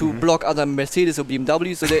earlier to block other Mercedes or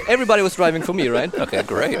BMW. So everybody was driving for me, right? Okay,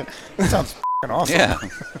 great. Sounds f***ing awesome. Yeah.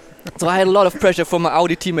 So I had a lot of pressure from my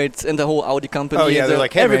Audi teammates and the whole Audi company. Oh, yeah. and They're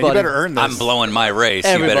like, hey, man, you everybody. better earn this. I'm blowing my race.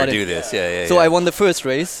 You better Everybody. do this. Yeah, yeah. So yeah. I won the first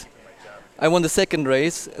race. I won the second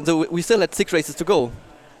race. So we still had 6 races to go.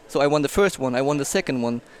 So I won the first one. I won the second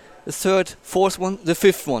one, the third, fourth one, the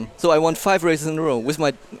fifth one. So I won 5 races in a row with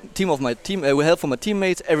my team with help from my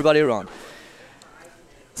teammates, everybody around.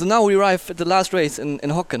 So now we arrive at the last race in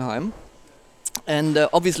Hockenheim, and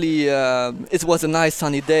obviously it was a nice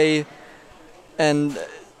sunny day, and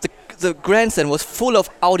the grandstand was full of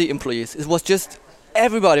Audi employees. It was just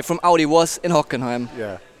everybody from Audi was in Hockenheim.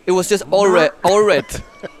 Yeah. It was just all red. All red.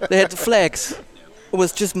 They had flags. It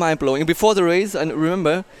was just mind blowing. Before the race, I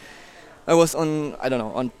remember I was on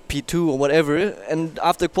P2 or whatever, and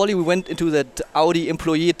after quali we went into that Audi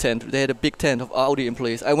employee tent. They had a big tent of Audi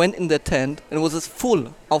employees. I went in that tent and it was just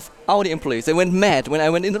full of Audi employees. They went mad when I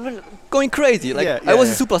went in, going crazy. Like I was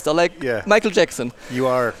a superstar, like Michael Jackson. You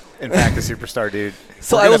are, in fact, a superstar, dude.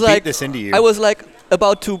 So We're I gonna was beat like, this into you. I was like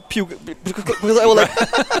about to puke because I was like,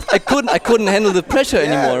 I couldn't handle the pressure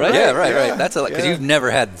anymore, right? Yeah, right. That's because Yeah. you've never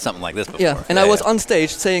had something like this before. Yeah, and I was on stage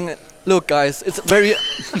saying, "Look, guys, it's very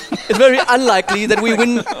unlikely that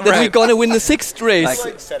we're gonna win the 6th race."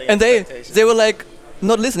 And they were like,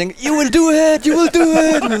 not listening. You will do it. You will do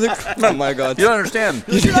it. And I was like, oh my God. You don't understand.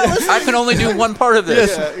 I can only do one part of this.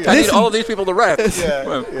 Yes. I need all of these people to rap.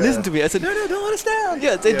 Listen to me. I said, no, don't understand.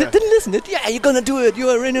 Yeah, they didn't listen. Yeah, you're gonna do it. You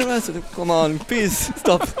are René Rast. Come on, please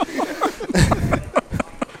stop.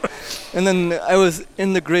 And then I was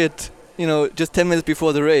in the grid, just 10 minutes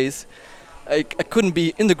before the race. I couldn't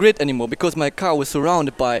be in the grid anymore because my car was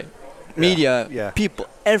surrounded by media, people,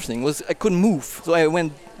 everything. I couldn't move. So I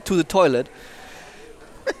went to the toilet.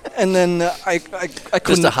 And then I couldn't...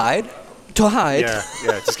 Just to hide? To hide.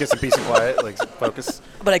 Yeah, just get some peace and quiet, like focus.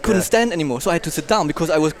 But I couldn't stand anymore, so I had to sit down because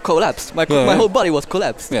I was collapsed. My whole body was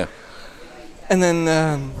collapsed. Yeah. And then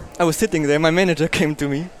I was sitting there, my manager came to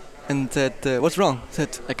me and said, what's wrong? I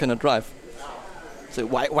said, I cannot drive. So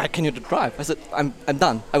why can you drive? I said, I'm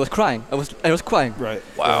done. I was crying. I was crying. Right.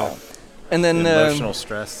 Wow. And then Emotional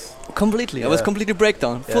stress. completely. I was Yeah. completely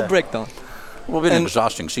breakdown. Full Yeah. breakdown. Well, it's been an And-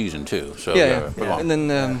 exhausting season too. So Yeah. go on. And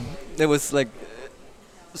then there was like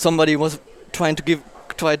somebody was try to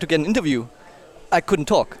get an interview. I couldn't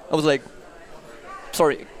talk. I was like,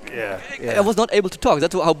 sorry. Yeah. I was not able to talk.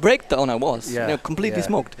 That's how breakdown I was. Yeah. Completely Yeah.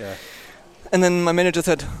 smoked. Yeah. And then my manager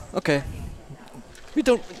said, okay, we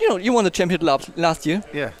don't, you won the championship last year.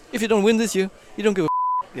 Yeah. If you don't win this year, you don't give a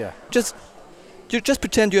Yeah. just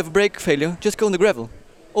pretend you have a brake failure. Just go on the gravel.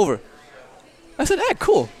 Over. I said,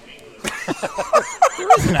 cool.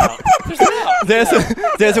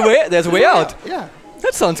 There's a way out. Yeah.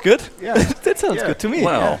 That sounds good. Yeah. That sounds Yeah. good to me.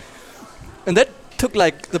 Wow. And that took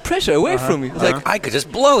like the pressure away from me. It's like, I could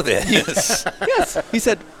just blow this. yes. He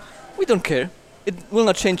said, we don't care. It will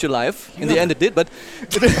not change your life. In the end, it did, but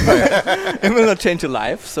it will not change your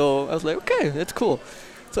life. So I was like, okay, that's cool.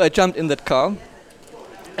 So I jumped in that car,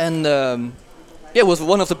 and it was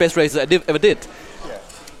one of the best races I ever did.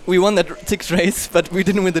 We won that sixth race, but we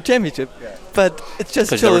didn't win the championship. But it just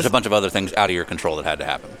Because there was shows, a bunch of other things out of your control that had to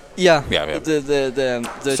happen. yeah, Yeah. the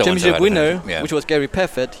So-and-so championship had to winner, finish, yeah. which was Gary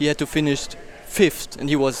Paffett, he had to finish fifth, and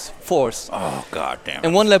he was fourth. Oh, God damn it.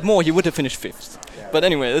 And one lap more, he would have finished fifth. But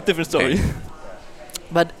anyway, that's a different story. Okay.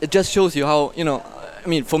 But it just shows you how, I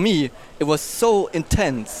mean, for me, it was so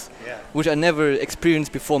intense, which I never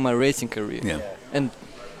experienced before my racing career. Yeah. And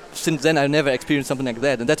since then, I never experienced something like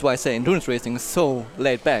that. And that's why I say endurance racing is so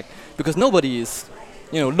laid back. Because nobody is,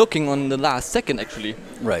 looking on the last second, actually.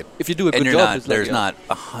 Right. If you do a And good you're job, not, it's like, there's not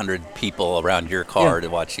 100 people around your car to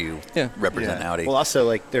watch you represent Audi. Well, also,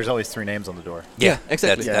 like, there's always 3 names on the door. Yeah,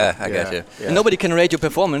 exactly. I got you. And nobody can rate your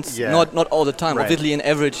performance, Yeah. not all the time. Right. Obviously, in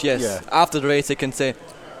average, yes. Yeah. After the race, they can say,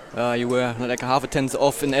 you were like a half a tenth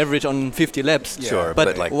off in average on 50 laps. Sure, But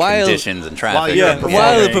but like while- conditions and traffic. you're Yeah, performing.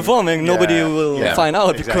 while performing, nobody Yeah. will Yeah. find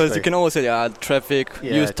out because Exactly. you can always say, traffic,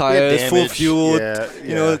 Yeah. used tires, full damage. fuel,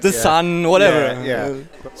 Yeah. the sun, whatever. Yeah.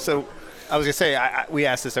 So I was gonna say, we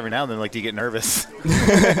ask this every now and then, like, do you get nervous?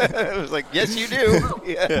 It was like, yes, you do.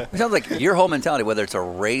 Yeah. It sounds like your whole mentality, whether it's a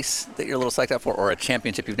race that you're a little psyched out for or a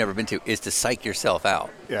championship you've never been to, is to psych yourself out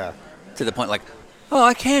Yeah. to the point like, oh,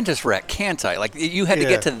 I can just wreck, can't I? Like you had to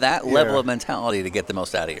get to that level of mentality to get the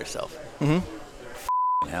most out of yourself. Mm-hmm.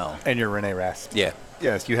 Hell. And you're René Rast. Yeah.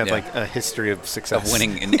 Yes, you have Yeah. like a history of success. Of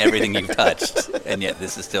winning in everything you've touched, and yet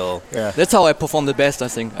this is still. Yeah. That's how I perform the best, I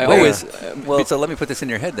think. I Wait, always. well, so let me put this in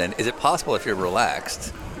your head then. Is it possible if you're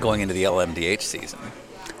relaxed going into the LMDH season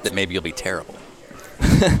that maybe you'll be terrible?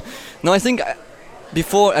 No, I think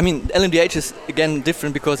before, LMDH is again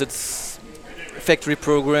different because it's factory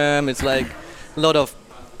program. It's like a lot of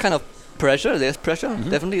kind of pressure. There's pressure,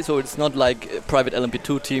 definitely. So it's not like a private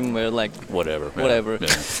LMP2 team where like Whatever. whatever.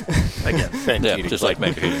 Again, Yeah, just like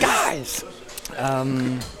maybe guys.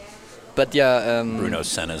 But yeah. Bruno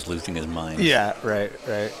Senna's losing his mind. Yeah. Right.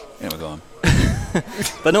 Anyway, go on.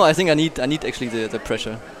 But no, I think I need actually the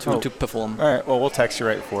pressure to perform. All right. Well, we'll text you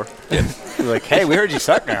right before. We're like, hey, we heard you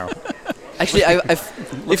suck now. Actually,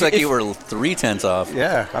 Looks like you were 3/10 off.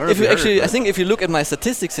 Yeah. I don't know If you heard actually, it, I think if you look at my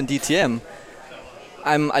statistics in DTM,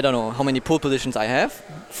 I don't know how many pole positions I have.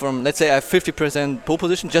 From, let's say I have 50% pole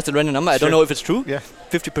position, just a random number. I don't Sure. know if it's true. Yeah.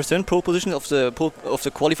 50% pole position of the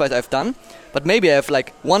qualifiers I've done, but maybe I have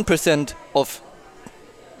like 1% of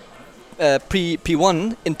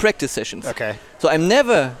P1 in practice sessions. Okay. So I'm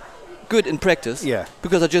never good in practice. Yeah.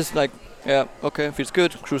 Because I just like, yeah, okay, feels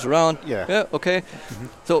good, cruise around. Yeah. Okay.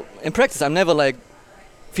 So in practice, I'm never like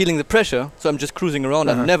feeling the pressure. So I'm just cruising around.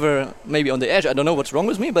 I'm never maybe on the edge. I don't know what's wrong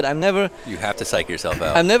with me, but I'm never You have to psych yourself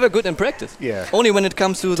out. I'm never good in practice. Yeah. Only when it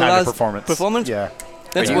comes to the Time to last performance. Yeah.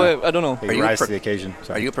 That's Are you- where I don't know. Hey, Are you you rise pro- to the occasion. Are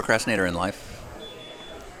Sorry. you a procrastinator in life?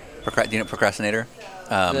 Do you know procrastinator?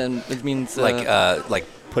 Then it means Like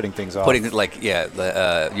putting things off? putting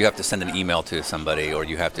you have to send an email to somebody, or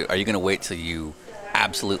you have to. Are you going to wait till you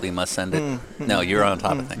absolutely must send it? No, you're on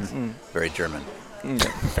top of things. Very German.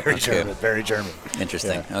 Very Okay. German. Very German.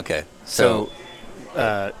 Interesting. Yeah. Okay. So,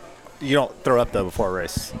 you don't throw up though before a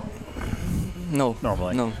race no.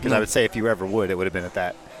 normally. No. Because no. I would say if you ever would, it would have been at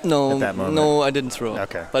that. no, at that moment. no, I didn't throw.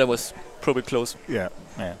 Okay. But I was probably close. Yeah.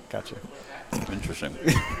 Yeah. Gotcha. Interesting.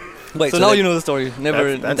 Wait. So now you know the story.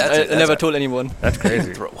 Never, That's I never told anyone. That's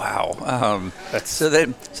crazy. Wow. That's So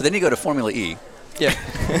then you go to Formula E. Yeah.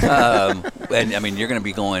 And I mean, you're going to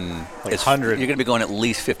be going Like 100. You're going to be going at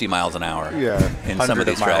least 50 miles an hour. yeah. In some of 100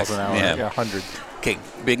 these miles tracks. an hour. Yeah. Yeah. 100. Okay,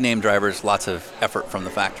 big name drivers, lots of effort from the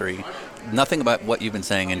factory. Nothing about what you've been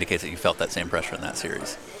saying indicates that you felt that same pressure in that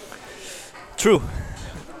series. True.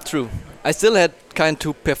 I still had kind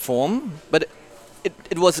to perform, but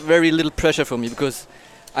it was very little pressure for me because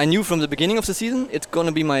I knew from the beginning of the season it's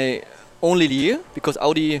gonna be my only year because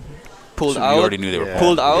Audi pulled So out. you already knew they were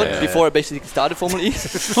pulled out Yeah. before I basically started Formula E.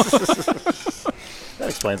 That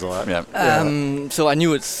explains a lot. Yeah. So I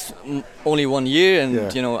knew it's only 1 year,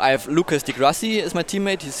 and Yeah. I have Lucas Di Grassi as my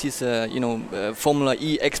teammate. He's a Formula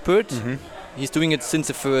E expert. Mm-hmm. He's doing it since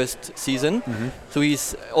the first season, so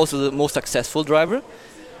he's also the most successful driver.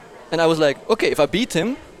 And I was like, okay, if I beat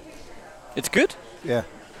him, it's good. Yeah.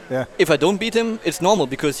 Yeah. If I don't beat him, it's normal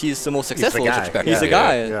because he's the most the successful. guy. He's the Yeah.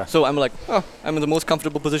 guy. Yeah. So I'm like, I'm in the most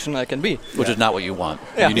comfortable position I can be. Which is not what you want.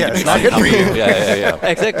 Yeah. You need Yeah, to be it's not trying good for to- you.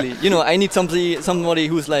 Yeah. Exactly. I need somebody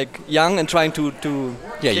who's like young and trying to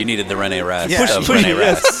Yeah, you needed the René Rast. Yeah. of Push René me,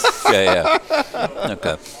 yes. Rast. Yeah.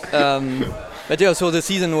 Okay. But yeah, so the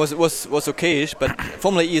season was okayish, but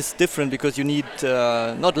Formula E is different because you need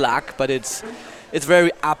not luck, but it's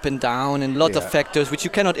very up and down, and lots of Yeah. factors which you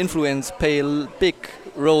cannot influence play a big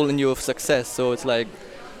role in your success. So it's like,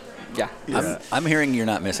 yeah. I'm hearing you're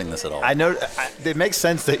not missing this at all. I know it makes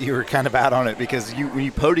sense that you were kind of out on it because when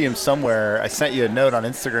you podiumed somewhere, I sent you a note on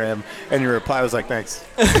Instagram, and your reply was like, "Thanks."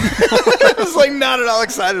 I was like not at all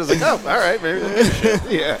excited. I was like, "Oh, all right, maybe." I'll give a shit."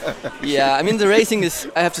 Yeah. Yeah, I mean the racing is.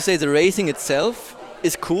 I have to say the racing itself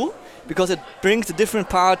is cool because it brings a different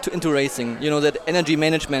part into racing. That energy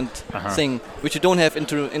management thing, which you don't have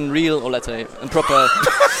in real, or let's say in proper.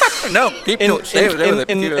 no, keep stay with it.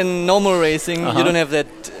 In normal racing, you don't have that.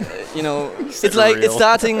 It's like real.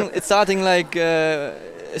 it's starting like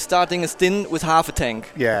starting a stint with half a tank.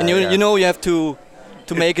 Yeah, and yeah. you have to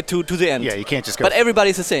make it to the end. Yeah, you can't just go. But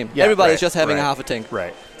everybody's the same. Yeah, Everybody's right, just having a right, half a tank.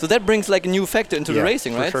 Right. So that brings like a new factor into the Yeah,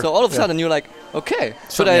 racing, for right? sure. So all of a Yeah. sudden you're like, okay,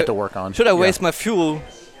 should Something you I have to work on. Should I Yeah. waste my fuel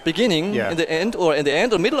beginning Yeah. in the end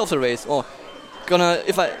or middle of the race, or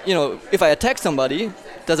if I attack somebody,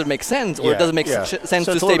 does it make sense, or does it make sense so to it's a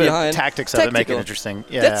stay little bit behind? of tactics of it make it Tactical. interesting.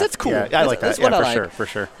 Yeah, That's cool. Yeah, I like that. That's Yeah, what I for like. sure, for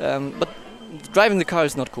sure. But driving the car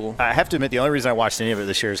is not cool. I have to admit, the only reason I watched any of it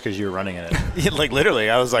this year is because you were running in it. Like literally,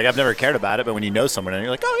 I was like, I've never cared about it, but when you know someone and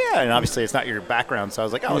you're like, oh yeah, and obviously it's not your background, so I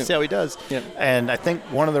was like, oh, let's see how he does. Yeah. And I think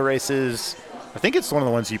one of the races, I think it's one of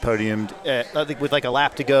the ones you podiumed. I think with like a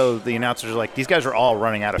lap to go, the announcers are like, these guys are all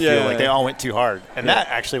running out of fuel. Yeah, Like they yeah. all went too hard, and that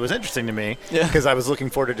actually was interesting to me Yeah. because I was looking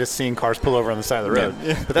forward to just seeing cars pull over on the side of the road.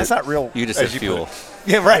 But that's not real. You just as said put fuel. it.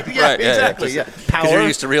 Yeah, right. Yeah, Right, yeah, exactly. yeah. Yeah, Because you're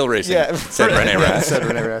used to real racing. Yeah, Said René Rast. Said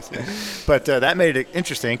René Rast. Yeah. But that made it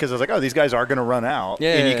interesting because I was like, oh, these guys are going to run out.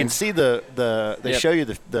 Yeah, and you yeah, can yeah. see they show you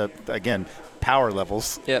the again power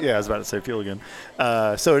levels. Yep. Yeah, I was about to say fuel again.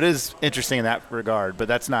 So it is interesting in that regard, but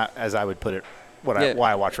that's not, as I would put it,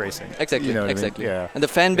 why I watch racing. Exactly. You know what I mean? Exactly. Yeah. And the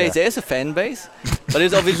fan base, Yeah. there is a fan base, but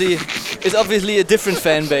it's obviously a different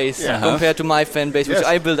fan base compared to my fan base, which Yes.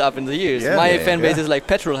 I built up in the years. Yeah, My yeah, fan base yeah. is like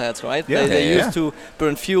petrol heads, right? Yeah. They Yeah, used to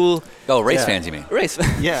burn fuel, Oh, race Yeah. fans, you mean? race.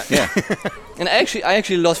 Yeah. Yeah. And I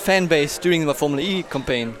actually lost fan base during my Formula E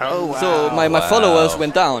campaign. Oh, wow. So my followers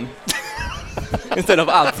went down instead of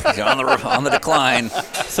up. You're on the decline.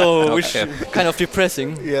 So which Okay. kind of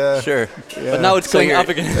depressing. Yeah. Sure. Yeah. But now it's So going you're- up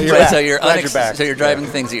again. You're back. So you're Glad you're back. so you're driving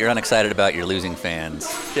things that you're unexcited about. You're losing fans.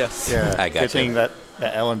 Yes. Yeah. I got Good thing you. that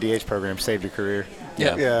LMDH program saved your career.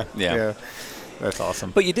 Yeah. Yeah. Yeah. Yeah. That's awesome.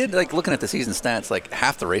 But you did, like, looking at the season stats, like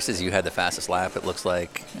half the races you had the fastest lap, it looks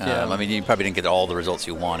like. Yeah. I mean, you probably didn't get all the results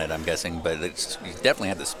you wanted, I'm guessing, but you definitely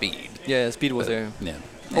had the speed. Yeah, speed was there. Yeah.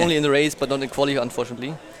 Only in the race, but not in quali,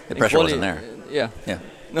 unfortunately. The In pressure quali- wasn't there. Yeah. Yeah.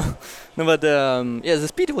 No, but the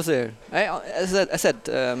speed was there. As I said,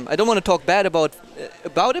 I don't want to talk bad about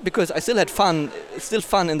it because I still had fun. It's still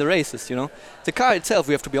fun in the races, The car itself,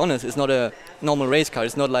 we have to be honest, is not a normal race car.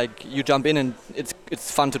 It's not like you jump in and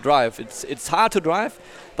it's fun to drive. It's hard to drive,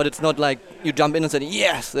 but it's not like you jump in and say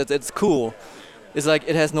yes, that's cool. It's like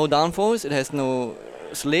it has no downforce, it has no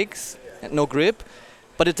slicks, no grip,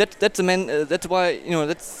 but that's why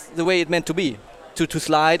that's the way it meant to be, to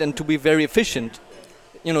slide and to be very efficient.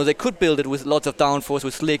 They could build it with lots of downforce,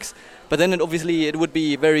 with slicks, but then it would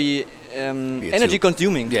be very energy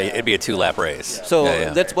consuming. Yeah, it'd be a 2-lap race. So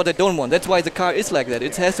Yeah. that's what I don't want. That's why the car is like that.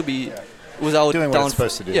 It has to be without Doing what downforce. it's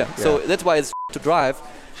supposed to do. Yeah. So Yeah. that's why it's to drive,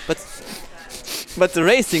 but the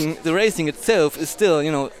racing itself is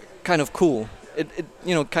still kind of cool. It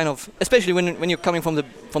kind of, especially when you're coming from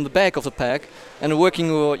the back of the pack and working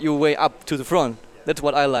your way up to the front. That's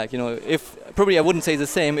what I like. If probably I wouldn't say the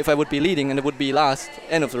same if I would be leading and it would be last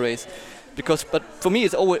end of the race, but for me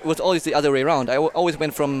it was always the other way around. I always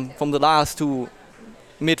went from the last to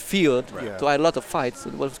midfield, Right. so I had a lot of fights.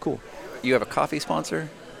 It was cool. You have a coffee sponsor?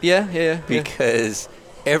 Yeah. Because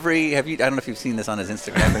I don't know if you've seen this on his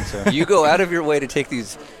Instagram. You go out of your way to take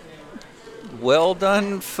these well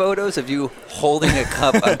done photos of you holding a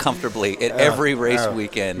cup uncomfortably at every race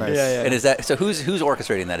weekend. Nice. Yeah. And is that so? Who's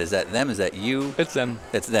orchestrating that? Is that them? Is that you? It's them.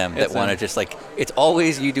 That's them It's that want to them. just like. It's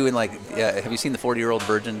always you doing like. Have you seen the 40-Year-Old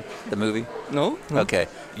Virgin, the movie? No? Okay,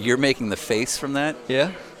 you're making the face from that,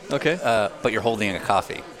 Yeah. Okay. but you're holding a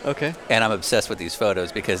coffee. Okay. And I'm obsessed with these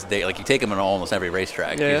photos because they like you take them on almost every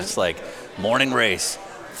racetrack. Yeah. You're just like morning race,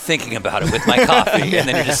 thinking about it with my coffee, and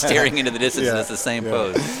then you're just staring into the distance, and it's the same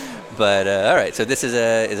pose. But all right, so this is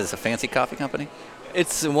this a fancy coffee company?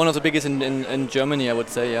 It's one of the biggest in Germany, I would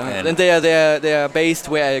say. Yeah. And- And they are based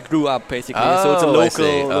where I grew up, basically. So it's a Oh, I see.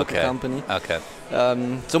 local Okay. company. Okay.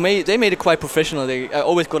 So they made it quite professional. I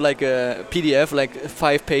always got like a PDF, like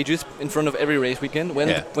 5 pages in front of every race weekend.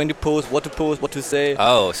 When to post, what to say.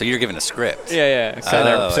 Oh, so you're given a script. Yeah. So,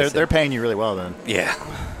 Exactly. Oh, I see. they're paying you really well then. Yeah.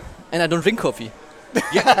 And I don't drink coffee.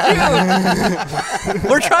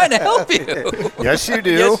 We're trying to help you. Yes, you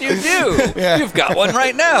do. Yes, you do. Yeah. You've got one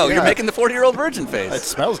right now. You're Yeah. making the 40-Year-Old Virgin face. It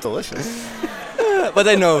smells delicious. But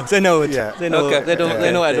they know it. Yeah. They know. Okay. They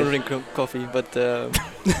know I Okay. don't drink coffee. But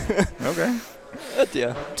Okay.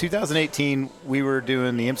 yeah. 2018, we were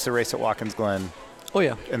doing the IMSA race at Watkins Glen. Oh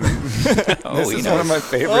yeah. And Oh, this he is knows. one of my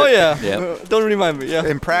favorite. Oh yeah. Yeah. Don't remind me. Yeah.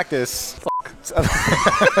 In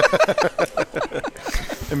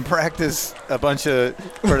practice, a bunch of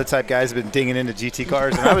prototype guys have been dinging into GT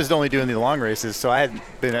cars, and I was only doing the long races, so I hadn't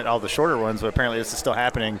been at all the shorter ones. But apparently, this is still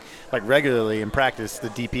happening, like regularly in practice. The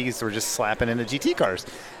DPs were just slapping into GT cars,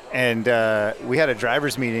 and we had a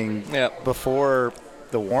drivers' meeting before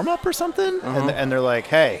the warm up or something, and they're like,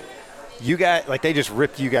 "Hey, you guys, like they just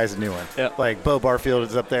ripped you guys a new one." Yeah. Like Bo Barfield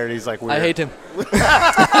is up there, and he's like, I hate him.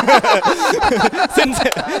 since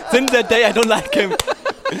that day, I don't like him.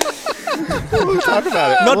 We'll talk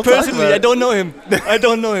about it. Not We'll talk personally. about I it. don't know him. I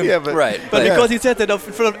don't know him. Yeah, but Right. But Yeah. because he said that in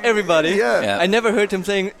front of everybody, Yeah. I never heard him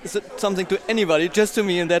saying something to anybody, just to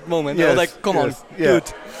me in that moment. I was like, come on, dude.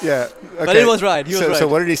 Yeah. But Okay. it was right. He was right. So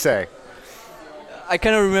what did he say? I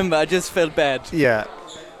cannot remember. I just felt bad. Yeah.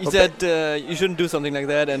 He said, you shouldn't do something like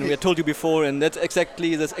that, and we had told you before, and that's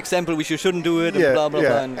exactly this example, we shouldn't do it, and blah, blah,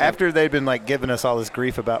 blah. And After they'd been like giving us all this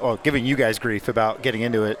grief about, well, giving you guys grief about getting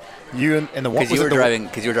into it, you and the one Because you were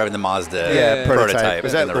driving the Mazda prototype.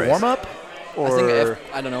 Was that in the the race. warm up? I think,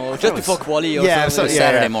 I don't know, just before quali or Yeah, something.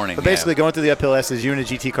 Saturday morning, But yeah. basically, going through the uphill S's, you and a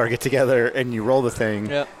GT car get together and you roll the thing,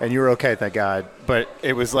 Yeah. and you were okay, thank God. But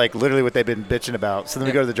it was like literally what they've been bitching about. So then we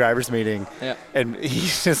Yeah. go to the drivers' meeting, Yeah. and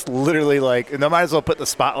he's just literally like, and they might as well put the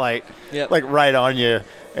spotlight Yeah. like right on you,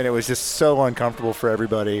 and it was just so uncomfortable for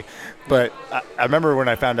everybody. But I remember when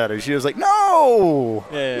I found out, she was like, "No,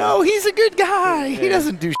 Yeah. no, he's a good guy. He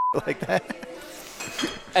doesn't do shit like that."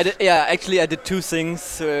 Actually, I did 2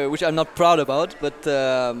 things which I'm not proud about, but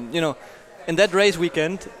in that race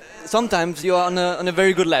weekend, sometimes you are on a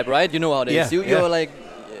very good lap, right? You know how it is. Yeah, You're like,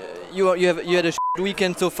 you had a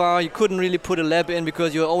weekend so far. You couldn't really put a lap in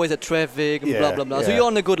because you're always at traffic and blah blah blah. So you're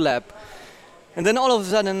on a good lap, and then all of a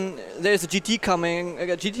sudden there's a GT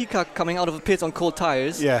car coming out of the pits on cold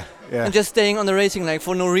tires, and just staying on the racing line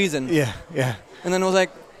for no reason. Yeah. And then I was like,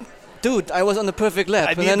 dude, I was on the perfect lap,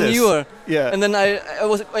 I and need then this. you were, Yeah. and then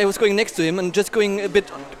I was going next to him and just going a bit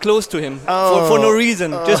close to him Oh. for no reason,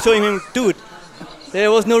 just showing him, dude, there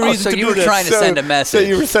was no reason so to you do were that. trying to send a message. So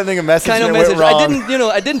you were sending a message, Kind of and it message. went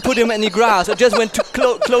wrong. I didn't put him any grass. I just went too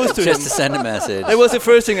close to him. Just to send a message. That was the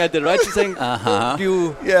first thing I did, right? Just saying, Uh-huh.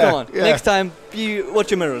 come on, next time, watch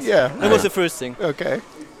your mirrors. Yeah. That was the first thing. Okay.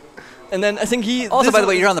 And then I think Also, by the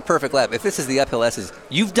way, you're on the perfect lap. If this is the uphill S's,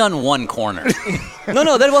 you've done one corner.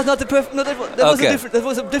 No, that was not the perfect. No, that Okay.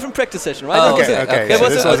 was a different practice session, right? Oh, That was okay, it. okay. That So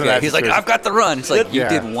was this a- wasn't Okay. that He's like, serious. I've got the run. It's like, you Yeah.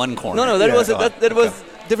 did one corner. No, that Yeah. was that was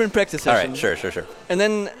Okay. different practice All session. right, sure. And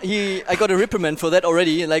then I got a reprimand for that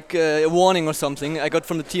already, like a warning or something. I got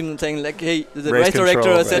from the team saying like, hey, the race director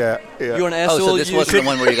control, said yeah. you're an Oh, asshole. so this you wasn't the should-"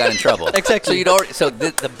 one where you got in trouble. Exactly. So you'd already,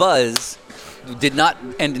 the buzz did not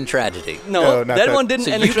end in tragedy. No, No, not that that. one didn't.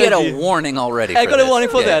 So end you in get a tragedy. warning already. I for got a this. warning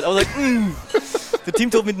for Yeah. that. I was like, The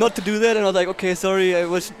team told me not to do that, and I was like, okay, sorry. It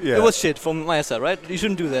was shit from my side, right? You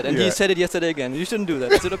shouldn't do that. And he said it yesterday again. You shouldn't do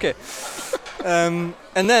that. I said, okay.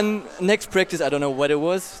 And then next practice, I don't know what it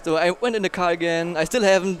was. So I went in the car again. I still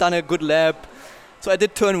haven't done a good lap. So I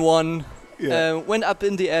did turn 1. Went up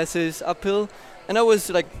in the S's, uphill, and I was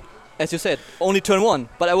like, as you said, only turn 1.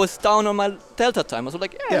 But I was down on my delta time. I was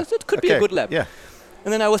like, it could be a good lap. Yeah.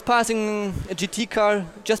 And then I was passing a GT car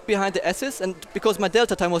just behind the S's, and because my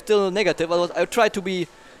delta time was still negative, I tried to be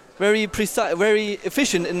very precise, very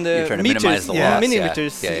efficient in You're the trying to meters, minimize the loss,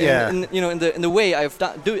 millimeters, Yeah. in the way I've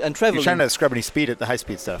and traveled. You're trying to scrub any speed at the high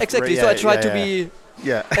speed stuff. exactly. Right, So I yeah, tried yeah, to be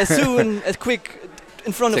yeah. as quick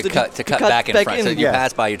in front of the to cut back in front. in. So you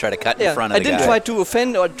pass by, you try to cut in front of I the didn't guy. try to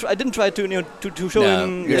offend, or I didn't try to to show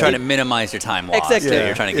him. You're trying to minimize your time loss. Exactly.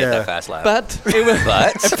 You're trying to get that fast lap.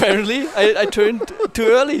 But apparently I turned too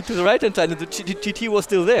early to the right hand side, and the GT was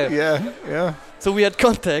still there. Yeah. So we had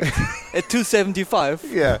contact at 275.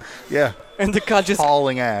 Yeah. And the car just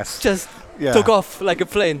hauling ass. Took off like a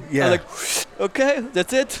plane. Yeah. I was like, okay,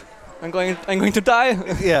 that's it. I'm going to die.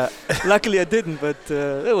 Yeah. Luckily I didn't, but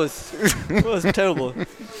it was terrible.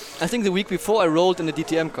 I think the week before I rolled in a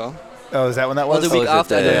DTM car. Oh, is that when that was? Or the week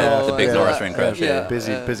after, I don't know. The big Nurburgring crash.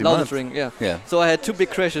 Busy month. Nurburgring, yeah. So I had 2 big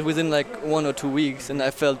crashes within like 1 or 2 weeks, and I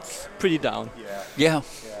felt pretty down. Yeah.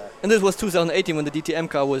 And this was 2018 when the DTM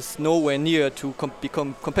car was nowhere near to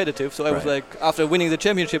become competitive. So I was like, after winning the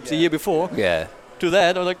championships the year before, to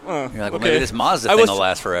that, I was like, oh, you're like, well, okay. maybe this Mazda thing will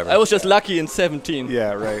last forever. I was just lucky in 17.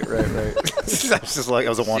 Yeah, right. That's just like, it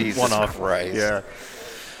was a one-off. Right. Yeah.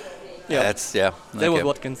 That's, That was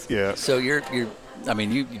Watkins. Yeah. So you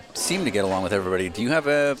seem to get along with everybody. Do you have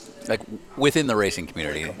within the racing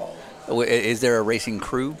community, is there a racing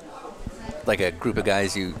crew? Like a group of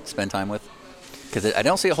guys you spend time with? Because I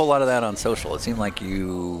don't see a whole lot of that on social. It seemed like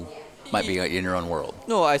you might be in your own world.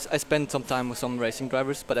 No, I spend some time with some racing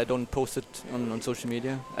drivers, but I don't post it on social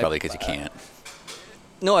media. Probably because you can't.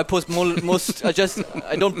 No, I post most. I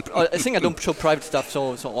think I don't show private stuff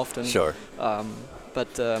so often. Sure.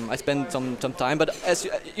 But I spend some time. But as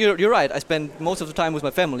you're right, I spend most of the time with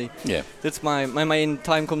my family. Yeah. That's my main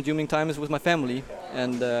time-consuming time is with my family,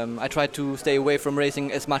 and I try to stay away from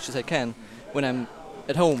racing as much as I can when I'm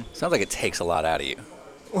at home. Sounds like it takes a lot out of you.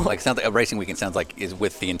 Like sounds like a racing weekend sounds like is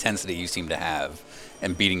with the intensity you seem to have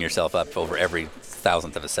and beating yourself up over every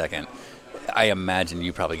thousandth of a second. I imagine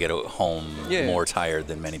you probably get home more tired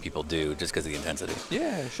than many people do just because of the intensity.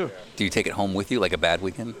 Yeah, sure. Do you take it home with you like a bad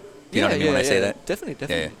weekend? Do you know what I mean when I say that? Definitely.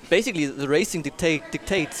 Yeah. Basically, the racing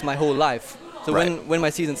dictates my whole life. So when my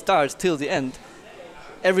season starts till the end,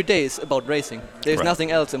 every day is about racing. There's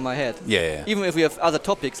nothing else in my head. Yeah. Even if we have other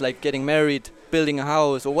topics like getting married, building a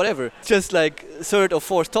house, or whatever, just like third or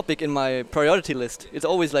fourth topic in my priority list. It's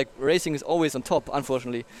always like racing is always on top,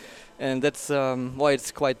 unfortunately. And that's why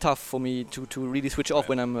it's quite tough for me to really switch off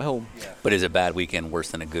when I'm at home. But is a bad weekend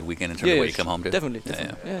worse than a good weekend in terms of what you come home to? Definitely.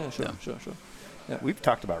 Sure. Yeah. We've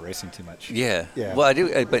talked about racing too much. Yeah. Well, I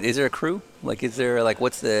do. But is there a crew? Like, is there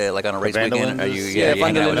what's the on a race weekend? Are you? Yeah, you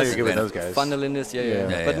hang out with those guys. Vanderlinders,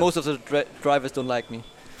 yeah. But most of the drivers don't like me.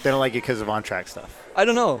 They don't like you because of on-track stuff. I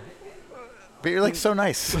don't know. But you're like so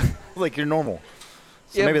nice, like you're normal.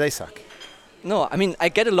 So maybe they suck. No, I mean I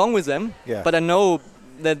get along with them. Yeah. But I know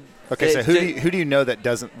that. Okay, so who do you know that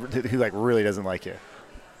who like really doesn't like you?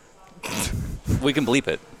 We can bleep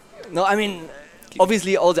it. No, I mean.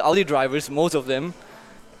 Obviously, all the Audi drivers, most of them.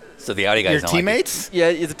 So the Audi guys Your don't teammates? Like you.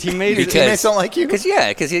 Yeah, the teammates. Your teammates don't like you?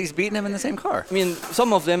 Because he's beating them in the same car. I mean,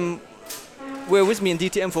 some of them were with me in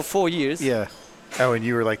DTM for 4 years. Yeah. Oh, and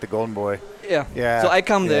you were like the golden boy. Yeah. Yeah. So I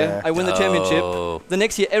come there, I win the championship. Oh. The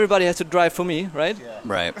next year, everybody has to drive for me, right? Yeah.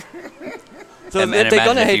 Right. So they're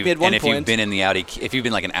gonna hate me at one point. And if you've been in the Audi, if you've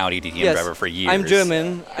been like an Audi DTM driver for years. I'm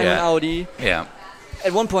German. I'm an Audi. Yeah.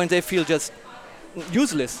 At one point, they feel just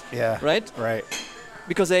useless. Yeah. Right. Right.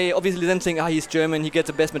 Because they obviously then think, he's German, he gets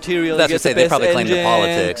the best material. That's he what gets they the probably best claim the engine,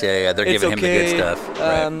 politics. Yeah, they're giving him the good stuff.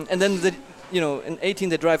 Right. And then in 18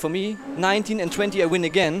 they drive for me. 19 and 20 I win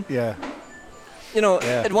again. Yeah.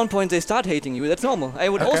 At one point they start hating you. That's normal. I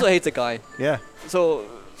would also hate the guy. Yeah. So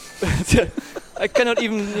I cannot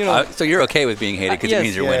even, so you're okay with being hated because it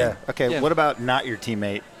means you're winning. Yeah. Okay. What about not your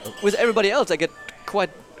teammate? With everybody else, I get quite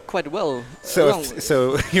well. So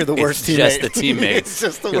you're the worst teammate. Just the teammates. It's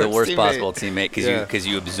just you're the worst teammate. possible teammate because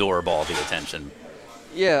you absorb all the attention.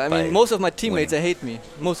 Yeah, I mean, most of my teammates, they hate me.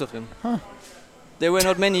 Most of them. Huh. There were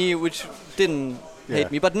not many which didn't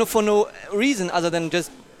hate me, but for no reason other than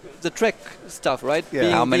just the track stuff, right?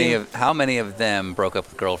 Yeah. How many of them broke up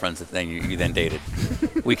with girlfriends that you then dated?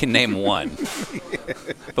 We can name one,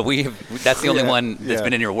 but that's the only one that's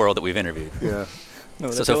been in your world that we've interviewed. Yeah. No,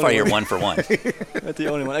 so far you're 1 for 1. That's the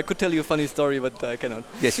only one. I could tell you a funny story, but I cannot.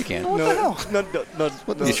 Yes, you can.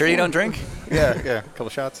 Not. You sure you don't drink? Yeah. A couple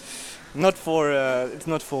shots. Not for. It's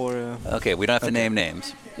not for. Okay, we don't have to name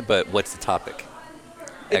names, but what's the topic?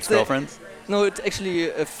 Ex-girlfriends? No, it's actually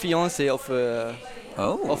a fiance of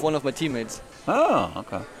one of my teammates. Oh,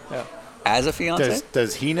 okay. Yeah. As a fiance?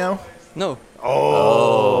 Does he know? No.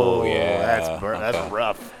 Oh, yeah. That's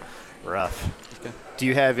rough. Okay. Do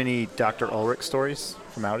you have any Dr. Ulrich stories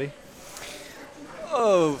from Audi?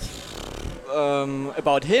 Oh,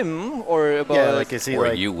 about him or about? Yeah, like is he were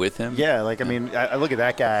like you with him? Yeah, like I mean, I look at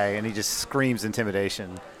that guy and he just screams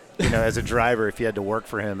intimidation. As a driver, if you had to work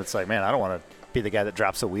for him, it's like, man, I don't want to be the guy that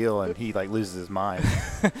drops a wheel and he like loses his mind.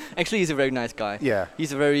 Actually, he's a very nice guy. Yeah.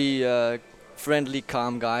 He's a very friendly,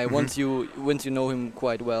 calm guy. Once you know him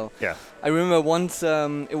quite well. Yeah. I remember once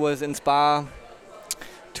it was in Spa,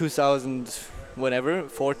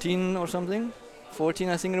 2014 or something. 14,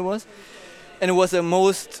 I think it was. And it was the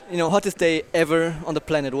most, hottest day ever on the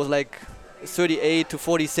planet. It was like 38 to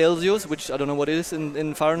 40 Celsius, which I don't know what it is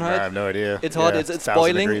in Fahrenheit. I have no idea. It's hot. Yeah, It's 1,000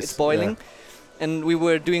 boiling. degrees. It's boiling. Yeah. And we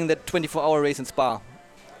were doing that 24-hour race in Spa.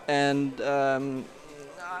 And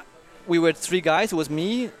we were 3 guys. It was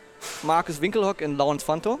me, Marcus Winkelhock, and Lawrence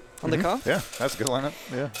Fanto on the car. Yeah, that's a good lineup.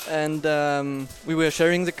 Yeah. And we were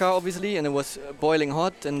sharing the car, obviously, and it was boiling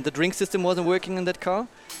hot, and the drink system wasn't working in that car.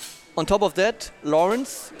 On top of that,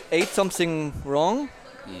 Lawrence ate something wrong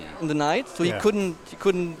in the night, so he couldn't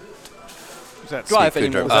Was that drive Spa?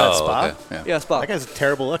 anymore. Was that Spa? Okay. Yeah. Yeah, Spa. That guy's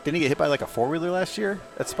terrible luck. Didn't he get hit by like a 4-wheeler last year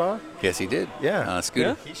at Spa? Yes, he did. Yeah. On a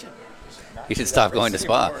scooter. Yeah? He should stop going to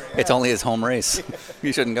Spa. It's only his home race.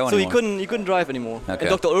 He shouldn't go So anymore. he couldn't drive anymore. Okay. And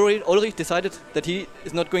Dr. Ulrich decided that he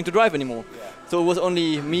is not going to drive anymore. So it was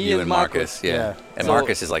only me You and and Marcus. Marcus, yeah. Yeah. And So-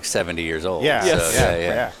 Marcus is like 70 years old. Yeah. Yes. So,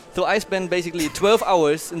 yeah. So I spent basically 12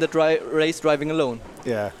 hours in the race driving alone.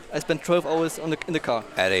 Yeah. I spent 12 hours in the car.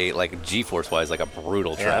 At a, like, G-force wise, like a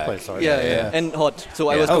brutal Yeah, that track. place always- Yeah, and hot. So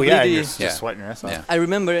I Yeah. was Oh yeah, completely. you're just Yeah. sweating your ass off. Yeah. I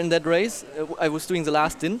remember in that race, I was doing the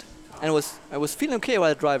last stint, and I was feeling okay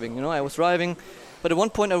while driving. I was driving, but at one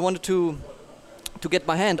point I wanted to get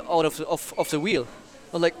my hand out of the wheel.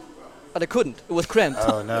 I was like, but I couldn't. It was cramped.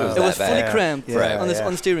 Oh no. was It was that fully bad. cramped Yeah, on yeah.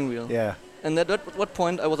 the steering wheel. Yeah. And at what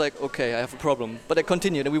point I was like, okay, I have a problem. But I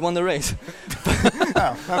continued, and we won the race.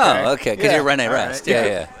 Oh, okay. Because you're René Rast.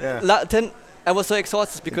 Yeah. Yeah. I was so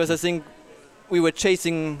exhausted because I think we were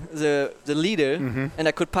chasing the leader, and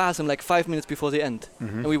I could pass him like 5 minutes before the end,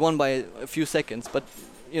 and we won by a few seconds. But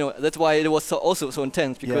that's why it was also so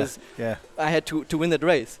intense, because Yeah. I had to win that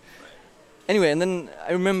race. Anyway, and then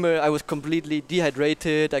I remember I was completely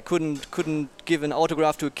dehydrated. I couldn't give an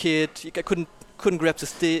autograph to a kid. I couldn't grab the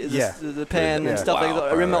pen Yeah. and stuff like Wow. that.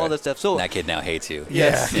 I remember all Alright. that stuff. So That kid now hates you.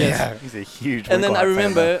 Yes, Yeah. yes. Yeah. He's a huge. and then I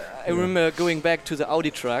Winklevoss fan, remember going back to the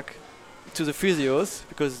Audi track, to the physios,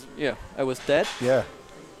 because I was dead. though. Yeah.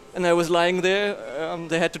 And I was lying there.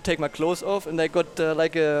 They had to take my clothes off, and I got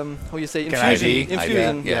like how you say, Like an infusion, IV?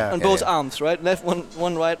 infusion Yeah. on Yeah, both yeah. arms, right? Left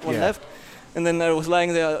one right, one Yeah. left. And then I was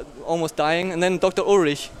lying there almost dying, and then Dr.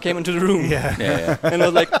 Ulrich came into the room Yeah. and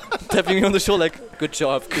was like tapping me on the shoulder, like, "Good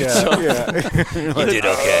job, good job." Yeah. You did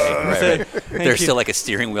okay. Right. Thank There's you. still like a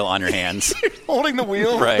steering wheel on your hands. Holding the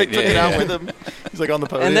wheel. Right, They took yeah, it out yeah. with him. He's like on the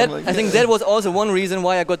podium. And that like, I think that was also one reason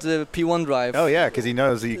why I got the P1 drive. Oh yeah, because he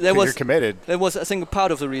knows There you're was- committed. That was, I think,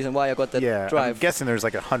 part of the reason why I got that Yeah. drive. I'm guessing there's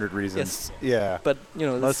like 100 reasons. Yes. Yeah. But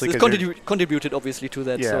Mostly this 'cause you're- contributed obviously to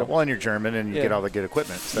that. Yeah. So. Well, and you're German and you Yeah. get all the good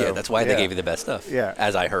equipment. So, Yeah, that's why they gave you the best stuff. Yeah.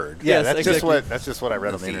 As I heard. Yeah, Yes, that's just what I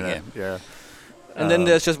read on the See, internet. Yeah. And then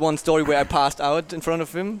there's just one story where I passed out in front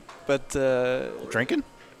of him. But Drinking?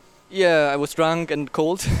 yeah, I was drunk and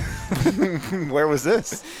cold Where was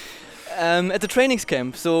this? at the trainings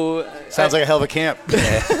camp. So Sounds like a hell of a camp.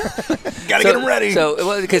 Gotta get them ready. So,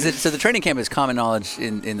 so the training camp is common knowledge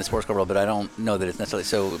in the sports car world, but I don't know that it's necessarily.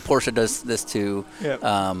 So Porsche does this too.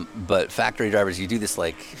 Yeah. But factory drivers, you do this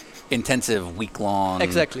like intensive week-long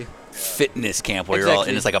exactly. fitness camp where you're all,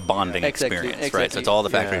 and Exactly. it's like a bonding Exactly, experience, right? So exactly. it's all the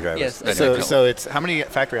factory Yeah. drivers. Yes, Anyway, so, cool. so it's how many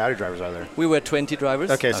factory Audi drivers are there? We were 20 drivers.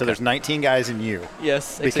 Okay, so there's 19 guys and you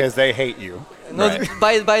Yes. because they hate you. No,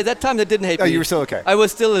 Right. by that time they didn't hate Oh, me. you were still okay. I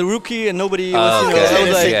was still a rookie and nobody was. okay. I was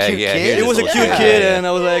like, Innocent, cute kid. it was a cute kid, and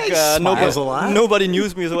I was like, Smiles a lot. nobody knew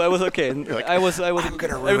me, so I was okay. like, I was. I'm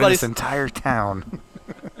gonna ruin everybody's. this entire town.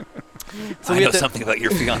 So I we know had that- something about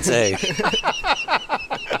your fiance.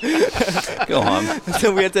 Go on.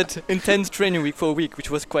 so we had that intense training week for a week, which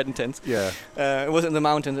was quite intense. Yeah. It was in the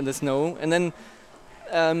mountains in the snow, and then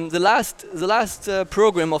the last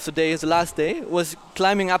program of the day, the last day, was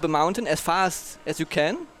climbing up a mountain as fast as you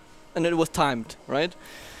can, and it was timed, right?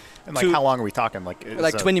 And like, how long are we talking? Like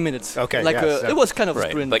 20 minutes. Okay, Like yeah, so- it was kind of a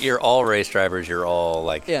Right. sprint. But you're all race drivers. You're all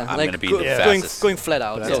like, yeah, I'm like going to be the going fastest. going flat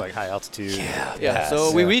out. That's so- like high altitude. Yeah,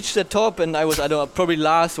 so we reached the top, and I was, I don't know, probably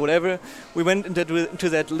last or whatever. We went into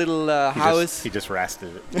that little house. He just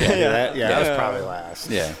rasted it. Yeah. Yeah, that was Yeah. probably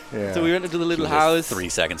last. Yeah. Yeah. So we went into the little He was house. 3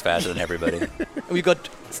 seconds faster than everybody. We got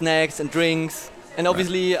snacks and drinks, and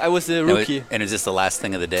obviously I was a rookie. And is this the last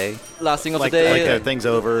thing of the day? Last thing of like, the day. like the thing's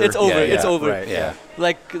over. It's over, Yeah, it's yeah, over. Right, Yeah.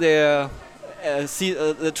 Like the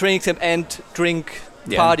training camp and drink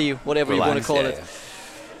Yeah. party, whatever you want Relax, to call yeah, it.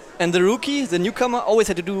 yeah. And the rookie, the newcomer, always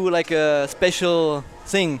had to do like a special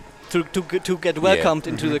thing. to get welcomed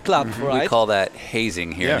into the club, right? We call that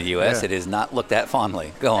hazing here in the U.S. It is not looked at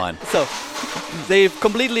fondly. Go on. So they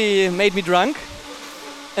completely made me drunk,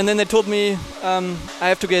 and then they told me I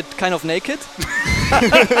have to get kind of naked.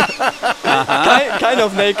 Kind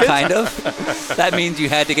of naked. Kind of. That means you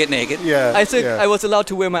had to get naked. Yeah. I said I was allowed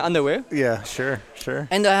to wear my underwear, Yeah, sure.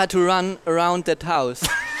 and I had to run around that house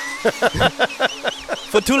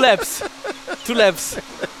for 2 laps. 2 laps,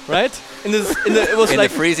 right? It was In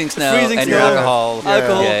like the freezing snow freezing and your snow. alcohol.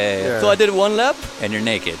 Alcohol. Yeah. So I did 1 lap, And you're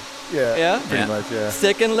naked. Yeah. Yeah. Pretty Yeah. much, yeah.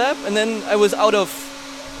 second lap, and then I was out of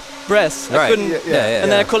breath. I Right. couldn't, Yeah.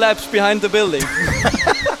 and then I collapsed behind the building.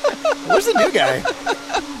 Where's the new guy?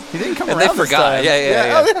 He didn't come And they around this forgot. time.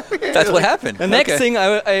 Yeah. That's what happened. The next thing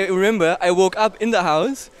I remember, I woke up in the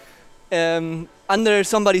house, under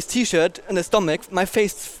somebody's t-shirt in the stomach, my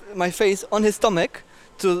face on his stomach.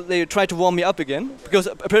 So they tried to warm me up again, because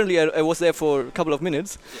apparently I was there for a couple of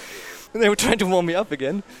minutes. And they were trying to warm me up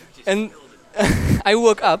again, and I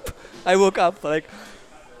woke up like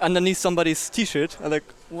underneath somebody's t-shirt. I'm like,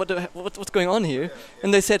 what's going on here?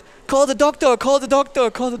 And they said, call the doctor, call the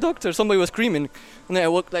doctor, call the doctor. Somebody was screaming, and then I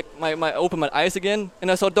woke like I opened my eyes again,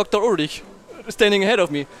 and I saw Dr. Ulrich standing ahead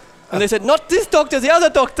of me. And they said, not this doctor, the other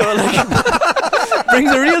doctor. Like, bring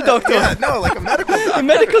the real doctor. Yeah, no, like a medical doctor. A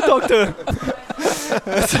medical doctor.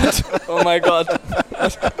 I said, oh my God,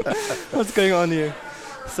 what's going on here?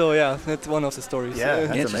 So yeah, that's one of the stories. Yeah,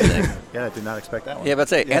 that's Interesting. amazing. Yeah, I did not expect that one. Yeah, but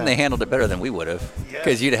say, Yeah. and they handled it better than we would have,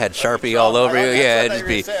 because you'd have had Sharpie all over you. Yeah, it'd just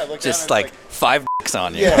be just like 5 dicks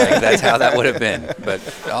on you. Yeah. Like, that's how that would have been. But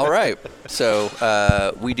all right, so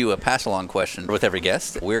we do a pass-along question with every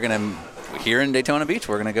guest. We're gonna here in Daytona Beach.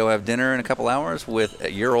 We're gonna go have dinner in a couple hours with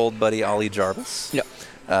your old buddy Ollie Jarvis. Yep.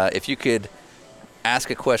 If you could ask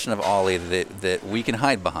a question of Ollie that we can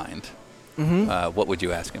hide behind, what would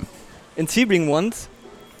you ask him? In Sebring once,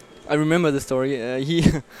 I remember the story.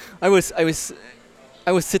 I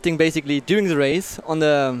was sitting basically during the race on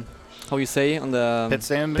the, how you say, on the Pit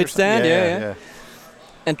stand? Pit or something? stand, yeah.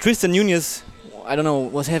 And Tristan Nunez, I don't know,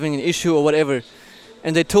 was having an issue or whatever.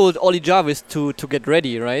 And they told Ollie Jarvis to get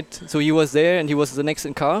ready, right? So he was there and he was the next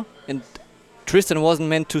in car. And Tristan wasn't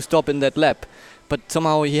meant to stop in that lap. But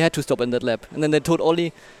somehow he had to stop in that lap. And then they told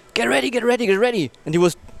Ollie, get ready, get ready, get ready. And he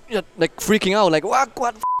was like freaking out, like,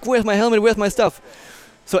 what, where's my helmet, where's my stuff?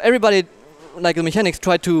 So everybody, like the mechanics,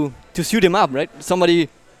 tried to suit him up, right? Somebody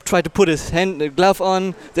tried to put his glove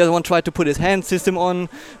on, the other one tried to put his hand system on,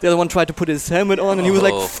 the other one tried to put his helmet on, and he was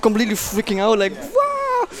like completely freaking out, like,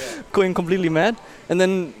 wah! Going completely mad. And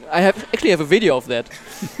then I actually have a video of that.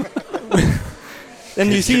 Then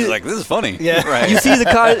you see, like, this is funny. Yeah. Right. you see the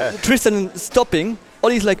car, Tristan stopping,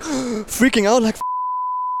 Ollie's like freaking out, like,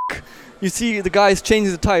 you see the guys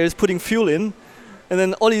changing the tires, putting fuel in, and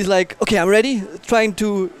then Ollie's like, okay, I'm ready, trying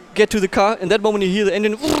to get to the car. And that moment you hear the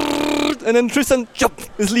engine, and then Tristan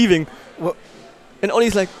is leaving. What? And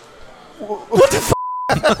Ollie's like, what the f***?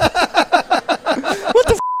 What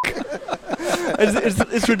the f***?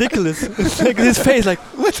 It's ridiculous. It's like his face, like,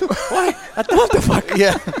 what the fuck?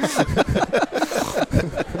 Yeah.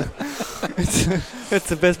 It's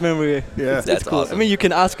the best memory. Yeah. That's Cool. awesome. I mean, you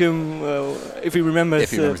can ask him if he remembers,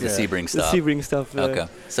 If he remembers the Sebring the stuff. Sebring stuff. Okay.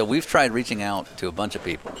 So we've tried reaching out to a bunch of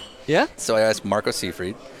people. Yeah? So I asked Marco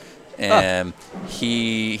Seifried, and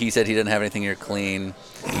he said he didn't have anything here clean,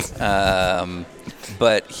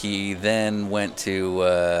 but he then went to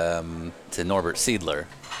Norbert Siedler.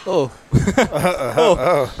 Oh.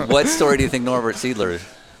 What story do you think Norbert Siedler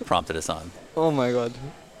prompted us on? Oh my God.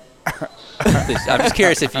 I'm just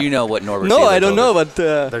curious if you know what Norbert No, Siedler I don't told know, us.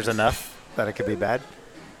 but There's enough that it could be bad.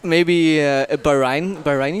 maybe a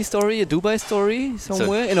Bahraini story, a Dubai story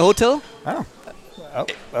somewhere in a hotel. Oh,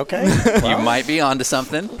 okay. You might be onto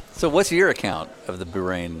something. So what's your account of the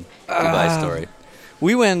Bahrain Dubai story?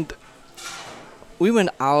 We went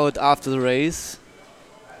out after the race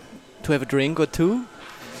to have a drink or two.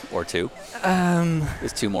 Or two?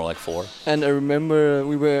 Is two more like four? And I remember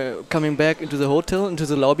we were coming back into the hotel, into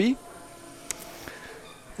the lobby.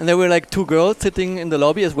 And there were like 2 girls sitting in the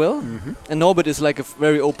lobby as well. Mm-hmm. And Norbert is like a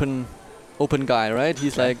very open guy, right?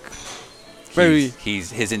 He's like very,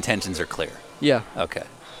 His intentions are clear. yeah, Okay.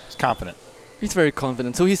 He's confident. he's very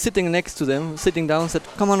confident. So he's sitting next to them, sitting down, said,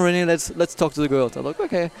 "Come on, René, let's talk to the girls." I'm like,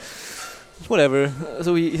 "Okay, whatever."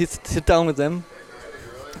 So he sit down with them,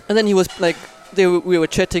 and then he was like, we were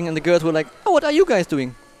chatting, and the girls were like, "Oh, what are you guys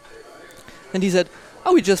doing?" And he said,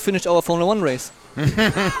 "Oh, we just finished our Formula 1 race."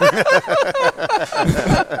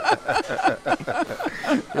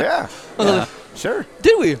 Yeah. I was like, Sure.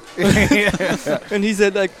 "Did we?" And he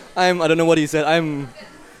said, like, I don't know what he said. I'm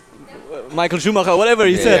Michael Schumacher, whatever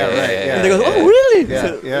he said. And they go, oh, really?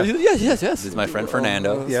 Yes. This is my friend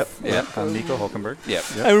Fernando. Yep. Yep. I'm Nico Hulkenberg. Yep.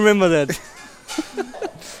 I remember that.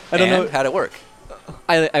 I don't know. How'd it work?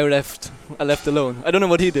 I left. I left alone. I don't know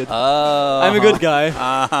what he did. Oh. I'm a good guy.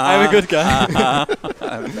 I'm a good guy.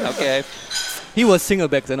 Okay. He was single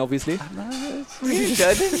back then, obviously.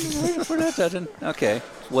 We're not judging. Okay.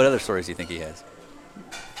 What other stories do you think he has?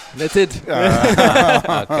 That's it.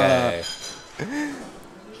 Okay.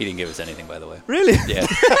 He didn't give us anything, by the way. Really? Yeah.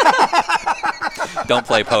 Don't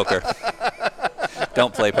play poker.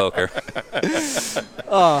 Don't play poker.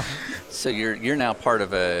 So you're now part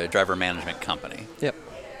of a driver management company. Yep.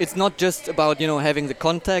 It's not just about having the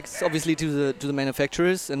contacts, obviously, to the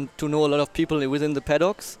manufacturers and to know a lot of people within the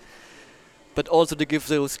paddocks, but also to give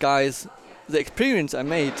those guys the experience I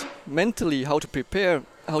made mentally, how to prepare,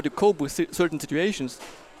 how to cope with certain situations,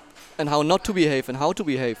 and how not to behave and how to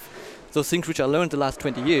behave. Those things which I learned the last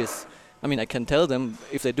 20 years. I mean, I can tell them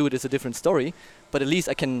if they do it, it's a different story, but at least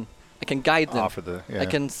I can guide them. I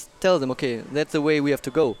can tell them, okay, that's the way we have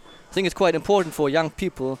to go. I think it's quite important for young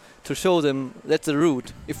people to show them that's the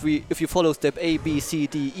route. If you follow step A, B, C,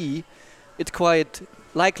 D, E, it's quite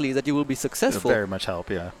likely that you will be successful. It'll very much help,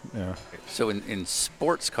 yeah. So in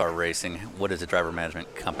sports car racing, what is a driver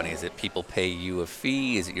management company? Is it people pay you a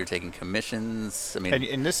fee? Is it you're taking commissions? I mean,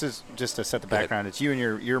 and this is just to set the background. It's you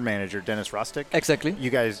and your manager, Dennis Rostick. Exactly. You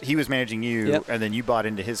guys, he was managing you, Yep. and then you bought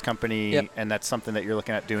into his company, Yep. and that's something that you're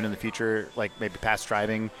looking at doing in the future, like maybe past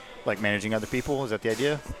driving, like managing other people. Is that the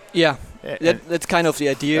idea? Yeah, And- that's kind of the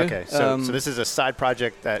idea. Okay, so this is a side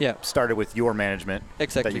project that Yeah. started with your management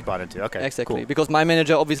Exactly. that you bought into. Okay, Exactly, cool. because my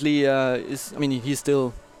manager obviously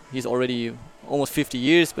he's already almost 50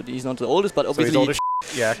 years, but he's not the oldest. But So he's obviously old as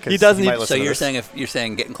yeah, 'cause he doesn't might need- listen so to you're this. saying if you're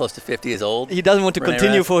saying getting close to 50 is old? he doesn't want to René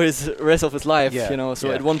continue Rast? for his rest of his life. Yeah, So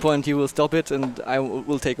yeah. at one point he will stop it, and I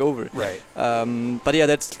will take over. Right. But yeah,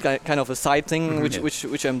 that's kind of a side thing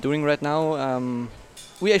Mhm. which I'm doing right now.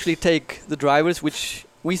 We actually take the drivers which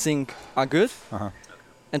we think are good Uh-huh.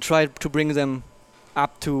 and try to bring them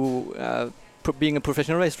up to being a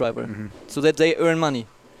professional race driver, Mhm. so that they earn money.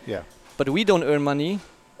 Yeah. But we don't earn money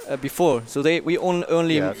before, so we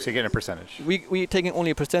only Yeah, so you're getting a percentage. we taking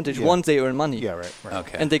only a percentage Yeah. once they earn money, Yeah, right.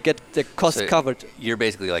 Okay. and they get their costs So covered. You're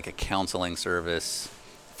basically like a counseling service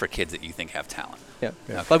for kids that you think have talent. Yeah.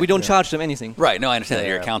 Yeah. But we don't Yeah. charge them anything. Right. No, I understand that Yeah,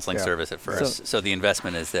 you're a yeah, counseling yeah. service at first. So the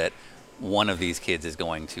investment is that one of these kids is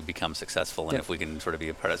going to become successful, and Yeah. if we can sort of be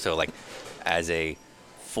a part of it. So, like, as a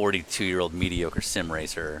 42-year-old mediocre sim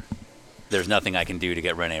racer, there's nothing I can do to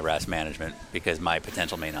get René Rast management because my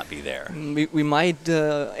potential may not be there. We might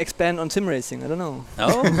expand on sim racing. I don't know.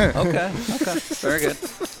 Oh, okay. Very good.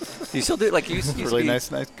 You still do it like you used to Really be- nice,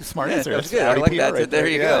 smart Yeah, answer. that's good. I Audi like PR that. right There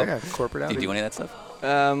you yeah, go. Yeah, corporate Do Audi. you do any of that stuff?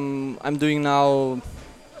 I'm doing now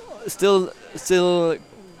still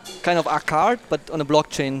kind of arcade, but on a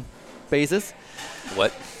blockchain basis.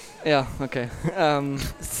 What? Yeah, okay.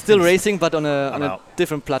 Still racing, but on I'm a out.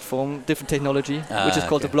 different platform, different technology, which is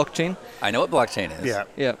called okay. the blockchain. I know what blockchain is. Yeah.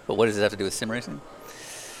 Yeah, But what does it have to do with sim racing?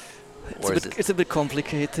 Or is it? it's a bit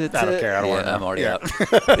complicated. I don't care. I don't want to Yeah, know. I'm already Yeah. out.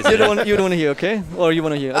 Is You it- don't want to hear, okay? Or you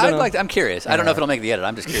want to hear? I don't know. I'm curious. I don't know if it'll make the edit.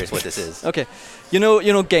 I'm just curious what this is. Okay, you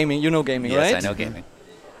know gaming. You know gaming, Yes, right? I know gaming.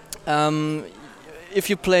 If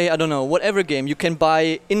you play, I don't know, whatever game, you can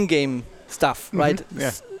buy in-game stuff, right?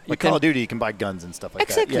 Yeah. You Like can Call of Duty, you can buy guns and stuff like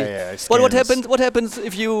exactly. that. Yeah, yeah. But what skins. happens? What happens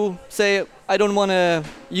if you say, I don't want to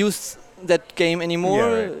use that game anymore?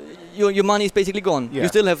 Yeah, right. Your money is basically gone. Yeah. You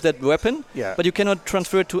still have that weapon, Yeah. but you cannot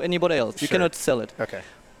transfer it to anybody else. You Sure. cannot sell it. Okay.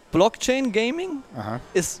 Blockchain gaming Uh-huh.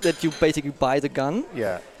 is that you basically buy the gun,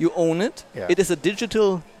 Yeah. you own it. Yeah. It is a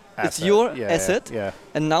digital. It's Asset. your Yeah, asset, Yeah.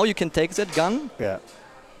 and now you can take that gun Yeah.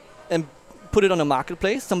 and put it on a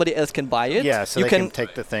marketplace. Somebody else can buy it. Yeah, so you they can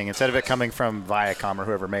take the thing instead of it coming from Viacom or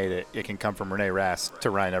whoever made it. It can come from René Rast to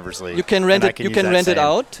Ryan Eversley. You can rent and I it. You use can that rent it same-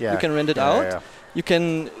 out. Yeah. You can rent it Yeah, out. Yeah. You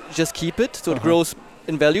can just keep it, so it Uh-huh. grows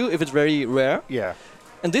in value if it's very rare. Yeah.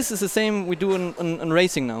 And this is the same we do in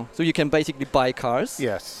racing now. So you can basically buy cars.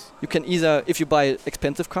 Yes. You can either, if you buy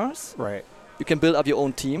expensive cars, Right. you can build up your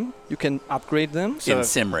own team. You can upgrade them In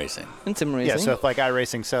sim racing. in sim Yeah. racing. So if like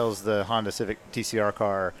iRacing sells the Honda Civic TCR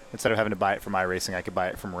car, instead of having to buy it from iRacing, I could buy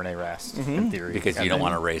it from René Rast in theory. Because you And don't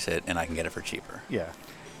then- want to race it, and I can get it for cheaper. Yeah.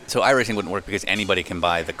 So iRacing wouldn't work because anybody can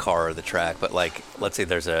buy the car or the track, but like, let's say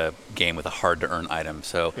there's a game with a hard-to-earn item.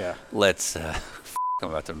 So Yeah. let's, I'm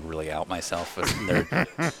about to really out myself. As a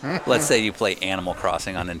nerd. Let's say you play Animal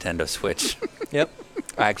Crossing on Nintendo Switch. Yep.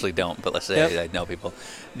 I actually don't, but let's say Yep. I know people.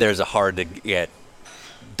 There's a hard-to-get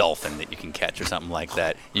dolphin that you can catch or something like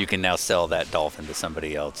that. You can now sell that dolphin to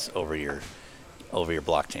somebody else over your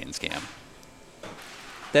blockchain scam.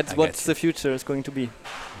 That's I what get you. the future is going to be.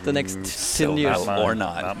 The next 10 so years. not or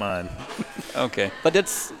not. Not mine. Okay. But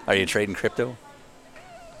that's Are you trading crypto?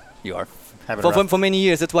 You are. Having a rough- for many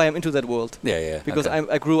years. That's why I'm into that world. Yeah. Because okay.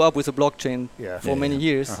 I grew up with a blockchain Yeah. for many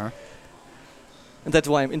years. Uh-huh. And that's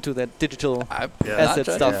why I'm into that digital. Yeah. Asset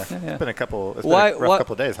not stuff. trading. It's been a couple. It's Why- been a rough why-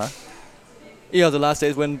 couple of days, huh? Yeah, the last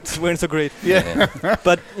days weren't so great. Yeah.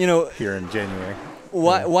 But, you know, Here in January.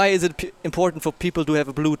 why is it important for people to have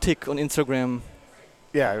a blue tick on Instagram?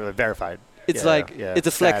 Yeah, verified. It's Yeah, like, yeah, it's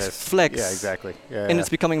a status. flex. Yeah, exactly. Yeah, And it's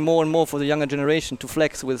becoming more and more for the younger generation to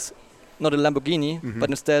flex with not a Lamborghini, Mhm. but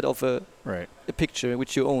instead of a right. picture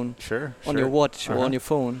which you own Sure. on your watch or Uh-huh. on your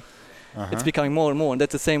phone. Uh-huh. It's becoming more and more. And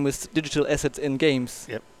that's the same with digital assets in games.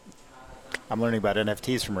 I'm learning about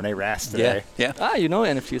NFTs from René Rast Yeah. today. Yeah. You know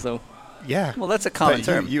NFTs though. Yeah. Well, that's a common But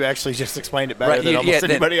term. you actually just explained it better Right, than you- almost yeah,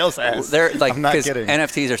 anybody else has. They're like, I'm not 'cause kidding.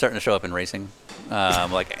 NFTs are starting to show up in racing,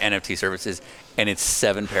 like NFT services, and it's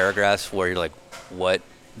 7 paragraphs where you're like, what?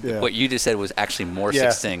 Yeah. What you just said was actually more Yeah,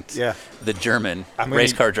 succinct. yeah. The German I mean,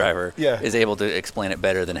 race car driver yeah. is able to explain it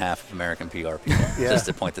better than half of American PR people. Yeah. Just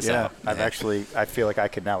to point this Yeah. out. I feel like I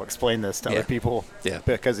could now explain this to Yeah. other people Yeah.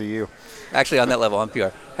 because of you. Actually, on that level, on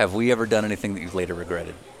PR, have we ever done anything that you've later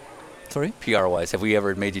regretted? Sorry? PR-wise, have we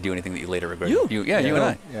ever made you do anything that you later regretted? You? Yeah, you and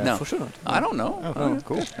I. Yeah. No. For sure not. I don't know. Oh,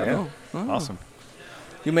 cool. Yeah. Oh. Awesome.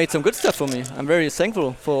 You made some good stuff for me. I'm very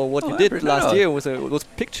thankful for what Oh, you I did appreciate last it. year with those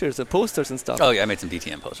pictures, the posters and stuff. Oh, yeah, I made some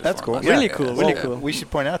DTM posters. That's for cool. him. Really Yeah. cool, Yeah. really Yeah. cool. We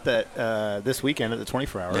should point out that this weekend at the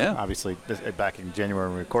 24 Hour, Yeah. obviously back in January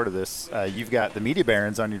when we recorded this, you've got the media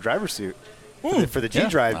barons on your driver's suit for the G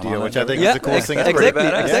Drive I'm deal, on which that I think Yeah, is the coolest thing ever. exactly, Pretty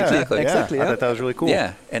badass. exactly, Yeah. exactly. I Yeah. thought that was really cool.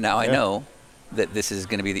 Yeah, and now I Yeah. know that this is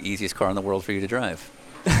going to be the easiest car in the world for you to drive.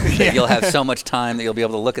 That you'll have so much time that you'll be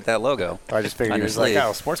able to look at that logo. I just figured on it your was like, sleeve.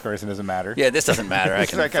 oh, sports car racing doesn't matter. Yeah, this doesn't matter. I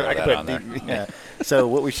can I throw could that put on there. yeah. So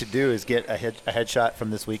what we should do is get a headshot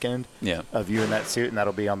from this weekend Yeah. of you in that suit, and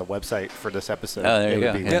that'll be on the website for this episode. Oh, there It you would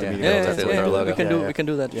go. be Yeah, the yeah, media yeah, barons. that's it with our logo. We can Yeah, do yeah. we can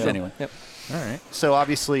do that. Yeah. Anyway. Yep. All right. So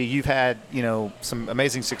obviously you've had, some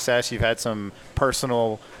amazing success. You've had some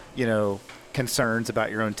personal, concerns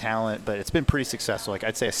about your own talent, but it's been pretty successful. Like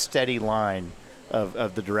I'd say a steady line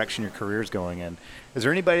of the direction your career's going in. Is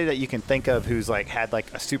there anybody that you can think of who's like had like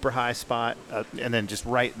a super high spot and then just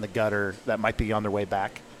right in the gutter that might be on their way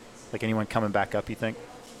back? Like anyone coming back up, you think?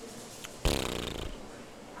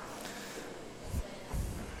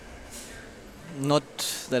 Not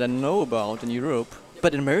that I know about in Europe,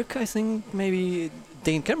 but in America, I think maybe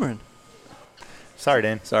Dane Cameron. Sorry,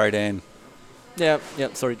 Dan. Sorry, Dane. Yeah.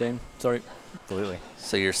 Sorry, Dane. Sorry. Absolutely.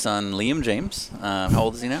 So your son, Liam James, how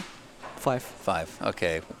old is he now? 5. 5.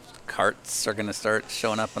 Okay. Carts are going to start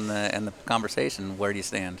showing up in the conversation. Where do you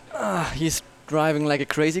stand? He's driving like a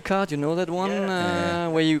crazy kart. You know that one Yeah.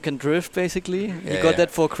 where you can drift basically. Yeah, He got yeah.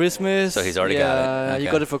 that for Christmas. So he's already got it. He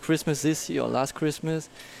Okay. got it for Christmas this year or last Christmas.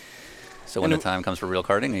 So when the And time comes for real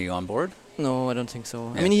karting, are you on board? No, I don't think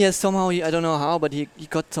so. Yeah. I mean, he has somehow, I don't know how, but he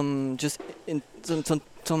got some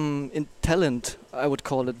in talent, I would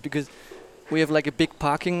call it, because we have like a big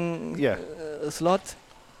parking Yeah. slot,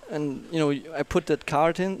 and I put that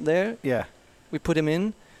cart in there. Yeah. We put him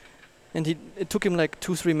in, and it took him like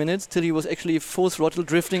 2-3 minutes till he was actually full throttle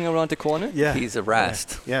drifting around the corner. Yeah. He's a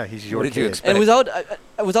Rast. Yeah, he's your What did you kid. expect?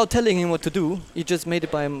 And without telling him what to do, he just made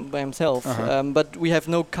it by himself. Uh-huh. But we have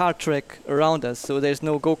no kart track around us, so there's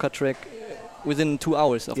no go-kart track within 2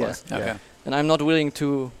 hours of Yeah. us. Okay. Yeah. And I'm not willing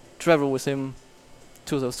to travel with him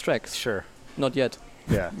to those tracks. Sure. Not yet.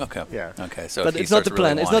 Yeah. Okay. Yeah. Okay. So But if he it's not starts the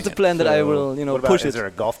plan. really It's not the wanting plan that I So will, what about, push is it. there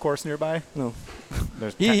a golf course nearby? No.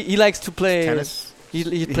 There's He likes to play. tennis.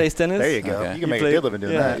 He plays tennis. There you go. Okay. You can He make play- a good living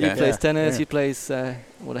doing yeah, that. he Yeah. plays tennis. Yeah. He plays a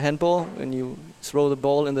handball, and you throw the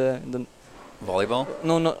ball in the volleyball.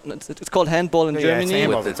 no, it's called handball in Yeah, Germany. it's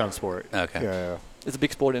handball's With its own sport. Okay. Yeah. It's a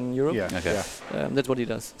big sport in Europe. Yeah. Okay. Yeah. That's what he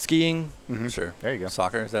does. Skiing. Mhm. Sure. There you go.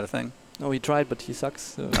 Soccer, is that a thing? No, he tried, but he sucks.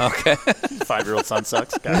 So. Okay. 5-year-old son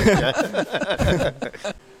sucks. Got it.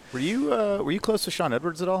 Yeah. Were you close to Sean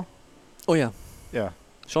Edwards at all? Oh yeah, Yeah.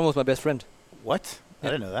 Sean was my best friend. What? I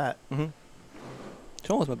Yeah. didn't know that.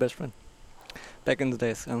 Sean was my best friend back in the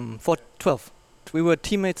days. For 12, we were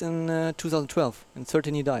teammates in 2012. In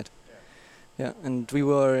 13, he died. Yeah, and we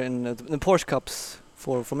were in the Porsche Cups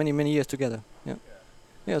for many years together. Yeah,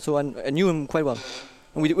 yeah. So I knew him quite well.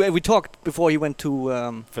 And we talked before he went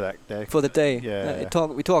to For that day. for the day. Yeah.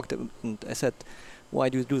 We talked, and I said, "Why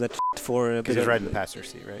do you do that for a Because bit he's of riding the passenger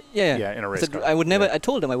seat, right? Yeah, Yeah, in a I race said car. I would never. Yeah. I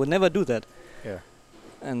told him I would never do that. Yeah.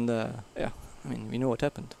 And yeah, I mean, we know what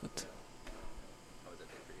happened, but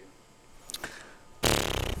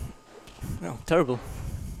no, terrible.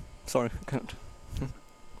 Sorry, I can't.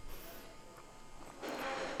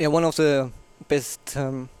 Yeah, one of the best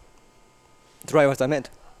drivers I met.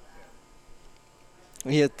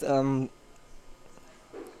 He had oh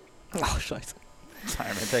scheiße. Sorry,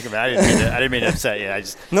 man, take him. I didn't mean to upset you. I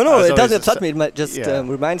No, was it doesn't always upset me. It just yeah.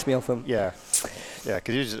 reminds me of him. Yeah,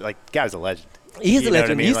 because he was just, like, guy's a legend. He's You a know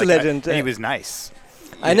what I legend. mean? He's Like, a legend. and he was nice.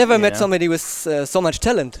 I never you met know? somebody with so much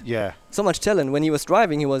talent. Yeah. So much talent. When he was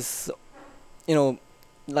driving, he was,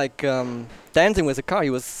 like dancing with a car.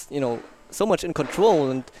 He was, so much in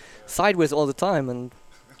control and sideways all the time, and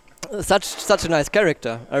such a nice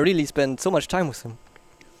character. I really spent so much time with him.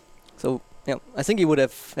 So yeah, I think he would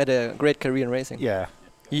have had a great career in racing. Yeah.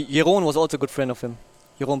 Jeroen was also a good friend of him.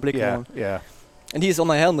 Jeroen Blickman. Yeah. And he's on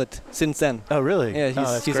my helmet since then. Oh, really? Yeah,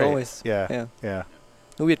 that's he's great. always. Yeah.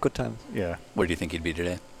 We had good times. Yeah. Where do you think he'd be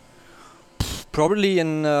today? Probably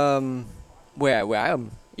in where I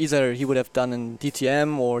am. Either he would have done in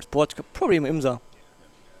DTM or Sport, probably in IMSA.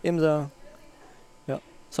 Yeah,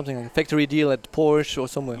 something like a factory deal at Porsche or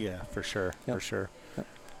somewhere. Yeah, for sure. Yeah. For sure. Yeah.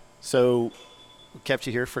 So, we kept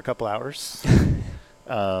you here for a couple hours.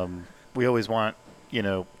 We always want,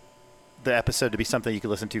 the episode to be something you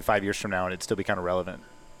could listen to 5 years from now and it'd still be kind of relevant.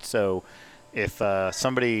 So, if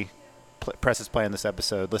somebody presses play on this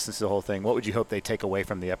episode, listens to the whole thing, what would you hope they take away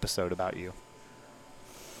from the episode about you?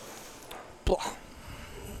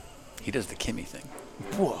 He does the Kimmy thing.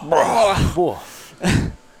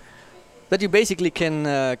 That you basically can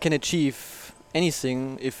achieve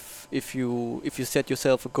anything if you set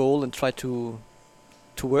yourself a goal and try to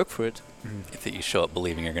work for it. If you show up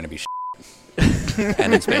believing you're going to be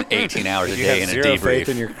and then spend 18 hours a You day have in a zero debrief. faith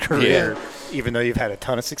in your career, even though you've had a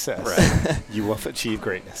ton of success. Right. You will achieve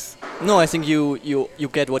greatness. No, I think you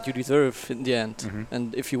get what you deserve in the end. Mhm.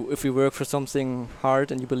 And if you work for something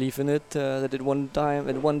hard and you believe in it, that at one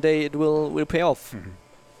day it will pay off. Mhm.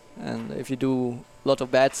 And if you do a lot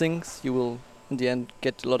of bad things, you will in the end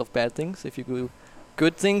get a lot of bad things. If you do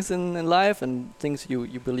good things in life and things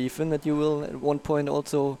you believe in, that you will at one point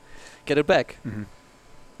also get it back. Mhm.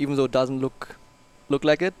 Even though it doesn't look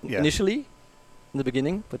like it Yeah. initially in the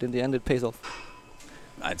beginning, but in the end it pays off.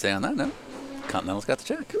 I'd say on that note, Continental's got the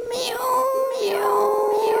check. Meow, meow,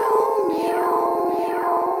 meow, meow.